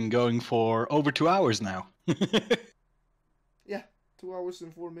 we've been going for over 2 hours now. Yeah, 2 hours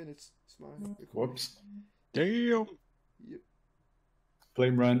and 4 minutes. It's my recording. Whoops. Damn. Yep.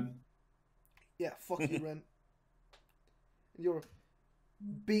 Flame Run. Yeah, fuck you, Ren. And your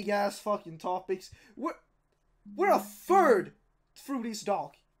big ass fucking topics. We're a third through this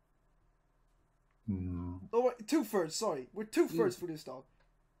dog? Mm. Oh, 2/3. Sorry, we're 2/3 through this dog.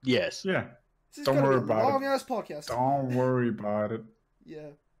 Yes. Yeah. This is Don't gonna worry be a about it. long ass podcast. Don't worry about it. Yeah.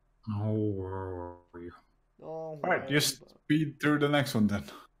 Oh, worry. Don't Alright, worry just about it. speed through the next one then.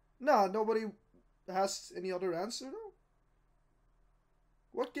 No, nobody has any other answer though.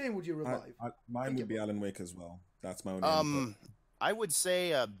 What game would you revive? Mine would be Alan Wake as well. That's my only input. I would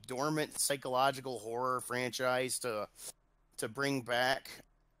say a dormant psychological horror franchise to bring back.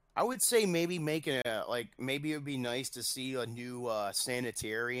 I would say maybe making maybe it would be nice to see a new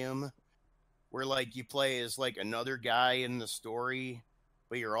sanitarium where like you play as like another guy in the story,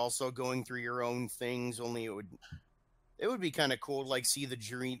 but you're also going through your own things. Only it would be kind of cool to like see the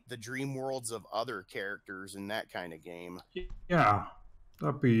dream worlds of other characters in that kind of game. Yeah,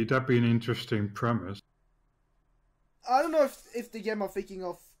 that'd be an interesting premise. I don't know if the game I'm thinking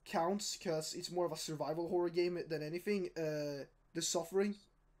of counts because it's more of a survival horror game than anything. The Suffering.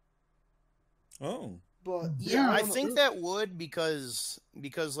 Oh. But Yeah, I don't know. think that would because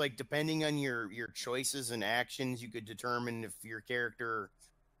like depending on your choices and actions, you could determine if your character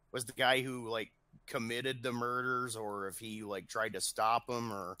was the guy who like committed the murders or if he like tried to stop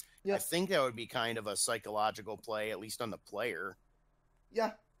them or Yeah. I think that would be kind of a psychological play, at least on the player.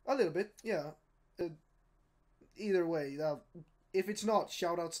 Yeah, a little bit. Yeah. Either way, if it's not,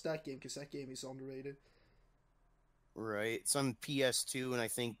 shout out to that game because that game is underrated. Right. It's on PS2 and I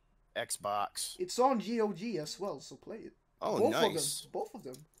think Xbox. It's on GOG as well, so play it. Oh, Both nice. Both of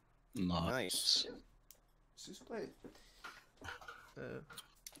them. Nice. Just play it.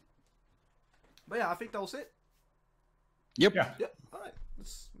 But yeah, I think that was it. Yep. Yeah. Yeah. All right.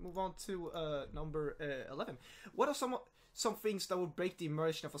 Let's move on to number 11. What are some things that would break the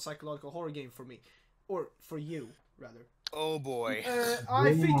immersion of a psychological horror game for me, or for you rather? Oh boy.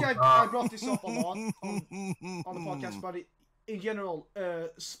 I think I brought this up a lot on the podcast, but in general,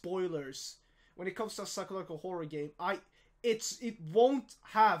 spoilers. When it comes to a psychological horror game, it won't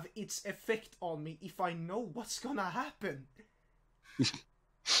have its effect on me if I know what's gonna happen.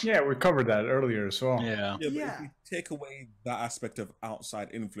 Yeah, we covered that earlier as well. Yeah. Yeah, but Yeah. if you take away that aspect of outside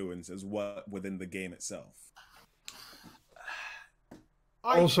influence as what within the game itself.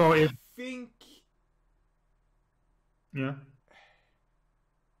 Also, I if- think Yeah.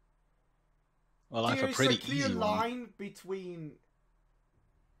 Well, I have a there's pretty a clear easy one. line between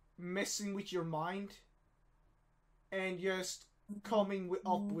messing with your mind and just coming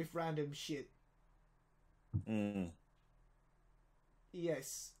up with random shit. Mm.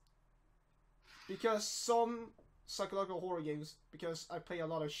 Yes. Because some psychological horror games, because I play a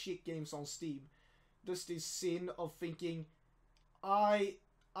lot of shit games on Steam, there's this sin of thinking, I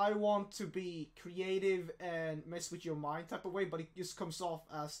want to be creative and mess with your mind type of way, but it just comes off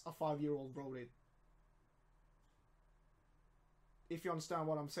as a 5-year-old wrote it. If you understand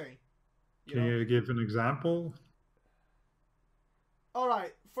what I'm saying. Can you give an example?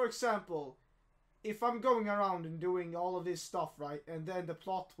 Alright, for example, if I'm going around and doing all of this stuff, right, and then the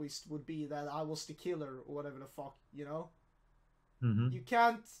plot twist would be that I was the killer or whatever the fuck, you know? Mm-hmm.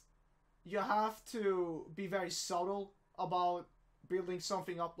 You have to be very subtle about building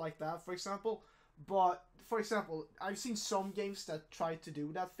something up like that, for example. But, for example, I've seen some games that try to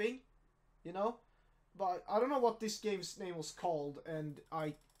do that thing, you know? But I don't know what this game's name was called, and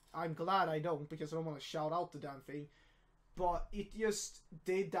I'm glad I don't, because I don't want to shout out the damn thing. But it just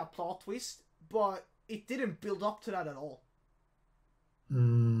did that plot twist, but it didn't build up to that at all. If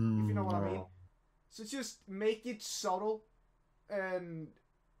you know what I mean. So just make it subtle, and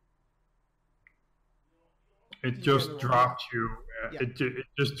It just general, dropped you. Yeah. It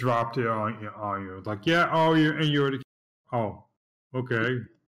just dropped it on you. Like, yeah, oh, you and you're the. Oh, okay.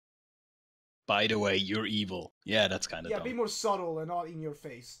 By the way, you're evil. Yeah, that's kind of yeah, dumb. be more subtle and not in your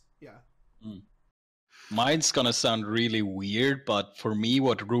face. Yeah. Mine's gonna sound really weird, but for me,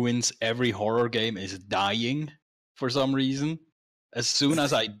 what ruins every horror game is dying for some reason. As soon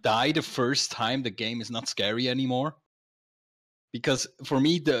as I die the first time, the game is not scary anymore. Because for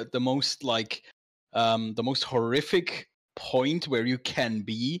me, the most the most horrific point where you can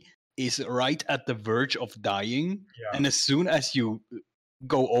be is right at the verge of dying, Yeah. and as soon as you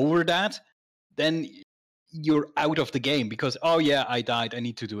go over that, then you're out of the game because oh yeah, I died, I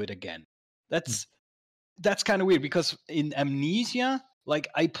need to do it again. That's kind of weird because in Amnesia, like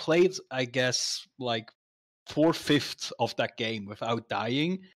I played, I guess, like 4/5 of that game without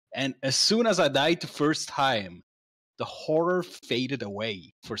dying, and as soon as I died the first time, the horror faded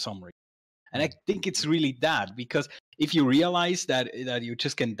away for some reason. And I think it's really that because if you realize that you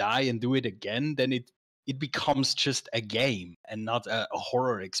just can die and do it again, then it becomes just a game and not a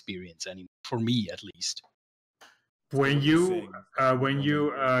horror experience anymore. For me, at least. when you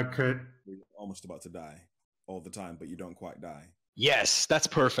could. You're almost about to die all the time, but you don't quite die. Yes, that's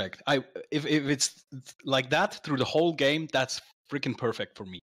perfect. If it's like that through the whole game, that's freaking perfect for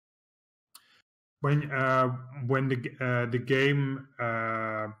me. When the game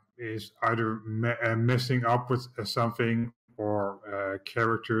is either messing up with something, or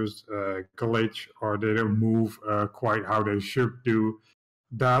characters glitch, or they don't move quite how they should do,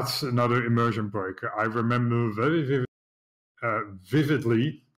 that's another immersion breaker. I remember very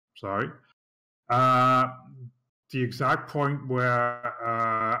vividly. Sorry. The exact point where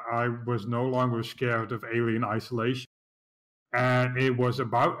I was no longer scared of Alien Isolation. And it was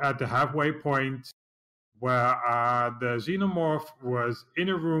about at the halfway point where the xenomorph was in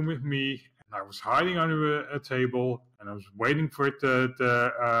a room with me, and I was hiding under a table, and I was waiting for it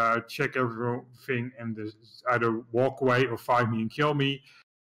to check everything and either walk away or find me and kill me.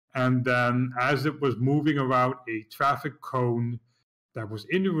 And then as it was moving around, a traffic cone that was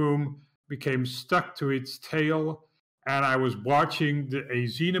in the room became stuck to its tail, and I was watching a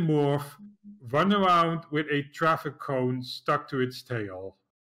xenomorph run around with a traffic cone stuck to its tail.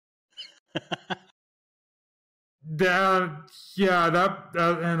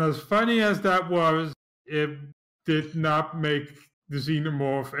 And as funny as that was, it did not make the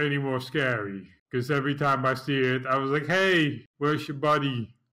xenomorph any more scary. Because every time I see it, I was like, "Hey, where's your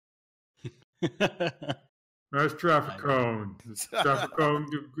buddy? Where's Traffic Cone? Is Traffic Cone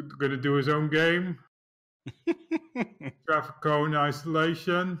gonna do his own game? Traffic Cone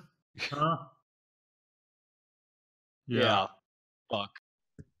Isolation? Huh?" Yeah. Fuck.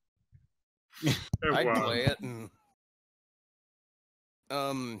 I'd play it. And,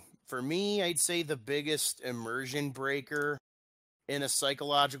 for me, I'd say the biggest immersion breaker in a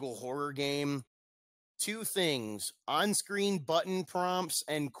psychological horror game, two things: on-screen button prompts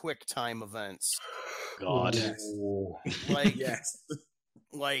and quick time events. God. Like, Yes.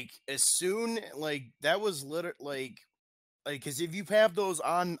 like as soon that was literally because if you have those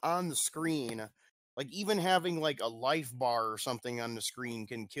on the screen, like even having like a life bar or something on the screen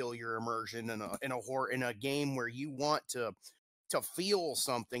can kill your immersion in a game where you want to feel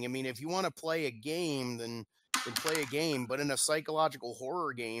something. I mean, if you want to play a game, then play a game. But in a psychological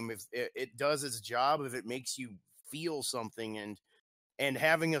horror game, if it does its job, if it makes you feel something, and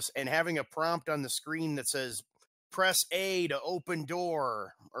having a prompt on the screen that says press A to open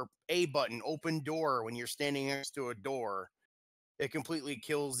door, or A button open door when you're standing next to a door, it completely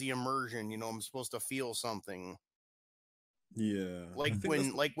kills the immersion. You know, I'm supposed to feel something. Yeah. Like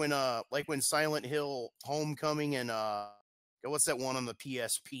when Silent Hill Homecoming and what's that one on the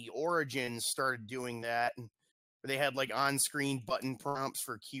PSP, Origins, started doing that, and they had like on-screen button prompts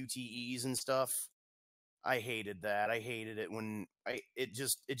for QTEs and stuff. I hated that. I hated it when it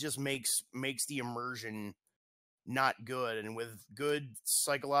just makes the immersion not good. And with good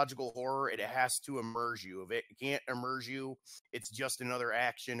psychological horror, it has to immerse you. If it can't immerse you, it's just another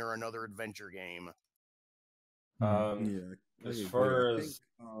action or another adventure game. Yeah. As far I as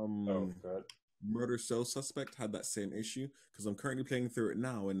think, Murder Cell Suspect had that same issue, because I'm currently playing through it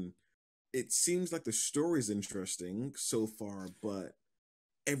now, and it seems like the story's interesting so far, but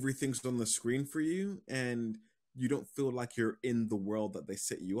everything's on the screen for you, and you don't feel like you're in the world that they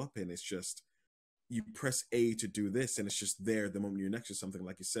set you up in. It's just you press A to do this, and it's just there the moment you're next to something,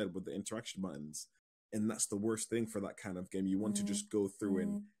 like you said, with the interaction buttons. And that's the worst thing for that kind of game. You want to just go through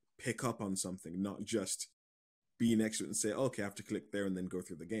and pick up on something, not just be next to it and say, okay, I have to click there and then go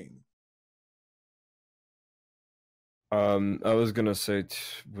through the game. I was gonna say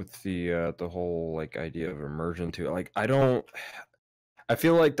with the whole like idea of immersion too. Like, I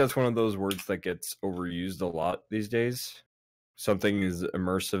feel like that's one of those words that gets overused a lot these days. Something is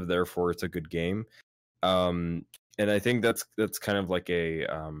immersive, therefore it's a good game. And I think that's kind of like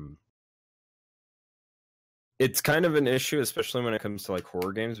it's kind of an issue, especially when it comes to like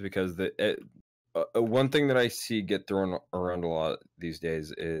horror games, because one thing that I see get thrown around a lot these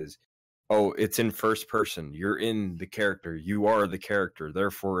days is, oh, it's in first person. You're in the character. You are the character.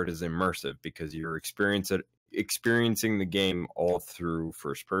 Therefore, it is immersive because you're experiencing the game all through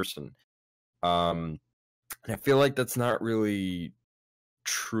first person. And I feel like that's not really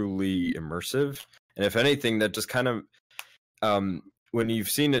truly immersive. And if anything, that just kind of, when you've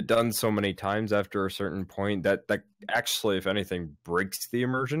seen it done so many times after a certain point, that actually, if anything, breaks the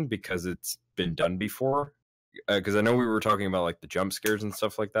immersion because it's been done before. Because I know we were talking about like the jump scares and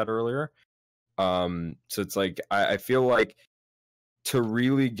stuff like that earlier. So it's like I feel like to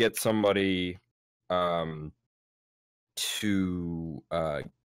really get somebody to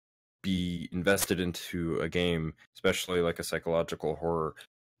be invested into a game, especially like a psychological horror,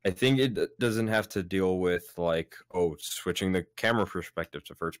 I think it doesn't have to deal with like, oh, switching the camera perspective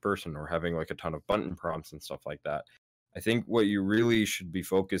to first person or having like a ton of button prompts and stuff like that. I think what you really should be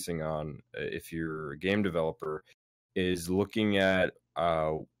focusing on, if you're a game developer, is looking at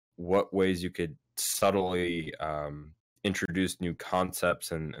what ways you could subtly introduce new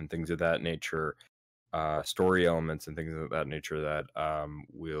concepts and things of that nature, story elements and things of that nature that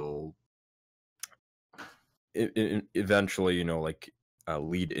will eventually, like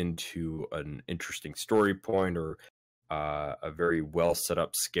lead into an interesting story point or a very well set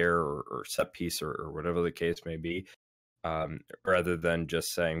up scare or set piece or whatever the case may be. Rather than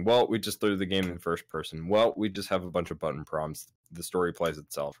just saying, well, we just threw the game in first person. Well, we just have a bunch of button prompts. The story plays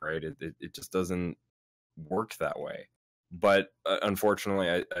itself, right? It just doesn't work that way. But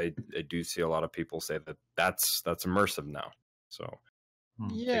unfortunately, I do see a lot of people say that that's immersive now. So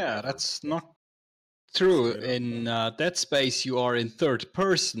yeah, that's not true. In Dead Space, you are in third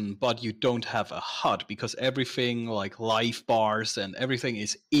person, but you don't have a HUD because everything like life bars and everything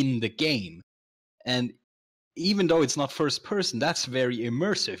is in the game. And even though it's not first person, that's very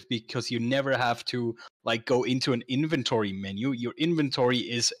immersive because you never have to like go into an inventory menu. Your inventory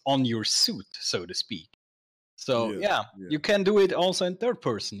is on your suit, so to speak. So yeah, you can do it also in third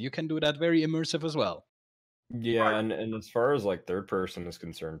person. You can do that very immersive as well. Yeah, and as far as like third person is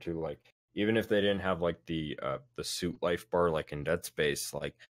concerned too, like even if they didn't have like the suit life bar like in Dead Space,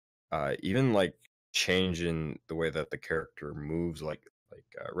 like even like changing the way that the character moves, like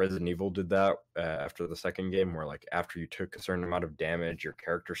Resident Evil did that after the second game, where like after you took a certain amount of damage, your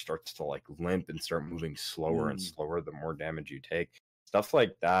character starts to like limp and start moving slower and slower the more damage you take. Stuff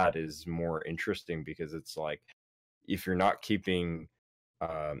like that is more interesting because it's like if you're not keeping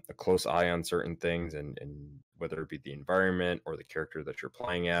a close eye on certain things, and whether it be the environment or the character that you're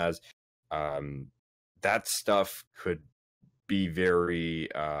playing as, that stuff could be very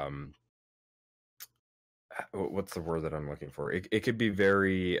what's the word that I'm looking for? It could be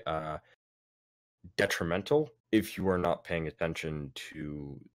very detrimental if you are not paying attention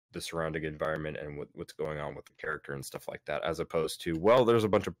to the surrounding environment and what's going on with the character and stuff like that, as opposed to, well, there's a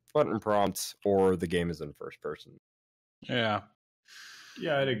bunch of button prompts or the game is in first person. Yeah.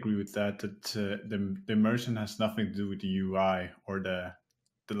 Yeah, I'd agree with that. That the immersion has nothing to do with the UI or the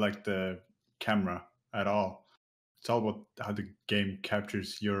camera at all. It's all about how the game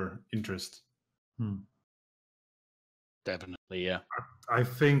captures your interest. Definitely, yeah. I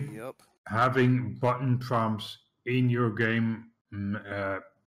think having button prompts in your game,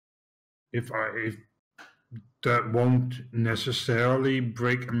 if that won't necessarily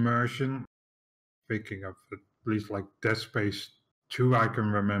break immersion. Speaking of at least like Dead Space 2, I can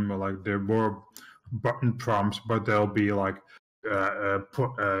remember like there were button prompts, but they'll be like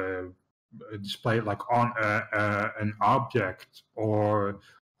displayed like on an object or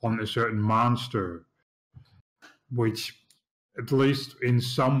on a certain monster, which at least in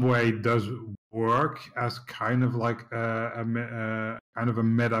some way does work as kind of like a kind of a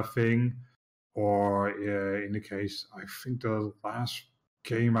meta thing. Or in the case, I think the last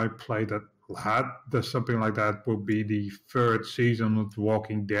game I played that had something like that would be the third season of The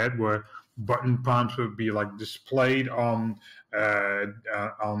Walking Dead, where button prompts would be like displayed on a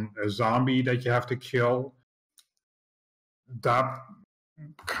zombie that you have to kill. That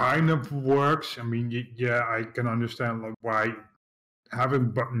kind of works. I mean, yeah, I can understand like why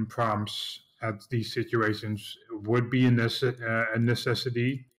having button prompts at these situations would be a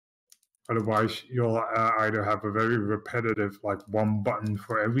necessity. Otherwise, you'll either have a very repetitive, like one button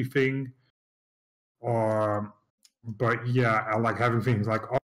for everything, but yeah, I like having things like,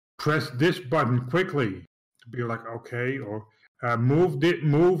 oh, press this button quickly to be like, okay, or move the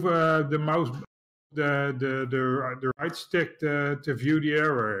mouse, the right stick to view the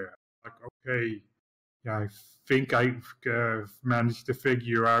area. Like, okay, yeah, I think I've managed to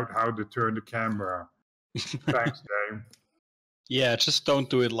figure out how to turn the camera. Thanks, Dave. Yeah, just don't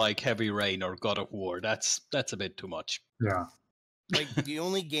do it like Heavy Rain or God of War. That's a bit too much. Yeah. Like the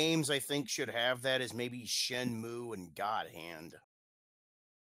only games I think should have that is maybe Shenmue and God Hand.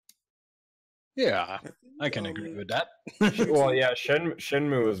 Yeah, I can agree with that. Well, yeah,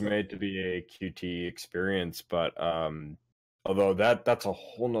 Shenmue was made to be a QT experience, but although that's a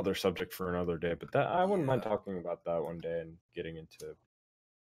whole nother subject for another day. But that I wouldn't mind talking about that one day and getting into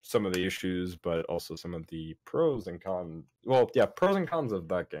some of the issues, but also some of the pros and cons. Well, yeah, pros and cons of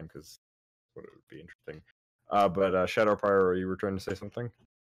that game, because it would be interesting. But Shadow Pyro, you were trying to say something?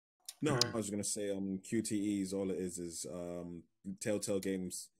 No, I was going to say QTEs, all it is Telltale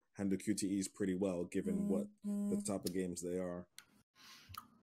games handle QTEs pretty well, given what the type of games they are.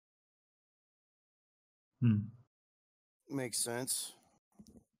 Hmm. Makes sense.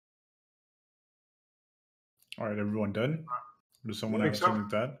 All right, everyone done? Does someone Think have so. something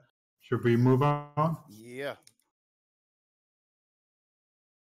to add? Should we move on? Yeah.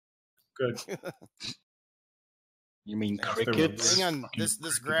 Good. You mean That's the crickets? worst Hang on, fucking this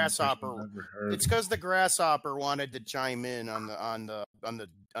cricket grasshopper. impression I've ever heard. It's because the grasshopper wanted to chime in on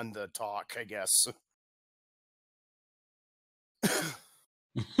the talk, I guess.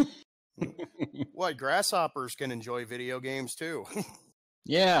 What, grasshoppers can enjoy video games too.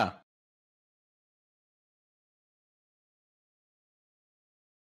 Yeah.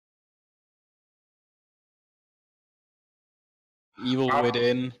 Evil Um,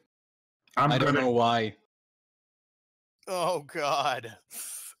 Within. I'm I don't gonna know why. Oh God.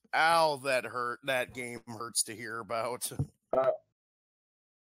 Ow, that hurt. That game hurts to hear about.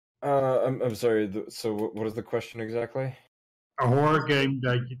 I'm sorry. So what is the question exactly? a horror game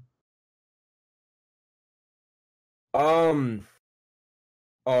that you, Oh,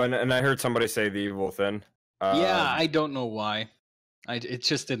 and I heard somebody say the Evil Within. Yeah, I don't know why. It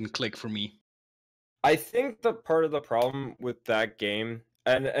just didn't click for me. I think the part of the problem with that game,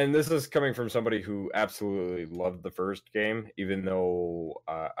 and this is coming from somebody who absolutely loved the first game, even though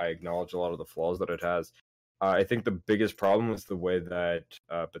I acknowledge a lot of the flaws that it has. I think the biggest problem was the way that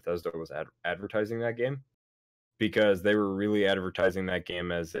Bethesda was advertising that game, because they were really advertising that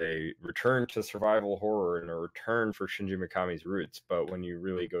game as a return to survival horror and a return for Shinji Mikami's roots. But when you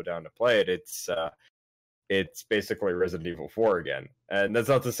really go down to play it, it's basically Resident Evil 4 again. And that's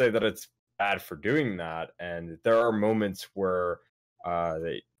not to say that it's bad for doing that. And there are moments where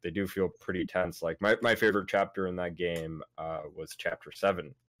they do feel pretty tense. Like my favorite chapter in that game was Chapter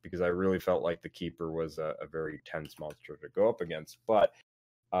 7, because I really felt like the Keeper was a very tense monster to go up against. But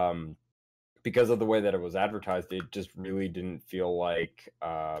because of the way that it was advertised, it just really didn't feel like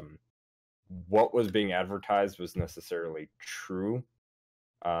what was being advertised was necessarily true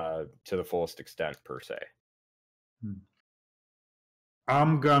to the fullest extent, per se.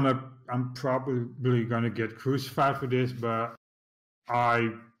 I'm probably gonna get crucified for this, but I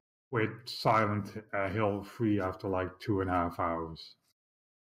quit Silent Hill 3 after like 2.5 hours.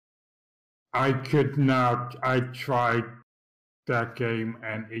 I could not. I tried that game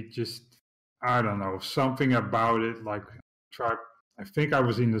and it just, I don't know, something about it. Like, I think I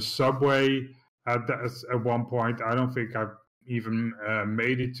was in the subway at one point. I don't think I've even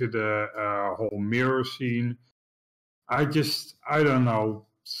made it to the whole mirror scene. I don't know.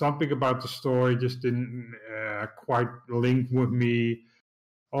 Something about the story just didn't quite link with me.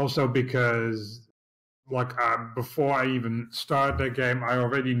 Also because, like, before I even started the game, I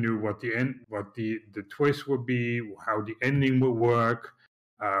already knew what the twist would be, how the ending would work,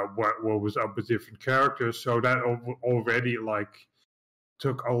 what was up with different characters. So that already like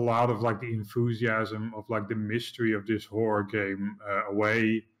took a lot of like the enthusiasm of like the mystery of this horror game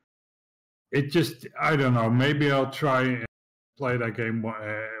away. It just, I don't know. Maybe I'll try and play that game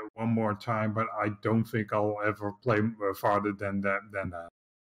one more time, but I don't think I'll ever play farther than that.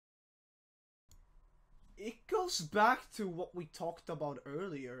 It goes back to what we talked about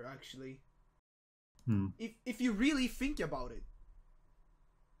earlier, actually. If you really think about it,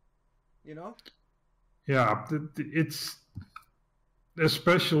 you know. Yeah, it's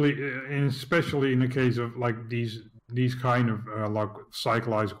especially in the case of like these kind of like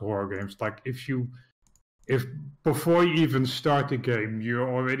psychological horror games. Like if before you even start the game, you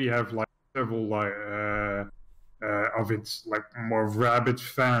already have like several like of its like more rabid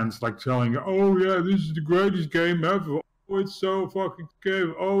fans like telling you, oh yeah, this is the greatest game ever. Oh, it's so fucking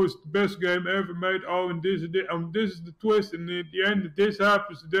good. Oh, it's the best game ever made. Oh, and this is the twist, and at the end this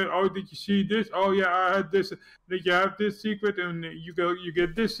happens. Then, oh, did you see this? Oh yeah, I had this. Did you have this secret? And you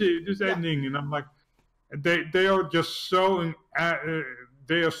get this ending, and I'm like, they are just so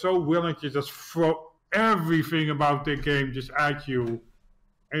they are so willing to just throw everything about their game just at you.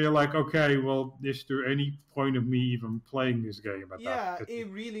 And you're like, okay, well, is there any point of me even playing this game? It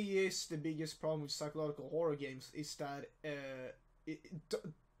really is the biggest problem with psychological horror games, is that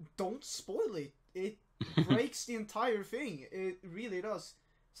don't spoil it. It breaks the entire thing. It really does.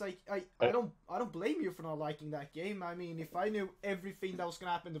 It's like I don't blame you for not liking that game. I mean, if I knew everything that was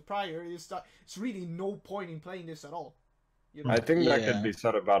gonna happen the prior, it's really no point in playing this at all. You know? I think that could be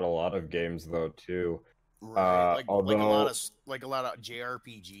said about a lot of games, though, too. Right, like although a lot of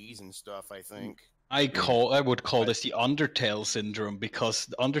JRPGs and stuff. I think I would call this the Undertale syndrome, because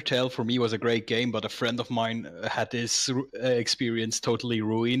Undertale for me was a great game, but a friend of mine had this experience totally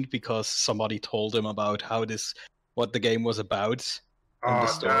ruined because somebody told him about what the game was about and the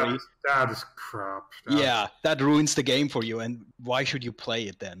story. That is crap. That ruins the game for you, and why should you play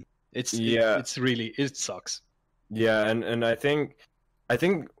it then? It sucks. Yeah, and I think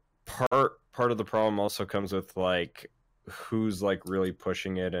part of the problem also comes with like who's like really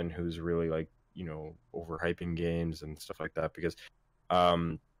pushing it and who's really like, you know, overhyping games and stuff like that, because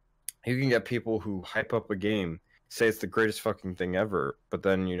you can get people who hype up a game, say it's the greatest fucking thing ever, but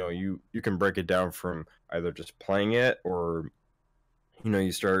then, you know, you can break it down from either just playing it, or, you know,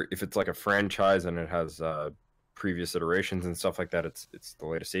 you start, if it's like a franchise and it has previous iterations and stuff like that, it's the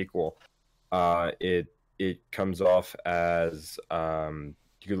latest sequel, it comes off as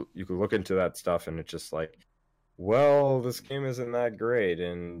you could look into that stuff and it's just like, well, this game isn't that great,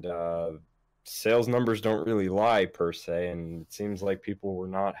 and sales numbers don't really lie per se, and it seems like people were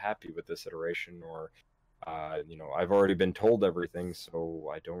not happy with this iteration, or you know, I've already been told everything,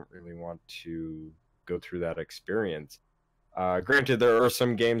 so I don't really want to go through that experience. Granted, there are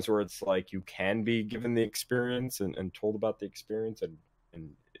some games where it's like you can be given the experience and told about the experience, and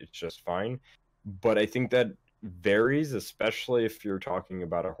it's just fine. But I think that varies, especially if you're talking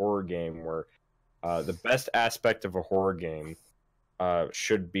about a horror game, where the best aspect of a horror game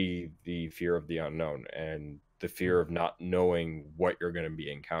should be the fear of the unknown and the fear of not knowing what you're going to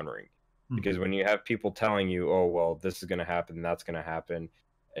be encountering. Because when you have people telling you, "Oh, well, this is going to happen, that's going to happen,"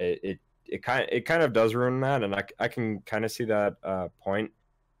 it kind of does ruin that, and I can kind of see that point.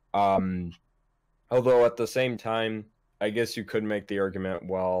 Although at the same time, I guess you could make the argument,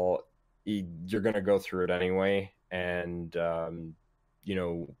 well, you're going to go through it anyway, and you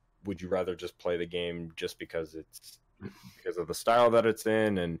know, would you rather just play the game just because of the style that it's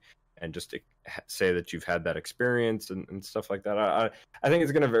in, and just to say that you've had that experience and stuff like that? I think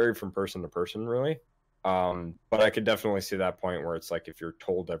it's going to vary from person to person, really. But I could definitely see that point where it's like, if you're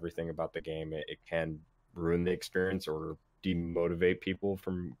told everything about the game, it can ruin the experience or demotivate people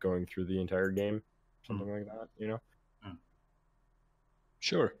from going through the entire game, something like that, you know?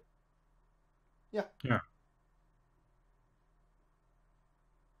 Sure. Yeah. Yeah.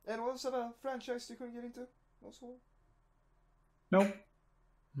 And what was that a franchise you couldn't get into? Also? No.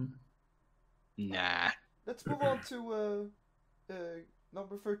 Nah. Let's move on to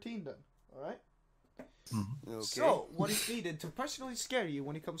number 13 then, alright? Okay. So, what is needed to personally scare you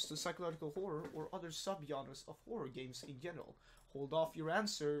when it comes to psychological horror or other subgenres of horror games in general? Hold your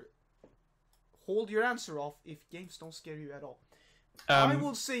answer off if games don't scare you at all. I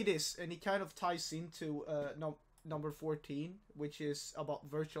will say this, and it kind of ties into number 14, which is about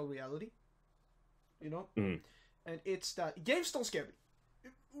virtual reality. You know? And it's that games don't scare me.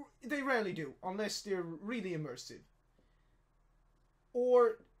 They rarely do, unless they're really immersive.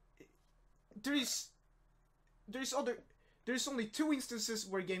 Or there's only two instances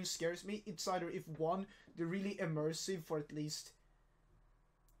where games scares me. It's either if one, they're really immersive for at least,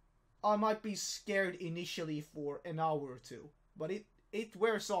 I might be scared initially for an hour or two, but it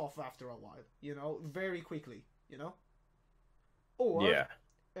wears off after a while, you know, very quickly, you know? Or, Yeah.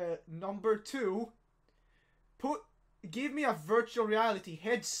 Number two, give me a virtual reality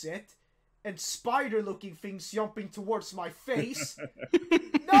headset and spider-looking things jumping towards my face.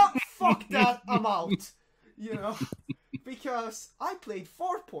 No, fuck that, I'm out. You know? Because I played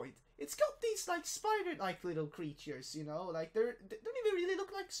Farpoint. It's got these, like, spider-like little creatures, you know? Like, they don't even really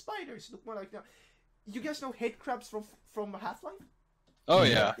look like spiders. Look more like that. You guys know head crabs from Half-Life? Oh,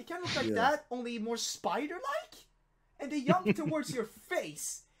 yeah. They kind of look like that, only more spider-like. And they jump towards your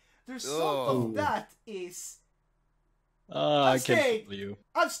face. The result of that is... I can't feel you.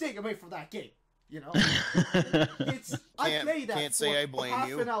 I'm staying away from that game. You know, I played that can't for say I blame half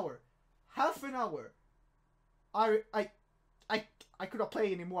you. an hour. Half an hour. I could not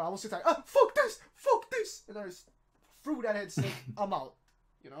play anymore. I was just like, oh, fuck this, and I just threw that headset. I'm out.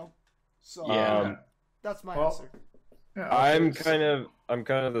 You know, so that's my answer. Yeah, I'm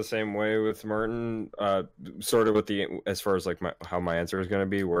kind of the same way with Martin, sort of with as far as like how my answer is going to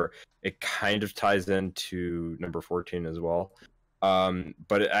be, where it kind of ties into number 14 as well.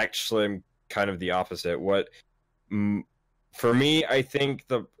 But actually, I'm kind of the opposite. For me, I think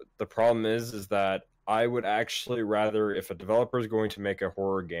the problem is that I would actually rather, if a developer is going to make a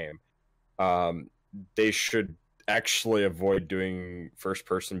horror game, they should actually avoid doing first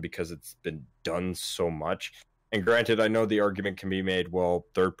person, because it's been done so much. And granted, I know the argument can be made, well,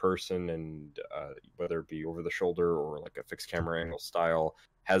 third person, and whether it be over the shoulder or like a fixed camera angle style,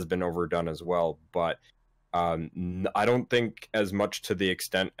 has been overdone as well. But I don't think as much to the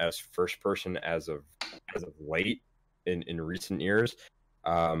extent as first person as of late in recent years.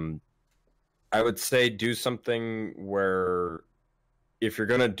 I would say do something where, if you're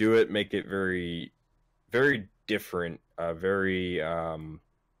gonna do it, make it very, very different, very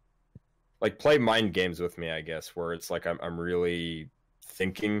like play mind games with me, I guess, where it's like I'm really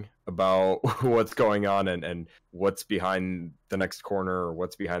thinking about what's going on and what's behind the next corner or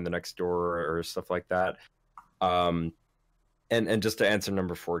what's behind the next door or stuff like that. And just to answer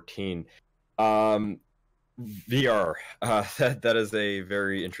number 14, VR. That is a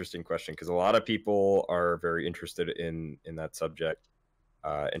very interesting question because a lot of people are very interested in that subject,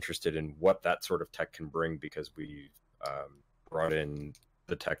 interested in what that sort of tech can bring because we've brought in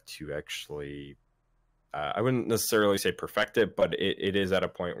the tech to actually, I wouldn't necessarily say perfect it, but it is at a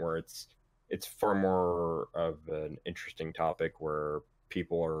point where it's far more of an interesting topic where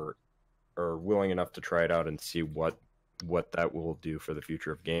people are willing enough to try it out and see what that will do for the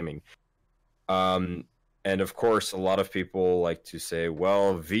future of gaming. And of course, a lot of people like to say,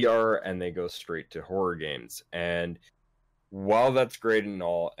 well, VR, and they go straight to horror games. And while that's great and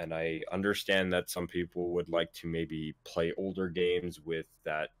all, and I understand that some people would like to maybe play older games with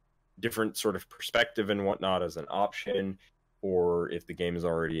that different sort of perspective and whatnot as an option, or if the game is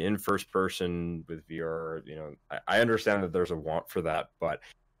already in first person with VR, I understand that there's a want for that. But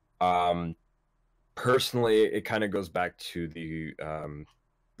personally, it kind of goes back to the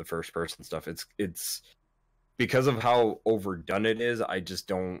first person stuff. It's because of how overdone it is, I just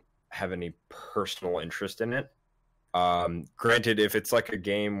don't have any personal interest in it. Granted, if it's like a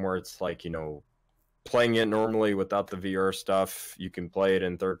game where it's like, playing it normally without the VR stuff, you can play it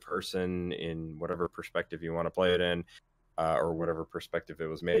in third person in whatever perspective you want to play it in, or whatever perspective it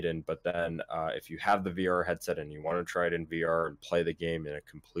was made in. But then if you have the VR headset and you want to try it in VR and play the game in a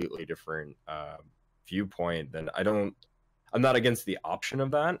completely different viewpoint, then I'm not against the option of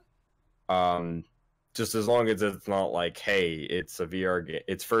that. Just as long as it's not like, hey, it's a VR game,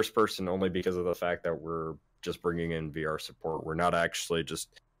 it's first person only because of the fact that we're just bringing in VR support. We're not actually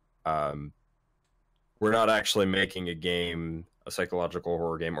making a game, a psychological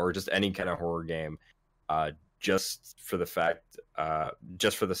horror game, or just any kind of horror game, just for the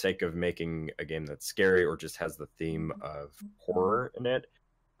sake of making a game that's scary or just has the theme of horror in it,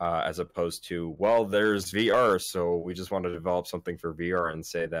 as opposed to, well, there's VR, so we just want to develop something for VR and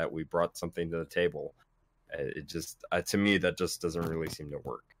say that we brought something to the table. It just, to me, that just doesn't really seem to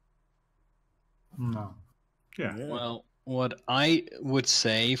work. No. Yeah. Well, what I would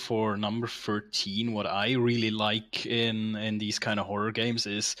say for number 13, what I really like in these kind of horror games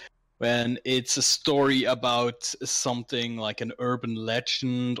is when it's a story about something like an urban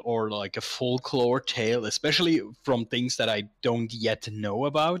legend or like a folklore tale, especially from things that I don't yet know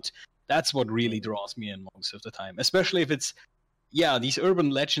about. That's what really draws me in most of the time, especially if it's, these urban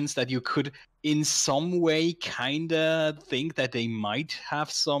legends that you could in some way kind of think that they might have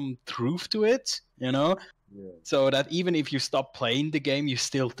some truth to it, so that even if you stop playing the game, you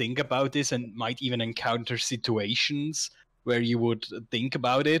still think about this and might even encounter situations where you would think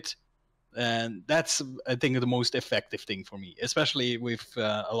about it. And that's, I think, the most effective thing for me, especially with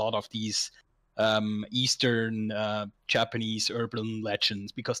a lot of these Eastern Japanese urban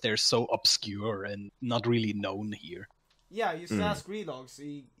legends, because they're so obscure and not really known here. Yeah, you ask Relogs,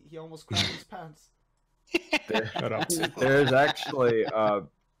 he almost crapped his pants. There's actually,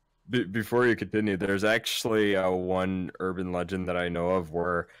 before you continue, there's actually one urban legend that I know of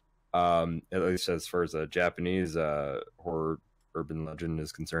where, at least as far as a Japanese horror urban legend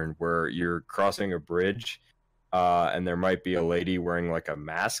is concerned, where you're crossing a bridge, and there might be a lady wearing like a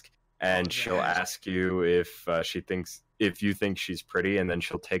mask, and she'll ask you if you think she's pretty, and then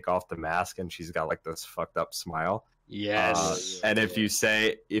she'll take off the mask, and she's got like this fucked up smile. Yes. And if you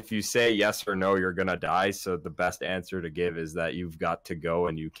say yes or no, you're gonna die. So the best answer to give is that you've got to go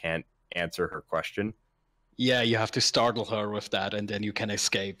and you can't answer her question. Yeah, you have to startle her with that, and then you can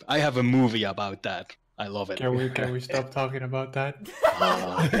escape. I have a movie about that. I love it. Can we stop talking about that?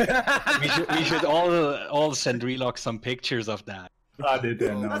 We should all send Relog some pictures of that. I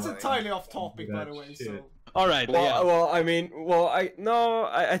didn't know. That's entirely off topic, by the way. So. All right. I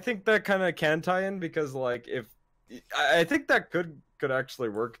think that kind of can tie in because, like, I think that could actually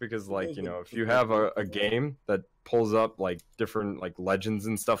work because, like, if you have a game that pulls up like different like legends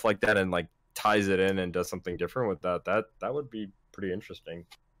and stuff like that and like ties it in and does something different with that would be pretty interesting.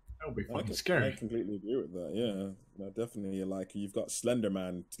 That would be fucking scary. I completely agree with that. Yeah, no, definitely. Like, you've got Slender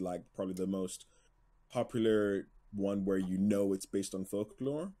Man, like probably the most popular one where it's based on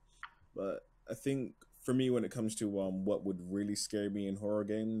folklore. But I think for me, when it comes to what would really scare me in horror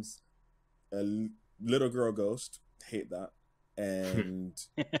games, a little girl ghost, hate that, and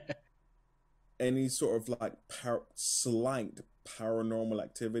any sort of like slight paranormal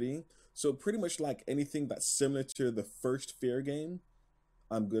activity. So pretty much like anything that's similar to the first Fear game,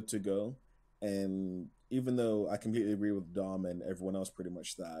 I'm good to go. And even though I completely agree with Dom and everyone else pretty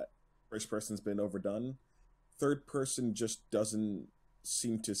much that first person's been overdone, third person just doesn't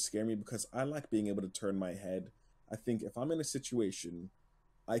seem to scare me because I like being able to turn my head. I think if I'm in a situation,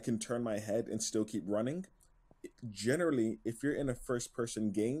 I can turn my head and still keep running. Generally, if you're in a first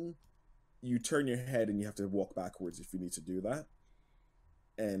person game, you turn your head and you have to walk backwards if you need to do that.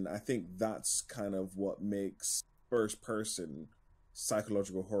 And I think that's kind of what makes first person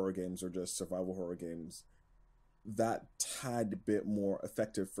psychological horror games or just survival horror games that tad bit more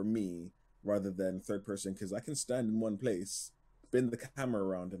effective for me rather than third person, because I can stand in one place, spin the camera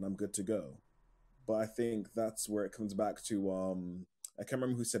around, and I'm good to go. But I think that's where it comes back to I can't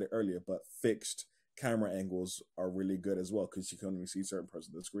remember who said it earlier, but fixed camera angles are really good as well because you can only see certain parts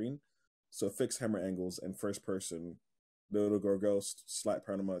of the screen. So fixed camera angles and first person, little girl ghost, slight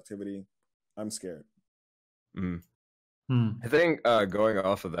paranormal activity, I'm scared. I think going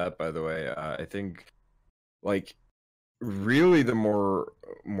off of that, by the way, I think like really the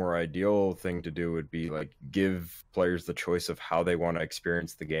more ideal thing to do would be like give players the choice of how they want to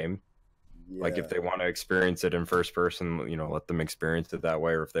experience the game. Yeah. Like if they want to experience it in first person, you know, let them experience it that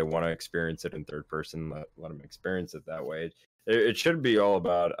way, or if they want to experience it in third person, let them experience it that way. It should be all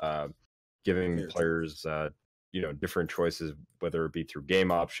about giving players you know, different choices, whether it be through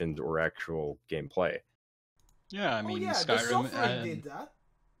game options or actual gameplay. Yeah, I mean, the Suffering did that.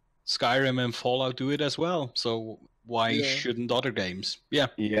 Skyrim and Fallout do it as well. So why shouldn't other games? Yeah.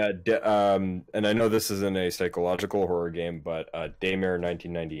 Yeah, and I know this isn't a psychological horror game, but Daymare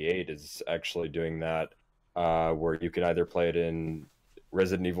 1998 is actually doing that, where you can either play it in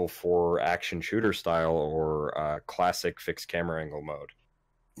Resident Evil 4 action shooter style or classic fixed camera angle mode.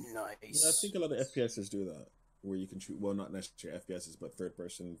 Nice. Yeah, I think a lot of FPSs do that, where you can shoot, well, not necessarily FPSs, but third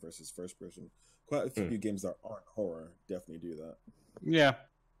person versus first person. Quite a few games that aren't horror definitely do that. Yeah.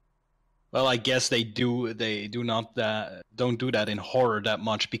 Well, I guess they do. They do not don't do that in horror that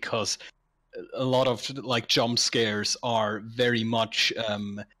much because a lot of like jump scares are very much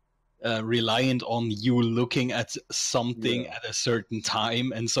reliant on you looking at something at a certain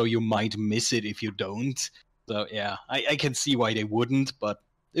time, and so you might miss it if you don't. So yeah, I can see why they wouldn't, but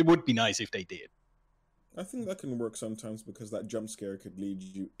it would be nice if they did. I think that can work sometimes because that jump scare could lead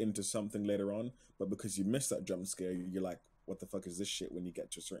you into something later on, but because you missed that jump scare, you're like, what the fuck is this shit when you get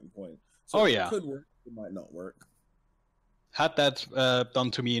to a certain point? So it could work, it might not work. Had that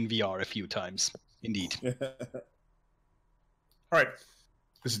done to me in VR a few times, indeed. All right.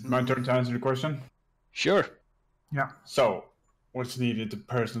 Is it my turn to answer the question? Sure. Yeah. So, what's needed to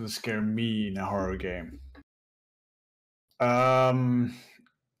personally scare me in a horror game?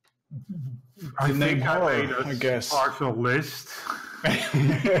 I name think horror, I made I guess. partial list. Okay,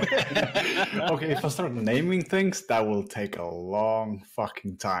 if I start naming things, that will take a long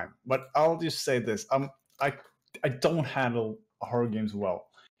fucking time. But I'll just say this: I don't handle horror games well.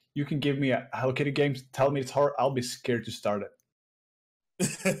 You can give me a Hello Kitty game, tell me it's horror, I'll be scared to start it.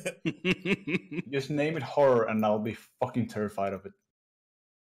 Just name it horror, and I'll be fucking terrified of it.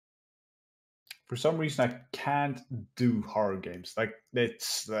 For some reason, I can't do horror games. Like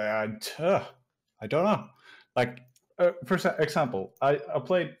it's, I don't know. Like for example, I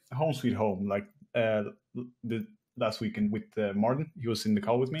played Home Sweet Home like the last weekend with Martin. He was in the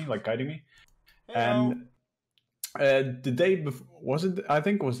call with me, like guiding me. Hello. And the day before, was it? I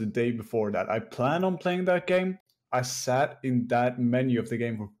think it was the day before that. I planned on playing that game. I sat in that menu of the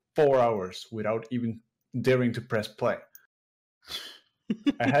game for 4 hours without even daring to press play.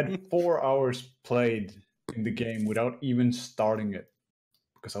 I had 4 hours played in the game without even starting it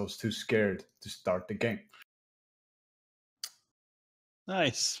because I was too scared to start the game.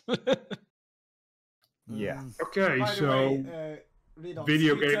 Nice. Yeah. Okay, By the so way, Redox,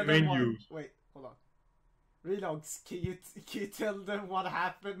 video can you tell game them menus. Wait, hold on. Redox, can you tell them what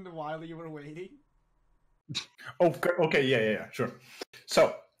happened while you were waiting? Okay, yeah, sure.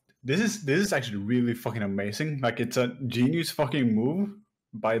 So this is actually really fucking amazing. Like it's a genius fucking move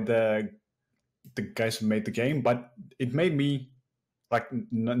by the guys who made the game, but it made me like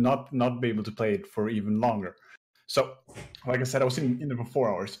not be able to play it for even longer. So, like I said, I was in there for 4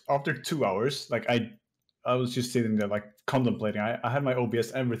 hours. After 2 hours, like I was just sitting there like contemplating. I had my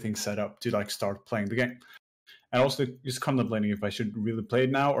OBS everything set up to like start playing the game, and also just contemplating if I should really play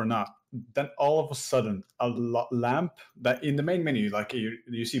it now or not. Then all of a sudden, a lamp that in the main menu, like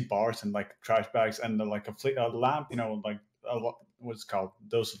you see bars and like trash bags and like a lamp, you know, like what's it called,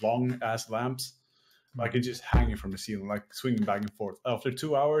 those long ass lamps, like it's just hanging from the ceiling, like swinging back and forth. After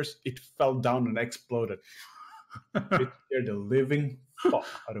 2 hours, it fell down and exploded. It scared the living fuck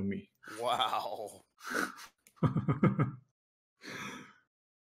out of me. Wow.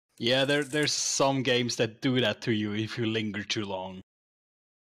 Yeah, there's some games that do that to you if you linger too long.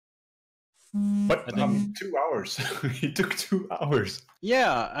 But I think- 2 hours. It took 2 hours.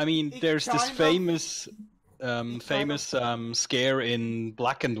 Yeah, I mean, It there's this kind of- famous, kind famous scare in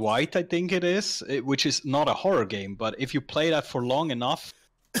Black and White, I think it is, which is not a horror game, but if you play that for long enough,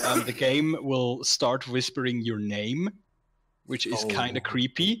 the game will start whispering your name, which is kind of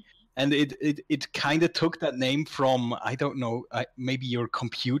creepy. And it kind of took that name from, I don't know, maybe your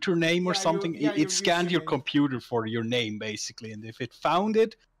computer name or Yeah, something. your It scanned your username. computer for your name, basically. And if it found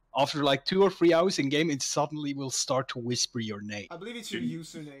it, after like 2 or 3 hours in game, it suddenly will start to whisper your name. I believe it's your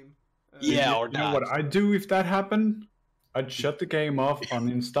username. Yeah, or You know what that. I'd do if that happened? I'd shut the game off,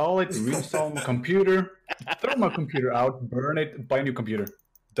 uninstall it, reinstall my computer, throw my computer out, burn it, buy a new computer.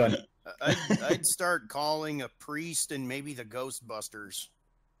 Done. I'd start calling a priest and maybe the Ghostbusters.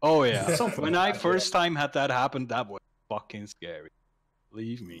 Oh yeah. Something When like I that, first time had that happen, that was fucking scary.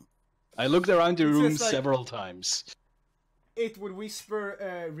 Believe me. I looked around the It's room just like- several times. It would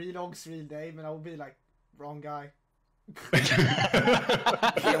whisper Relog's real name, and I would be like, wrong guy. He'll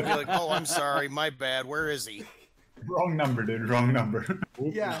be like, "Oh, I'm sorry, my bad. Where is he?" Wrong number, dude. Wrong number.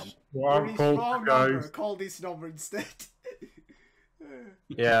 Yeah. Wrong Or call, wrong number. guys. Call this number instead.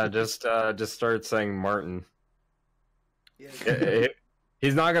 Yeah, just start saying Martin. Yeah.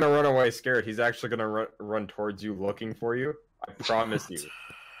 He's not gonna run away scared. He's actually gonna run towards you, looking for you. I promise you.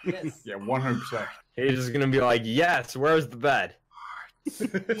 Yes. Yeah, 100%. He's just gonna be like, "Yes, where's the bed?"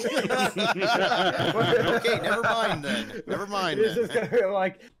 Okay, never mind then. Never mind He's then. just gonna be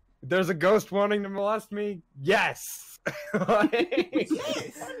like, "There's a ghost wanting to molest me." Yes. Like-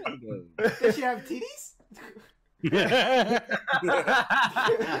 Yes. Does she have titties?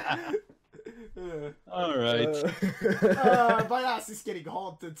 All right. My ass is getting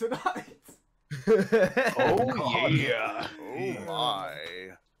haunted tonight. Oh yeah. Oh my.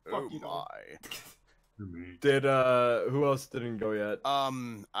 Oh Fuck you, my. Did who else didn't go yet?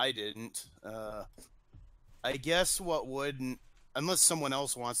 I didn't. I guess what would, unless someone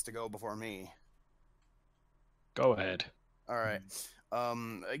else wants to go before me. Go ahead. All right.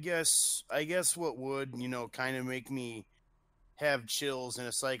 I guess what would, kind of make me have chills in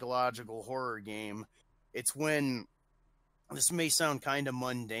a psychological horror game, it's when, this may sound kind of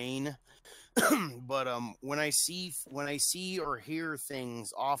mundane, but when I see or hear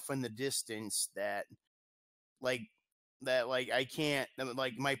things off in the distance that I can't,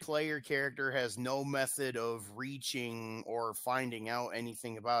 like, my player character has no method of reaching or finding out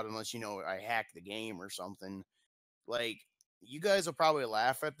anything about, unless I hack the game or something. Like, you guys will probably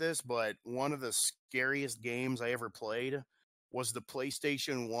laugh at this, but one of the scariest games I ever played was the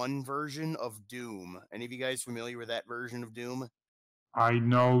PlayStation 1 version of Doom. Any of you guys familiar with that version of Doom? I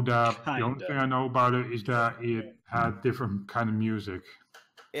know that the only Kinda. thing I know about it is that it had different kind of music.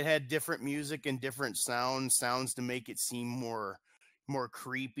 It had different music and different sounds to make it seem more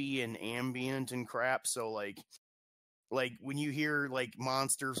creepy and ambient and crap. So like when you hear like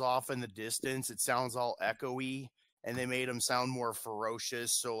monsters off in the distance, it sounds all echoey, and they made them sound more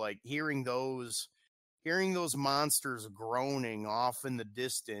ferocious. So like hearing those monsters groaning off in the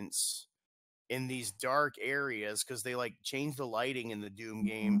distance in these dark areas, because they like changed the lighting in the Doom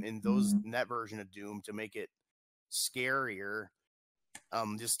game in that version of Doom to make it scarier.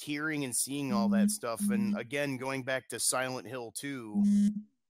 Just hearing and seeing all that stuff, and again going back to Silent Hill 2.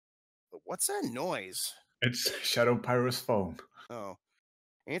 What's that noise? It's Shadow Pyro's phone. Oh,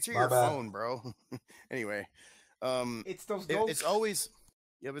 answer My your bad. phone, bro. Anyway, It's those it's ghosts. always,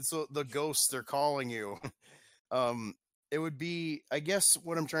 yeah, but so the ghosts, they're calling you. It would be, I guess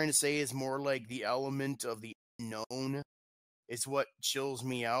what I'm trying to say is more like the element of the unknown is what chills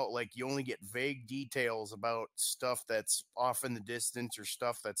me out. Like, you only get vague details about stuff that's off in the distance, or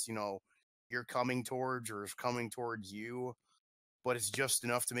stuff that's, you're coming towards or is coming towards you, but it's just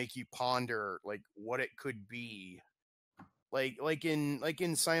enough to make you ponder like what it could be. Like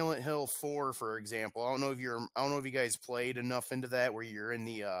in Silent Hill 4, for example. I don't know if you guys played enough into that, where you're in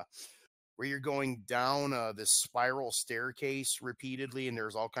the where you're going down this spiral staircase repeatedly, and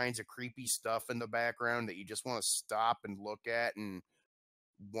there's all kinds of creepy stuff in the background that you just want to stop and look at and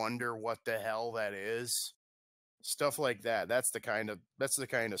wonder what the hell that is. Stuff like that. That's the kind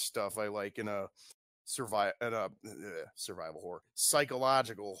of stuff I like in a survival horror,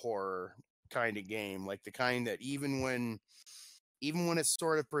 psychological horror kind of game. Like the kind that even when it's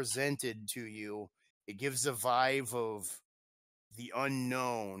sort of presented to you, it gives a vibe of the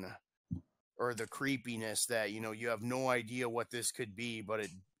unknown or the creepiness that you have no idea what this could be, but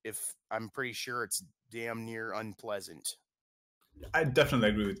if I'm pretty sure it's damn near unpleasant. I definitely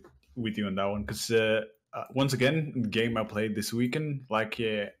agree with you on that one, because once again, the game I played this weekend,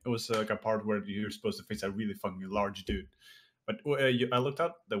 it was like a part where you're supposed to face a really fucking large dude, But I looked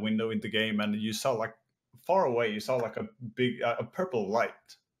out the window in the game, and you saw like far away. You saw like a big, a purple light,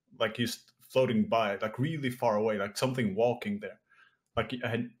 like he's floating by, like really far away, like something walking there. Like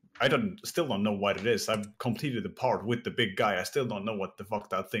I still don't know what it is. I've completed the part with the big guy. I still don't know what the fuck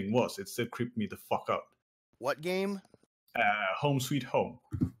that thing was. It still creeped me the fuck out. What game? Home Sweet Home.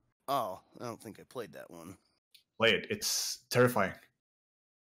 Oh, I don't think I played that one. Play it. It's terrifying.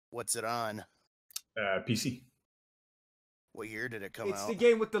 What's it on? PC. What year did it come out? It's the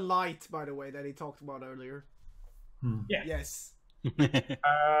game with the light, by the way, that he talked about earlier. Yeah. Yes.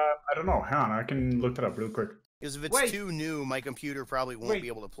 I don't know. Hang on, I can look that up real quick. Because if it's too new, my computer probably won't be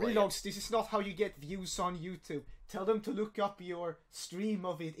able to play Relogs, this is not how you get views on YouTube. Tell them to look up your stream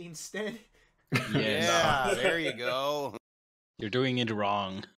of it instead. Yeah, there you go. You're doing it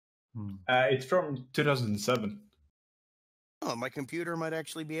wrong. It's from 2007. Oh, my computer might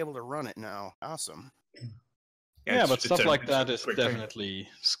actually be able to run it now. Awesome. Yeah, but stuff like that it's is a quick thing. definitely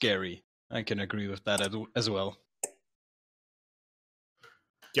scary. I can agree with that as well.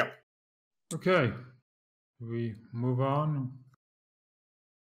 Yeah. Okay. We move on.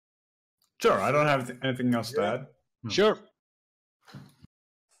 Sure, I don't have anything else to add. Sure.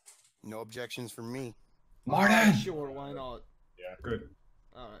 No objections from me. Martin! Sure, why not? Yeah, good.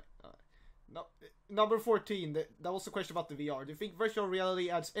 Alright. No, number 14, that was the question about the VR. Do you think virtual reality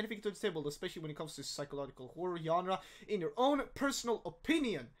adds anything to the table, especially when it comes to psychological horror genre, in your own personal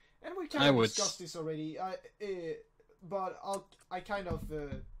opinion? And we kind of discussed this already, but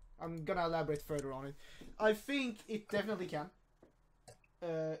I'm gonna elaborate further on it. I think it definitely can,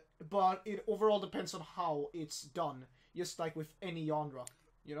 but it overall depends on how it's done, just like with any genre,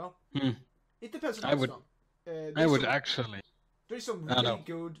 you know? It depends on how it's done. There's some really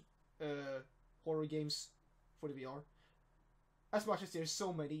good horror games for the VR. As much as there's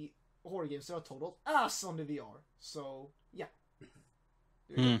so many horror games that are total ass on the VR. So, yeah.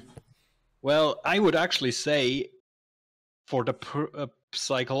 Well, I would actually say for the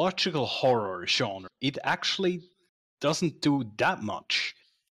psychological horror genre, it actually doesn't do that much.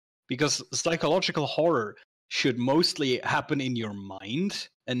 Because psychological horror should mostly happen in your mind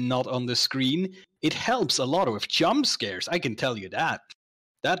and not on the screen. It helps a lot with jump scares, I can tell you that.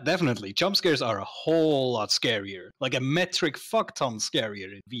 That definitely. Jump scares are a whole lot scarier. Like a metric fuck ton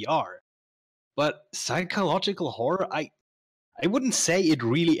scarier in VR. But psychological horror, I wouldn't say it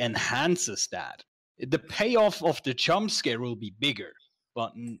really enhances that. The payoff of the jump scare will be bigger.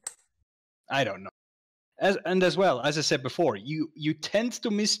 But I don't know. As well, as I said before, you tend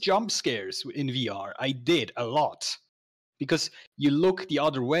to miss jump scares in VR. I did a lot. Because you look the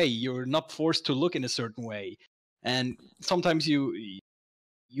other way. You're not forced to look in a certain way. And sometimes you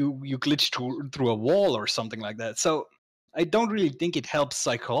glitch through a wall or something like that. So I don't really think it helps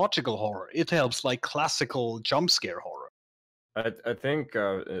psychological horror. It helps like classical jump scare horror. I think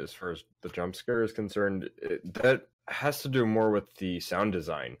as far as the jump scare is concerned, that has to do more with the sound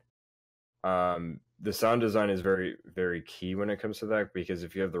design. The sound design is very, very key when it comes to that, because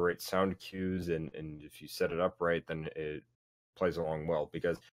if you have the right sound cues and if you set it up right, then it plays along well.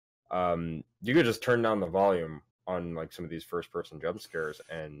 Because you could just turn down the volume on like some of these first-person jump scares,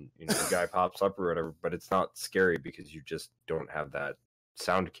 and the guy pops up or whatever, but it's not scary because you just don't have that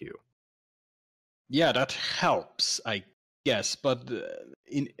sound cue. Yeah, that helps, I guess. But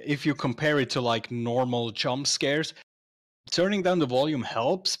if you compare it to like normal jump scares, turning down the volume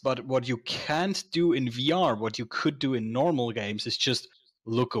helps. But what you can't do in VR, what you could do in normal games, is just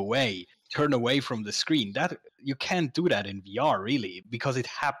look away, turn away from the screen. That you can't do that in VR really, because it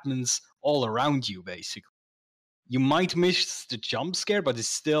happens all around you basically. You might miss the jump scare, but it's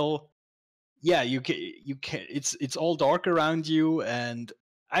still, you can. It's all dark around you, and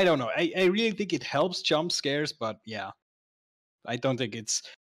I don't know. I really think it helps jump scares, but yeah, I don't think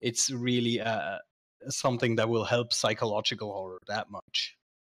it's really something that will help psychological horror that much.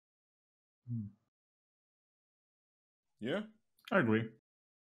 Yeah, I agree.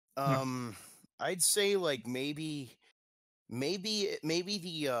 I'd say like maybe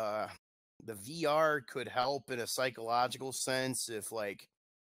the VR could help in a psychological sense if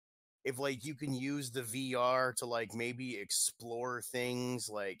you can use the VR to like maybe explore things,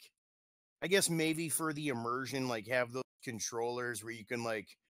 like I guess maybe for the immersion, like have those controllers where you can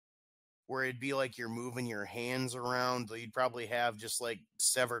where it'd be like you're moving your hands around. You'd probably have just like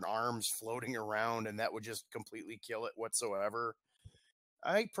severed arms floating around, and that would just completely kill it whatsoever.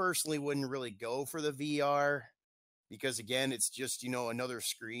 I personally wouldn't really go for the VR. Because again, it's just, another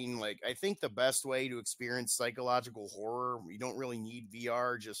screen. Like, I think the best way to experience psychological horror, you don't really need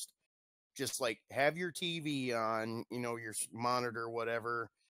VR. Just like have your TV on, your monitor, whatever.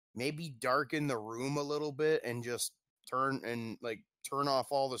 Maybe darken the room a little bit and just turn off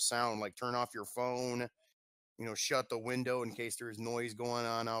all the sound, like turn off your phone, shut the window in case there's noise going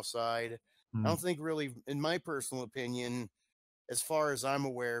on outside. I don't think really, in my personal opinion, as far as I'm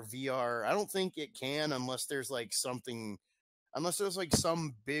aware, VR, I don't think it can unless there's like some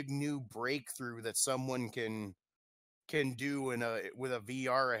big new breakthrough that someone can do with a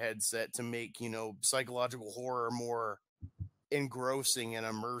VR headset to make, psychological horror more engrossing and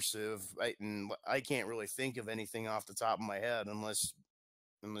immersive. I can't really think of anything off the top of my head unless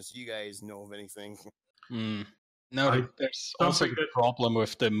you guys know of anything. No, there's also the problem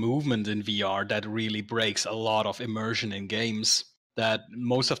with the movement in VR that really breaks a lot of immersion in games. That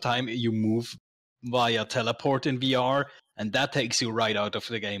most of the time you move via teleport in VR, and that takes you right out of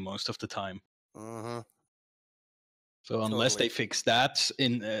the game most of the time. So unless they fix that,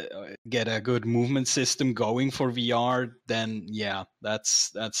 get a good movement system going for VR, then yeah,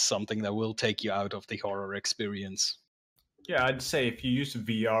 that's something that will take you out of the horror experience. Yeah, I'd say if you use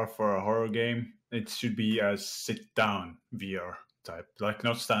VR for a horror game, it should be a sit-down VR type. Like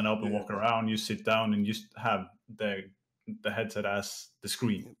not stand up and walk around. You sit down and just have the headset as the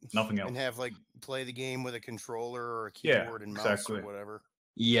screen, nothing else. And have play the game with a controller or a keyboard and mouse or whatever.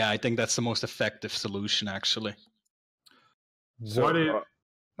 Yeah, I think that's the most effective solution, actually. What if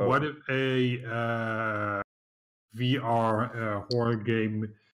a VR horror game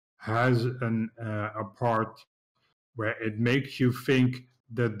has a part where it makes you think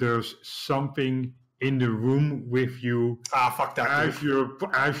that there's something in the room with you fuck that as you're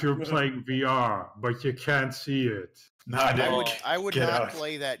playing VR, but you can't see it? I would not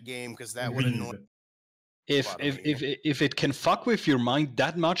play that game because that would annoy. If it can fuck with your mind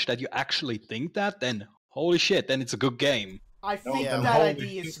that much that you actually think that, then holy shit, then it's a good game. I think that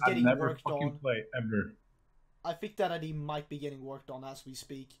idea is getting worked on. I think that idea might be getting worked on as we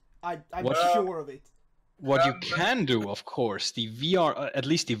speak. I'm sure of it. What you can do, of course, the VR, at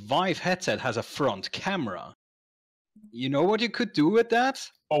least the Vive headset has a front camera. You know what you could do with that?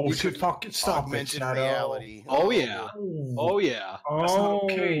 Oh, you could fucking stop augmented reality. Oh yeah. Oh yeah. That's not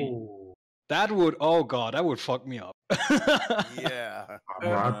okay. That would, oh god, that would fuck me up. Yeah. I'm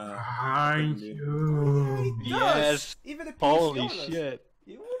right behind you. Yes. Even a Holy shit.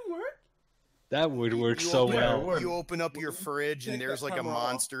 It would work. That would work so well. You open up your fridge and there's like a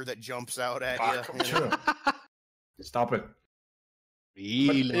monster that jumps out at you. Stop it.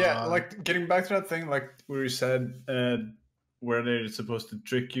 Really? But, yeah, like getting back to that thing, like where you said where they're supposed to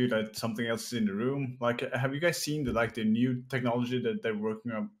trick you that something else is in the room. Like, have you guys seen the new technology that they're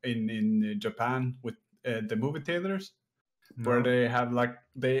working on in Japan with the movie theaters, where they have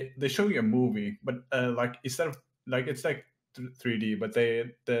they show you a movie, but instead of it's like 3D, but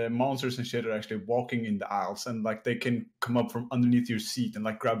the monsters and shit are actually walking in the aisles, and they can come up from underneath your seat and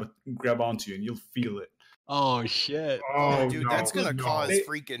grab onto you, and you'll feel it. Oh shit! Oh, dude, that's gonna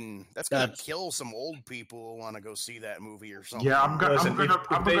that's gonna kill some old people who want to go see that movie or something. Yeah, I'm gonna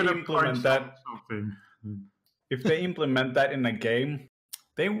implement that. If they implement that in a game,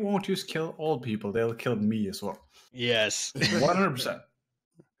 they won't just kill old people; they'll kill me as well. Yes, 100%.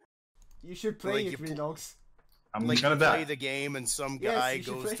 You should play it, Relogs. I'm gonna play the game, and some guy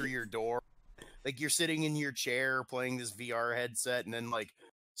goes through your door. Like you're sitting in your chair playing this VR headset, and then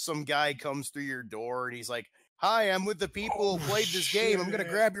some guy comes through your door and he's like, "Hi, I'm with the people who played this game. I'm gonna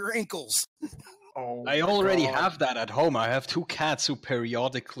grab your ankles." I already have that at home. I have 2 cats who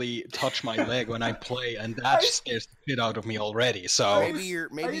periodically touch my leg when I play, and that scares the shit out of me already. So maybe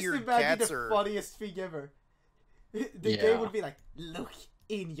your cats the are funniest thing ever. The game would be like, "Look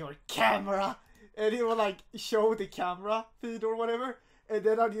in your camera," and it would show the camera feed or whatever. And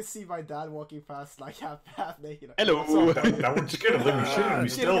then I just see my dad walking past half naked. Hello. That would scare the living shit out of me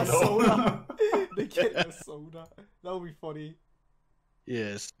still, though. They're getting a soda. That would be funny.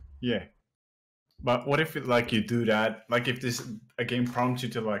 Yes. Yeah. But what if you do that? Like if a game prompts you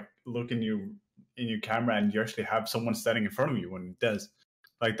to look in your camera and you actually have someone standing in front of you when it does.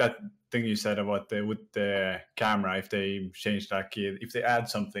 Like that thing you said about with the camera, if they change if they add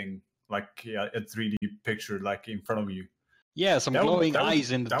something a 3D picture in front of you. Yeah, some glowing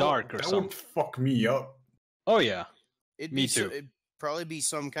eyes in the dark or something. That would fuck me up. Oh yeah, me too. It'd probably be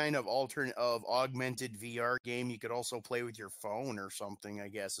some kind of augmented VR game. You could also play with your phone or something. I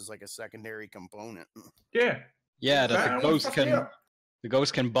guess is like a secondary component. Yeah. Yeah, that the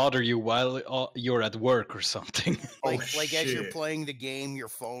ghost can bother you while you're at work or something. As you're playing the game, your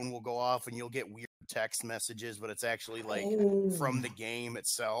phone will go off and you'll get weird text messages, but it's actually from the game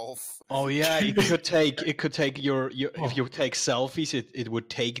itself. Oh yeah, it could take your if you take selfies, it would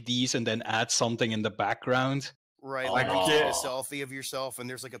take these and then add something in the background. Right, Oh. like you take a selfie of yourself, and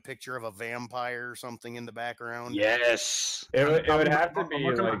there's like a picture of a vampire or something in the background. Yes. It would I'm have to not be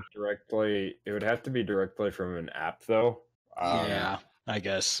gonna- like directly. It would have to be directly from an app, though. Yeah, I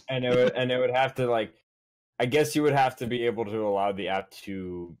guess. and it would have to like. I guess you would have to be able to allow the app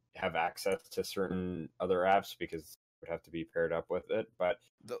to have access to certain other apps because it would have to be paired up with it. But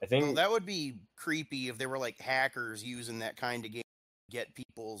I think Though that would be creepy if they were like hackers using that kind of game to get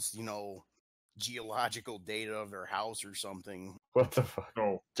people's, geological data of their house or something. what the fuck?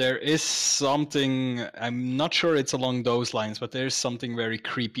 Oh, There is something, I'm not sure it's along those lines, but there's something very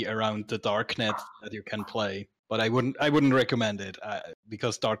creepy around the darknet that you can play. But I wouldn't recommend it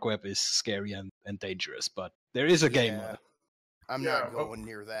because dark web is scary and dangerous. But there is a game of Yeah. it. I'm Yeah, not well, going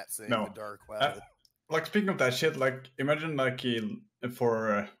near that thing, no. the dark web. like speaking of that shit, like imagine like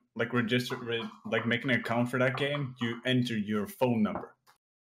for like like making an account for that game, you enter your phone number,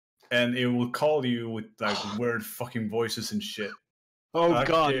 and it will call you with like weird fucking voices and shit. Oh Okay.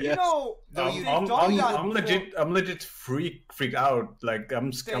 god, You yes. know, you- they've I'm done that I'm legit freaked out. Like I'm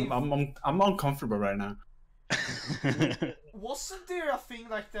Dave. I'm uncomfortable right now. Wasn't there a thing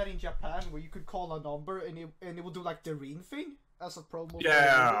like that in Japan where you could call a number and it would do like the ring thing as a promo? for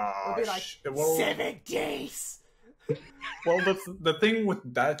Yeah. it would be like well, 7 days. well, the thing with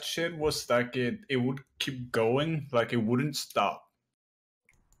that shit was like it would keep going, like it wouldn't stop.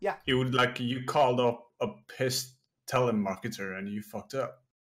 Yeah. It would like you called up a pissed telemarketer and you fucked up.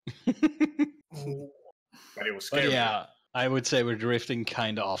 But it was scary. But yeah, I would say we're drifting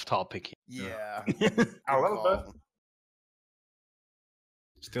kind of off topic. Yeah. A good little bit. call.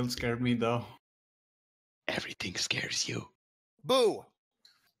 Still scared me though. Everything scares you. Boo!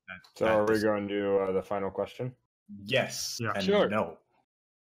 So are we going to the final question? Yes. Yeah. And Sure. No.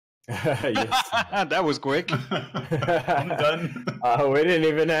 yes. That was quick. I'm done. We didn't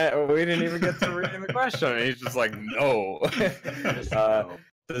even get to reading the question. He's just like, no.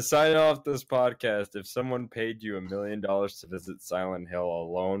 To sign off this podcast, if someone paid you $1 million to visit Silent Hill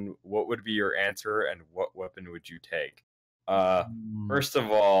alone, what would be your answer, and what weapon would you take? First of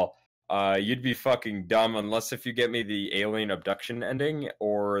all, you'd be fucking dumb unless if you get me the alien abduction ending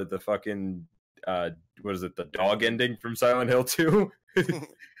or the fucking what is it, the dog ending from Silent Hill 2.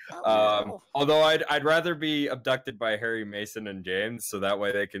 Although I'd rather be abducted by Harry Mason and James, so that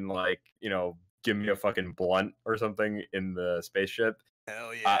way they can give me a fucking blunt or something in the spaceship.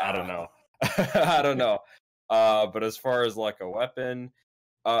 Hell yeah. I don't know. I don't know. But as far as like a weapon,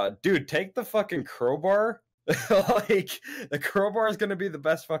 dude, take the fucking crowbar. Like the crowbar is gonna be the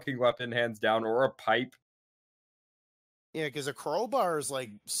best fucking weapon, hands down, or a pipe. Yeah, because a crowbar is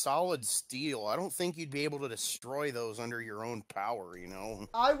like solid steel. I don't think you'd be able to destroy those under your own power,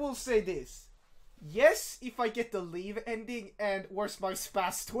 I will say this. Yes, if I get the leave ending and where's my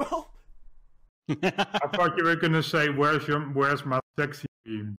Spas 12? I thought you were gonna say, "Where's my sexy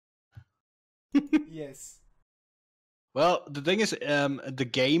beam?" Yes. Well, the thing is, the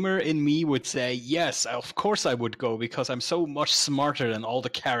gamer in me would say, yes, of course I would go, because I'm so much smarter than all the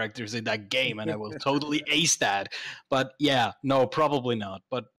characters in that game, and I will totally ace that. But yeah, no, probably not.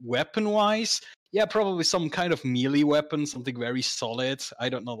 But weapon-wise, yeah, probably some kind of melee weapon, something very solid. I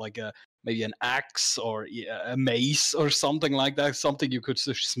don't know, like maybe an axe or a mace or something like that. Something you could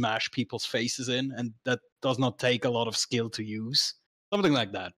smash people's faces in, and that does not take a lot of skill to use. Something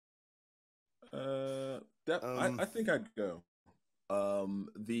like that. I think I'd go.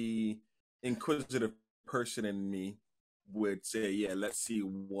 The inquisitive person in me would say, yeah, let's see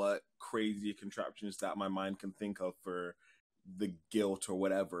what crazy contraptions that my mind can think of for the guilt or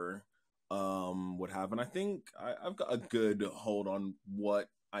whatever would have. And I think I've got a good hold on what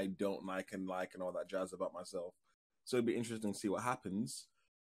I don't like and all that jazz about myself. So it'd be interesting to see what happens.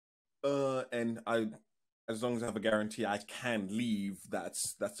 And as long as I have a guarantee I can leave,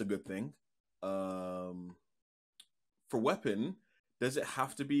 that's a good thing. For weapon, does it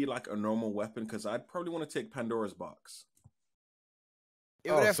have to be like a normal weapon? Because I'd probably want to take Pandora's box.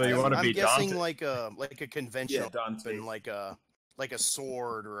 It would have so to, you wanna I'm be guessing Dante? like a conventional Dante. weapon, like a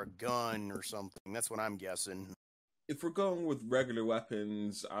sword or a gun or something. That's what I'm guessing. If we're going with regular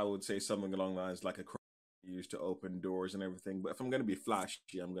weapons, I would say something along the lines like a crowbar used to open doors and everything. But if I'm going to be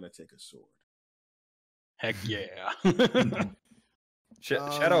flashy, I'm going to take a sword. Heck yeah.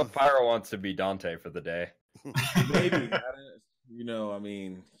 Shadow of Pyro wants to be Dante for the day. Maybe. I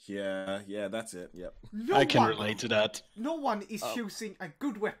mean, yeah, that's it. Yep. I can relate to that. No one is choosing a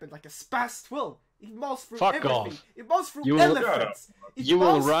good weapon like a Spas 12. It mows through Fuck everything. off. It mows through You will- elephants. You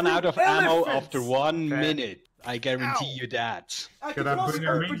will mows run through out of ammo elephants. after 1 Okay. minute. I guarantee Ow. you that. I Should can I also bring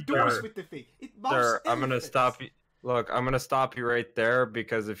a open meat doors jar? with the thing. It mows Sir, I'm gonna elephants. stop you. Look, I'm gonna stop you right there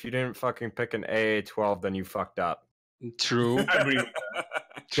because if you didn't fucking pick an AA12, then you fucked up. True. I agree with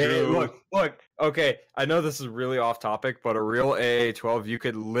Okay, True. look. Okay, I know this is really off topic, but a real AA12 you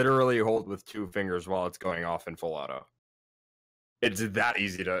could literally hold with 2 fingers while it's going off in full auto. It's that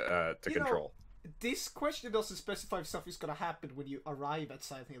easy to You know, control. This question doesn't specify if stuff is gonna happen when you arrive at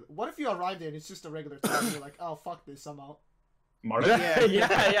Silent Hill. What if you arrive there and it's just a regular town and you're like, oh fuck this, I'm out. Mark. Yeah,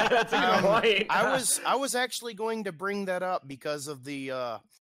 yeah, that's a good point. I was actually going to bring that up because of the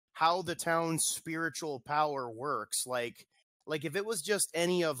how the town's spiritual power works. Like if it was just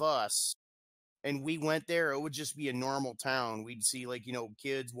any of us and we went there, it would just be a normal town. We'd see like, you know,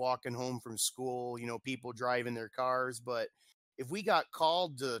 kids walking home from school, you know, people driving their cars, but if we got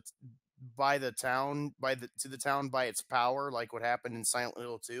called to the town by its power, like what happened in Silent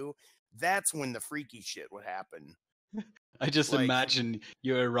Hill 2, that's when the freaky shit would happen. I just Like- imagine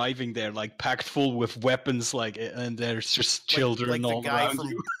you arriving there like packed full with weapons, like, and there's just children like the all guy around from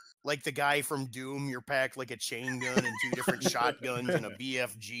you. like the guy from Doom. You're packed like a chain gun and 2 different shotguns and a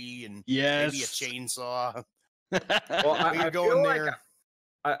BFG and Yes. maybe a chainsaw. Well, But you're I going feel there. like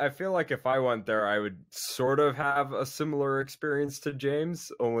I feel like if I went there, I would sort of have a similar experience to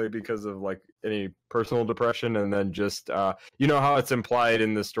James, only because of like any personal depression, and then just you know how it's implied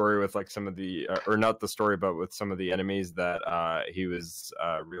in the story with like some of the or not the story, but with some of the enemies that he was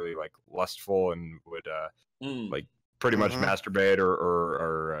really like lustful and would like pretty much Mhm. masturbate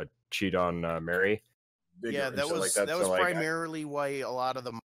or cheat on Mary. Yeah, and that shit was like that was So, like, primarily why a lot of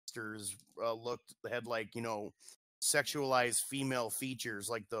the monsters had like, you know, sexualized female features.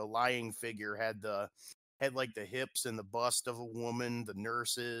 Like the lying figure had like the hips and the bust of a woman. The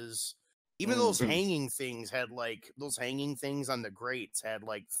nurses, even those hanging things had like those hanging things on the grates had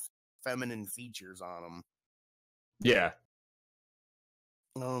like feminine features on them. yeah.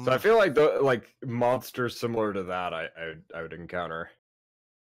 So I feel like like monsters similar to that I would encounter.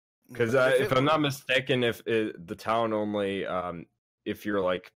 Because if I'm not mistaken, if the town only, if you're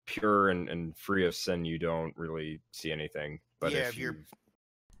like pure and free of sin, you don't really see anything. But Yeah, if if you're- you,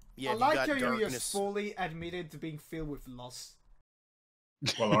 yeah, I if you like got how you darkness. just fully admitted to being filled with lust.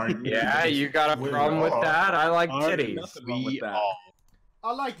 Well, aren't yeah, you got a We problem with are. that. I like Aren't titties. nothing wrong with We that. are.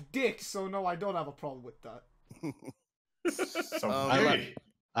 I like dick, so no, I don't have a problem with that. So I hey, like-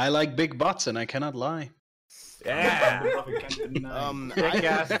 I like big butts, and I cannot lie. Yeah, we can't deny. thick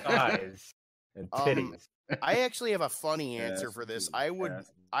ass thighs and titties. I actually have a funny answer Yes, for this. titties.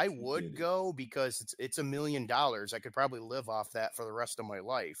 I Yes, would titties. go because it's $1 million. I could probably live off that for the rest of my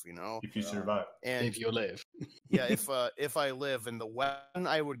life, you know. If you survive. And If you live. yeah, if I live, and the weapon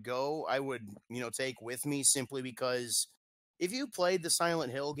I would you know, take with me simply because if you played the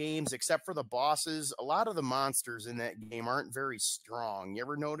Silent Hill games, except for the bosses, a lot of the monsters in that game aren't very strong. You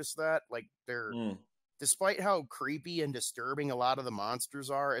ever notice that? Like they're despite how creepy and disturbing a lot of the monsters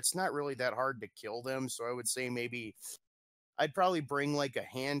are, it's not really that hard to kill them. So I would say maybe I'd probably bring like a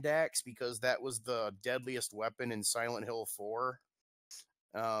hand axe because that was the deadliest weapon in Silent Hill 4.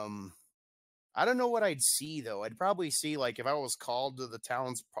 I don't know what I'd see though. I'd probably see like if I was called to the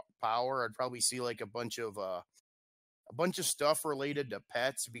town's power, I'd probably see like a bunch of stuff related to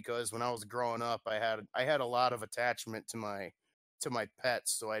pets because when I was growing up, I had a lot of attachment to my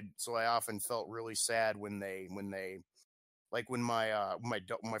pets, so I often felt really sad when they like when my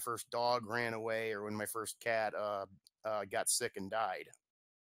first dog ran away or when my first cat got sick and died.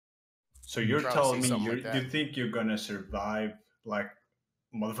 So you're Probably telling see me something like you that. think you're gonna survive like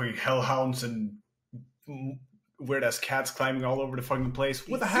motherfucking hellhounds and weird ass cats climbing all over the fucking place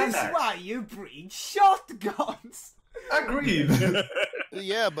with a hand This is axe? why you bring shotguns. Agreed.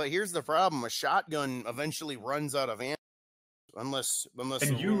 Yeah, but here's the problem: a shotgun eventually runs out of ammo, unless and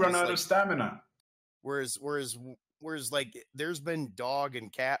the you run rules, out like, of stamina. Whereas like there's been dog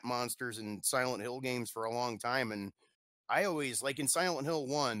and cat monsters in Silent Hill games for a long time, and I always like in Silent Hill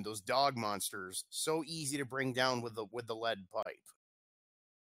 1, those dog monsters so easy to bring down with the lead pipe.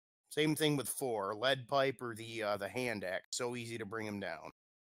 Same thing with 4, lead pipe or the hand axe, so easy to bring them down.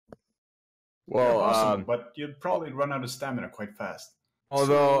 Well, They're awesome, but you'd probably run out of stamina quite fast.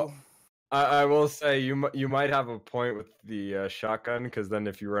 although So- I will say you might have a point with the shotgun, because then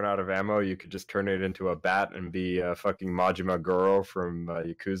if you run out of ammo, you could just turn it into a bat and be fucking Majima Goro from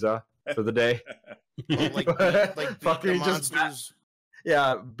Yakuza for the day. like beat the Fucking just monsters.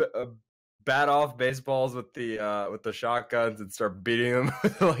 Yeah, bat off baseballs with the shotguns and start beating them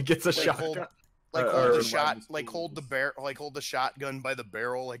like it's a Like shotgun. Like or- hold or- the shot, like hold the shotgun by the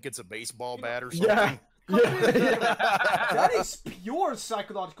barrel, like it's a baseball bat or something. Yeah. That is pure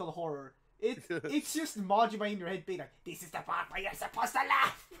psychological horror. It's just Majima in your head being like, "This is the part where you're supposed to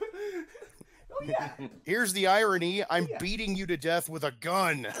laugh." Oh yeah. Here's the irony: I'm Yeah. beating you to death with a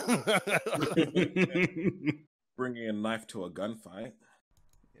gun. Bringing a knife to a gunfight.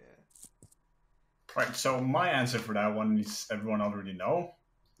 Yeah. Right, so my answer for that one is everyone already know.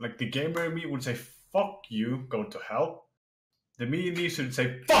 Like, the gamer in me would say, fuck you, go to hell. The me in me should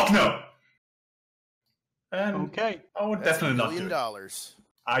say, fuck no! And Okay. I would That's definitely $1 not do million. it.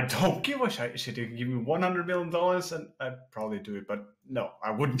 I don't give a shit. You can give me $100 million and I'd probably do it, but no, I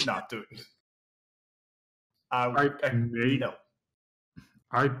would not do it. No.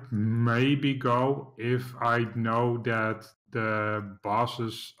 I'd maybe go if I know that the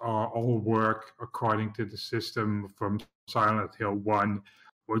bosses are all work according to the system from Silent Hill 1,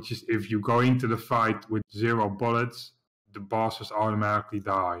 which is if you go into the fight with 0 bullets, the bosses automatically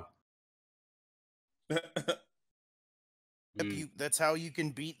die. That's how you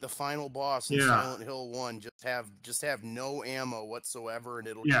can beat the final boss in Yeah. Silent Hill 1. Just have no ammo whatsoever, and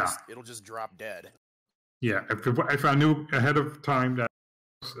it'll just drop dead. Yeah, if I knew ahead of time that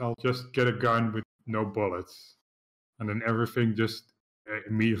I'll just get a gun with no bullets, and then everything just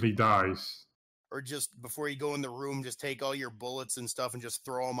immediately dies. Or just before you go in the room, just take all your bullets and stuff and just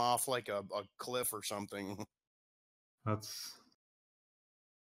throw them off like a cliff or something.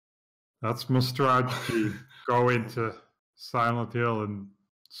 That's my strategy. Go into Silent Hill and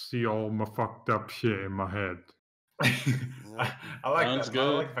see all my fucked up shit in my head. I like Sounds that. good.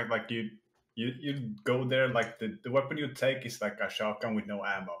 I like the fact like you go there, like the weapon you take is like a shotgun with no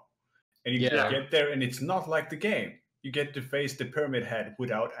ammo, and you Yeah. get there and it's not like the game. You get to face the pyramid head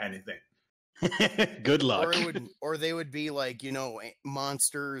without anything. Good luck. Or they would be like,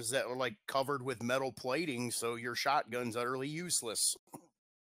 monsters that were like covered with metal plating, so your shotgun's utterly useless.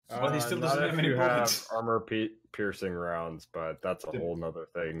 But he still not doesn't if have any you bullets. have armor piercing rounds, but that's a whole nother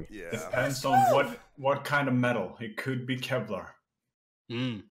thing. Yeah. Depends on what kind of metal. It could be Kevlar.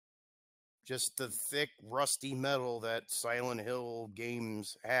 Mm. Just the thick, rusty metal that Silent Hill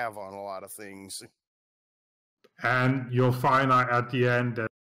games have on a lot of things. And you'll find out at the end that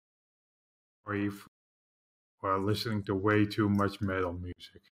we've listening to way too much metal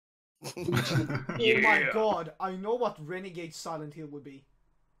music. Oh my god, I know what Renegade Silent Hill would be.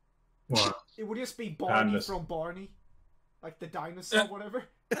 What? It would just be Barney Pandas. from Barney. Like the dinosaur, whatever.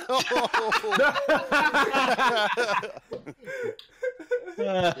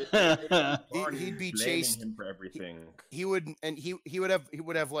 He'd be Blaming chased. him for everything. He would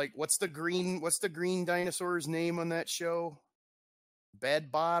have like what's the green dinosaur's name on that show?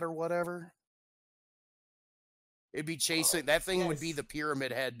 Bedbot or whatever. It'd be chasing that thing would be yes. the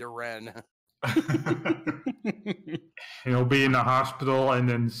pyramid head to Ren. He'll be in the hospital, and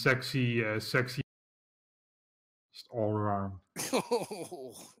then sexy, just all around.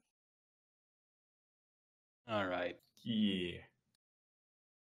 All right. Yeah.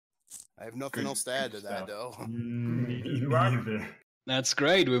 I have nothing else to add to that though. Me neither. That's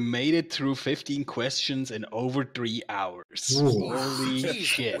great. We made it through 15 questions in over 3 hours. Ooh. Holy Jeez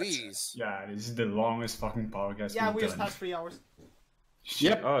shit. Louise. Yeah, this is the longest fucking podcast Yeah, we've we just done. passed 3 hours.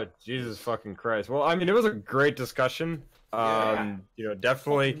 Yep. Oh, Jesus fucking Christ. Well, I mean, it was a great discussion. Yeah.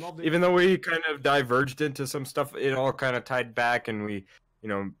 Definitely, Fucking loved it. even though we kind of diverged into some stuff, it all kind of tied back and we,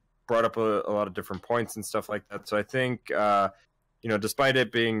 brought up a lot of different points and stuff like that. So I think, despite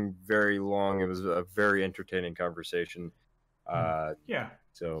it being very long, it was a very entertaining conversation. Yeah.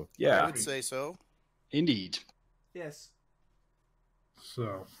 So, I yeah. would say so. Indeed. Yes.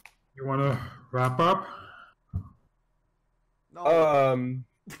 So, you want to wrap up? No.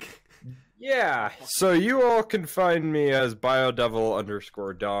 Yeah. So you all can find me as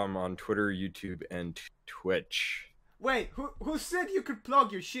biodevil_dom on Twitter, YouTube, and Twitch. Wait, who said you could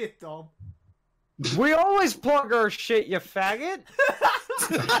plug your shit, Dom? We always plug our shit, you faggot.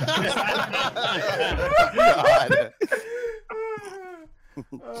 God.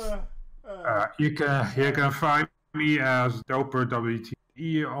 You can find me as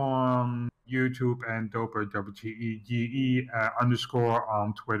DoperWTE on YouTube and DoperWTEGE _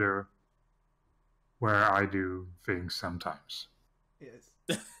 on Twitter, where I do things sometimes. Yes.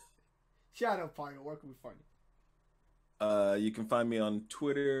 Shadow Pyro, where can we find you? You can find me on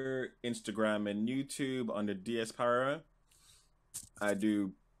Twitter, Instagram, and YouTube under DS Para. I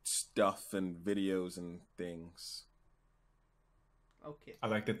do stuff and videos and things. Okay. I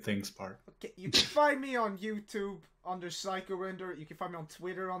like the things part. Okay, you can find me on YouTube under PsychoRender. You can find me on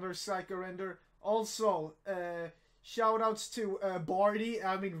Twitter under PsychoRender. Also, shoutouts to Barty,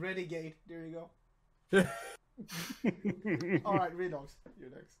 Renegade. There you go. Alright, Redox, you're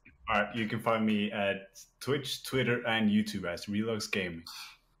next. Alright, you can find me at Twitch, Twitter, and YouTube as Relux Gaming.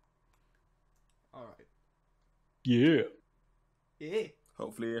 Alright. Yeah. Yeah.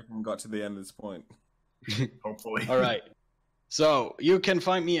 Hopefully everyone got to the end of this point. Hopefully. All right. So you can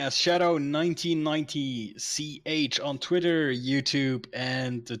find me as Shadow1990CH on Twitter, YouTube,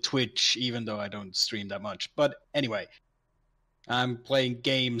 and the Twitch, even though I don't stream that much. But anyway, I'm playing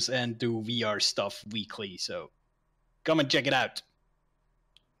games and do VR stuff weekly, so come and check it out.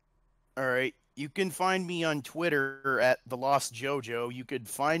 All right. You can find me on Twitter at The Lost Jojo. You could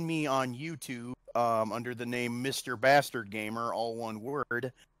find me on YouTube under the name Mr. Bastard Gamer, all one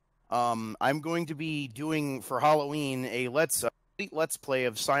word. I'm going to be doing for Halloween a let's play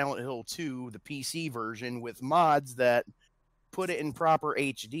of Silent Hill 2, the PC version, with mods that put it in proper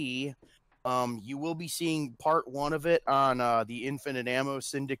HD. You will be seeing part 1 of it on the Infinite Ammo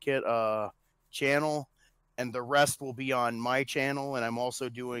Syndicate channel, and the rest will be on my channel. And I'm also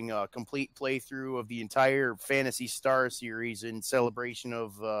doing a complete playthrough of the entire Phantasy Star series in celebration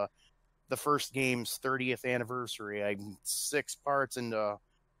of the first game's 30th anniversary. I'm 6 parts into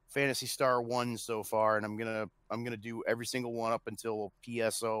Phantasy Star 1 so far, and I'm gonna do every single one up until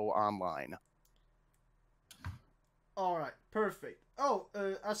PSO online. All right, perfect. Oh,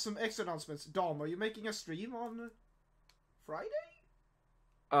 as some extra announcements, Dom, are you making a stream on Friday?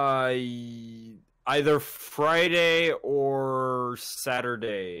 Either Friday or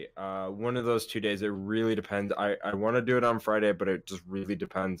Saturday. One of those 2 days. It really depends. I want to do it on Friday, but it just really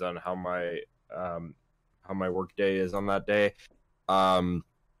depends on how my work day is on that day.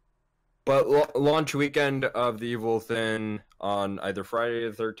 But launch weekend of the Evil Within on either Friday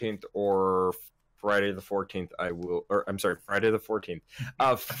the 13th or Friday the 14th. Friday the 14th.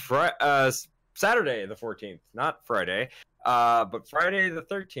 Saturday the 14th, not Friday. But Friday the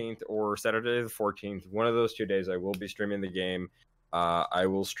 13th or Saturday the 14th, one of those 2 days, I will be streaming the game. I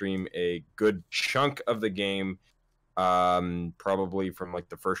will stream a good chunk of the game, probably from like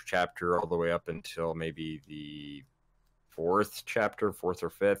the first chapter all the way up until maybe the fourth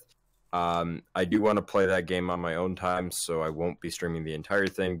or fifth. I do want to play that game on my own time, so I won't be streaming the entire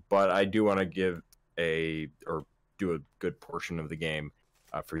thing, but I do want to do a good portion of the game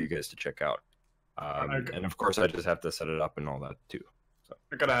for you guys to check out. And of course, I just have to set it up and all that too. So.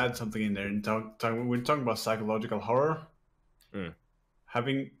 I gotta add something in there. We're talking about psychological horror.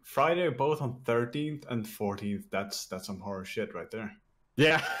 Having Friday both on 13th and 14th, that's some horror shit right there.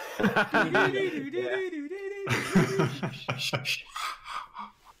 Yeah.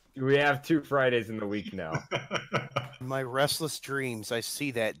 We have 2 Fridays in the week now. In my restless dreams, I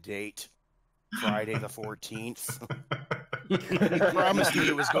see that date, Friday the 14th. I promised you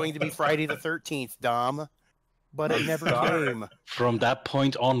it was going to be Friday the 13th, Dom, but it never came. From that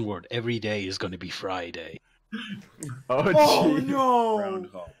point onward, every day is going to be Friday. Oh no!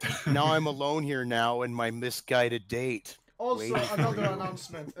 Now I'm alone here now in my misguided date. Also, another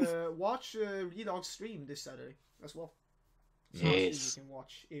announcement. Watch Redog stream this Saturday as well. So yes. You can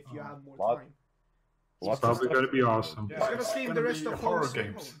watch if you have more time. It's probably going to be awesome. He's going to stream the rest of horror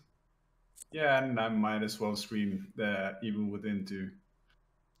games. Yeah, and I might as well stream the Evil Within too.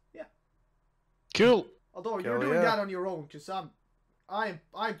 Yeah. Cool. Although you're doing that on your own, because I'm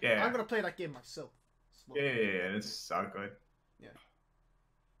gonna play that game myself. Yeah, it's so good. Yeah.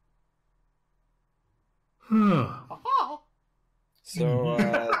 So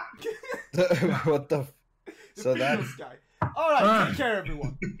what the? So that. Guy. All right, take care,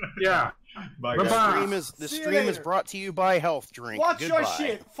 everyone. Yeah. Bye, guys. The stream is brought to you by Health Drink. Watch Goodbye. your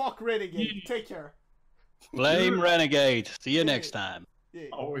shit. Fuck Renegade. Take care. Blame Renegade. See you next time.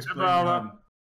 Always blame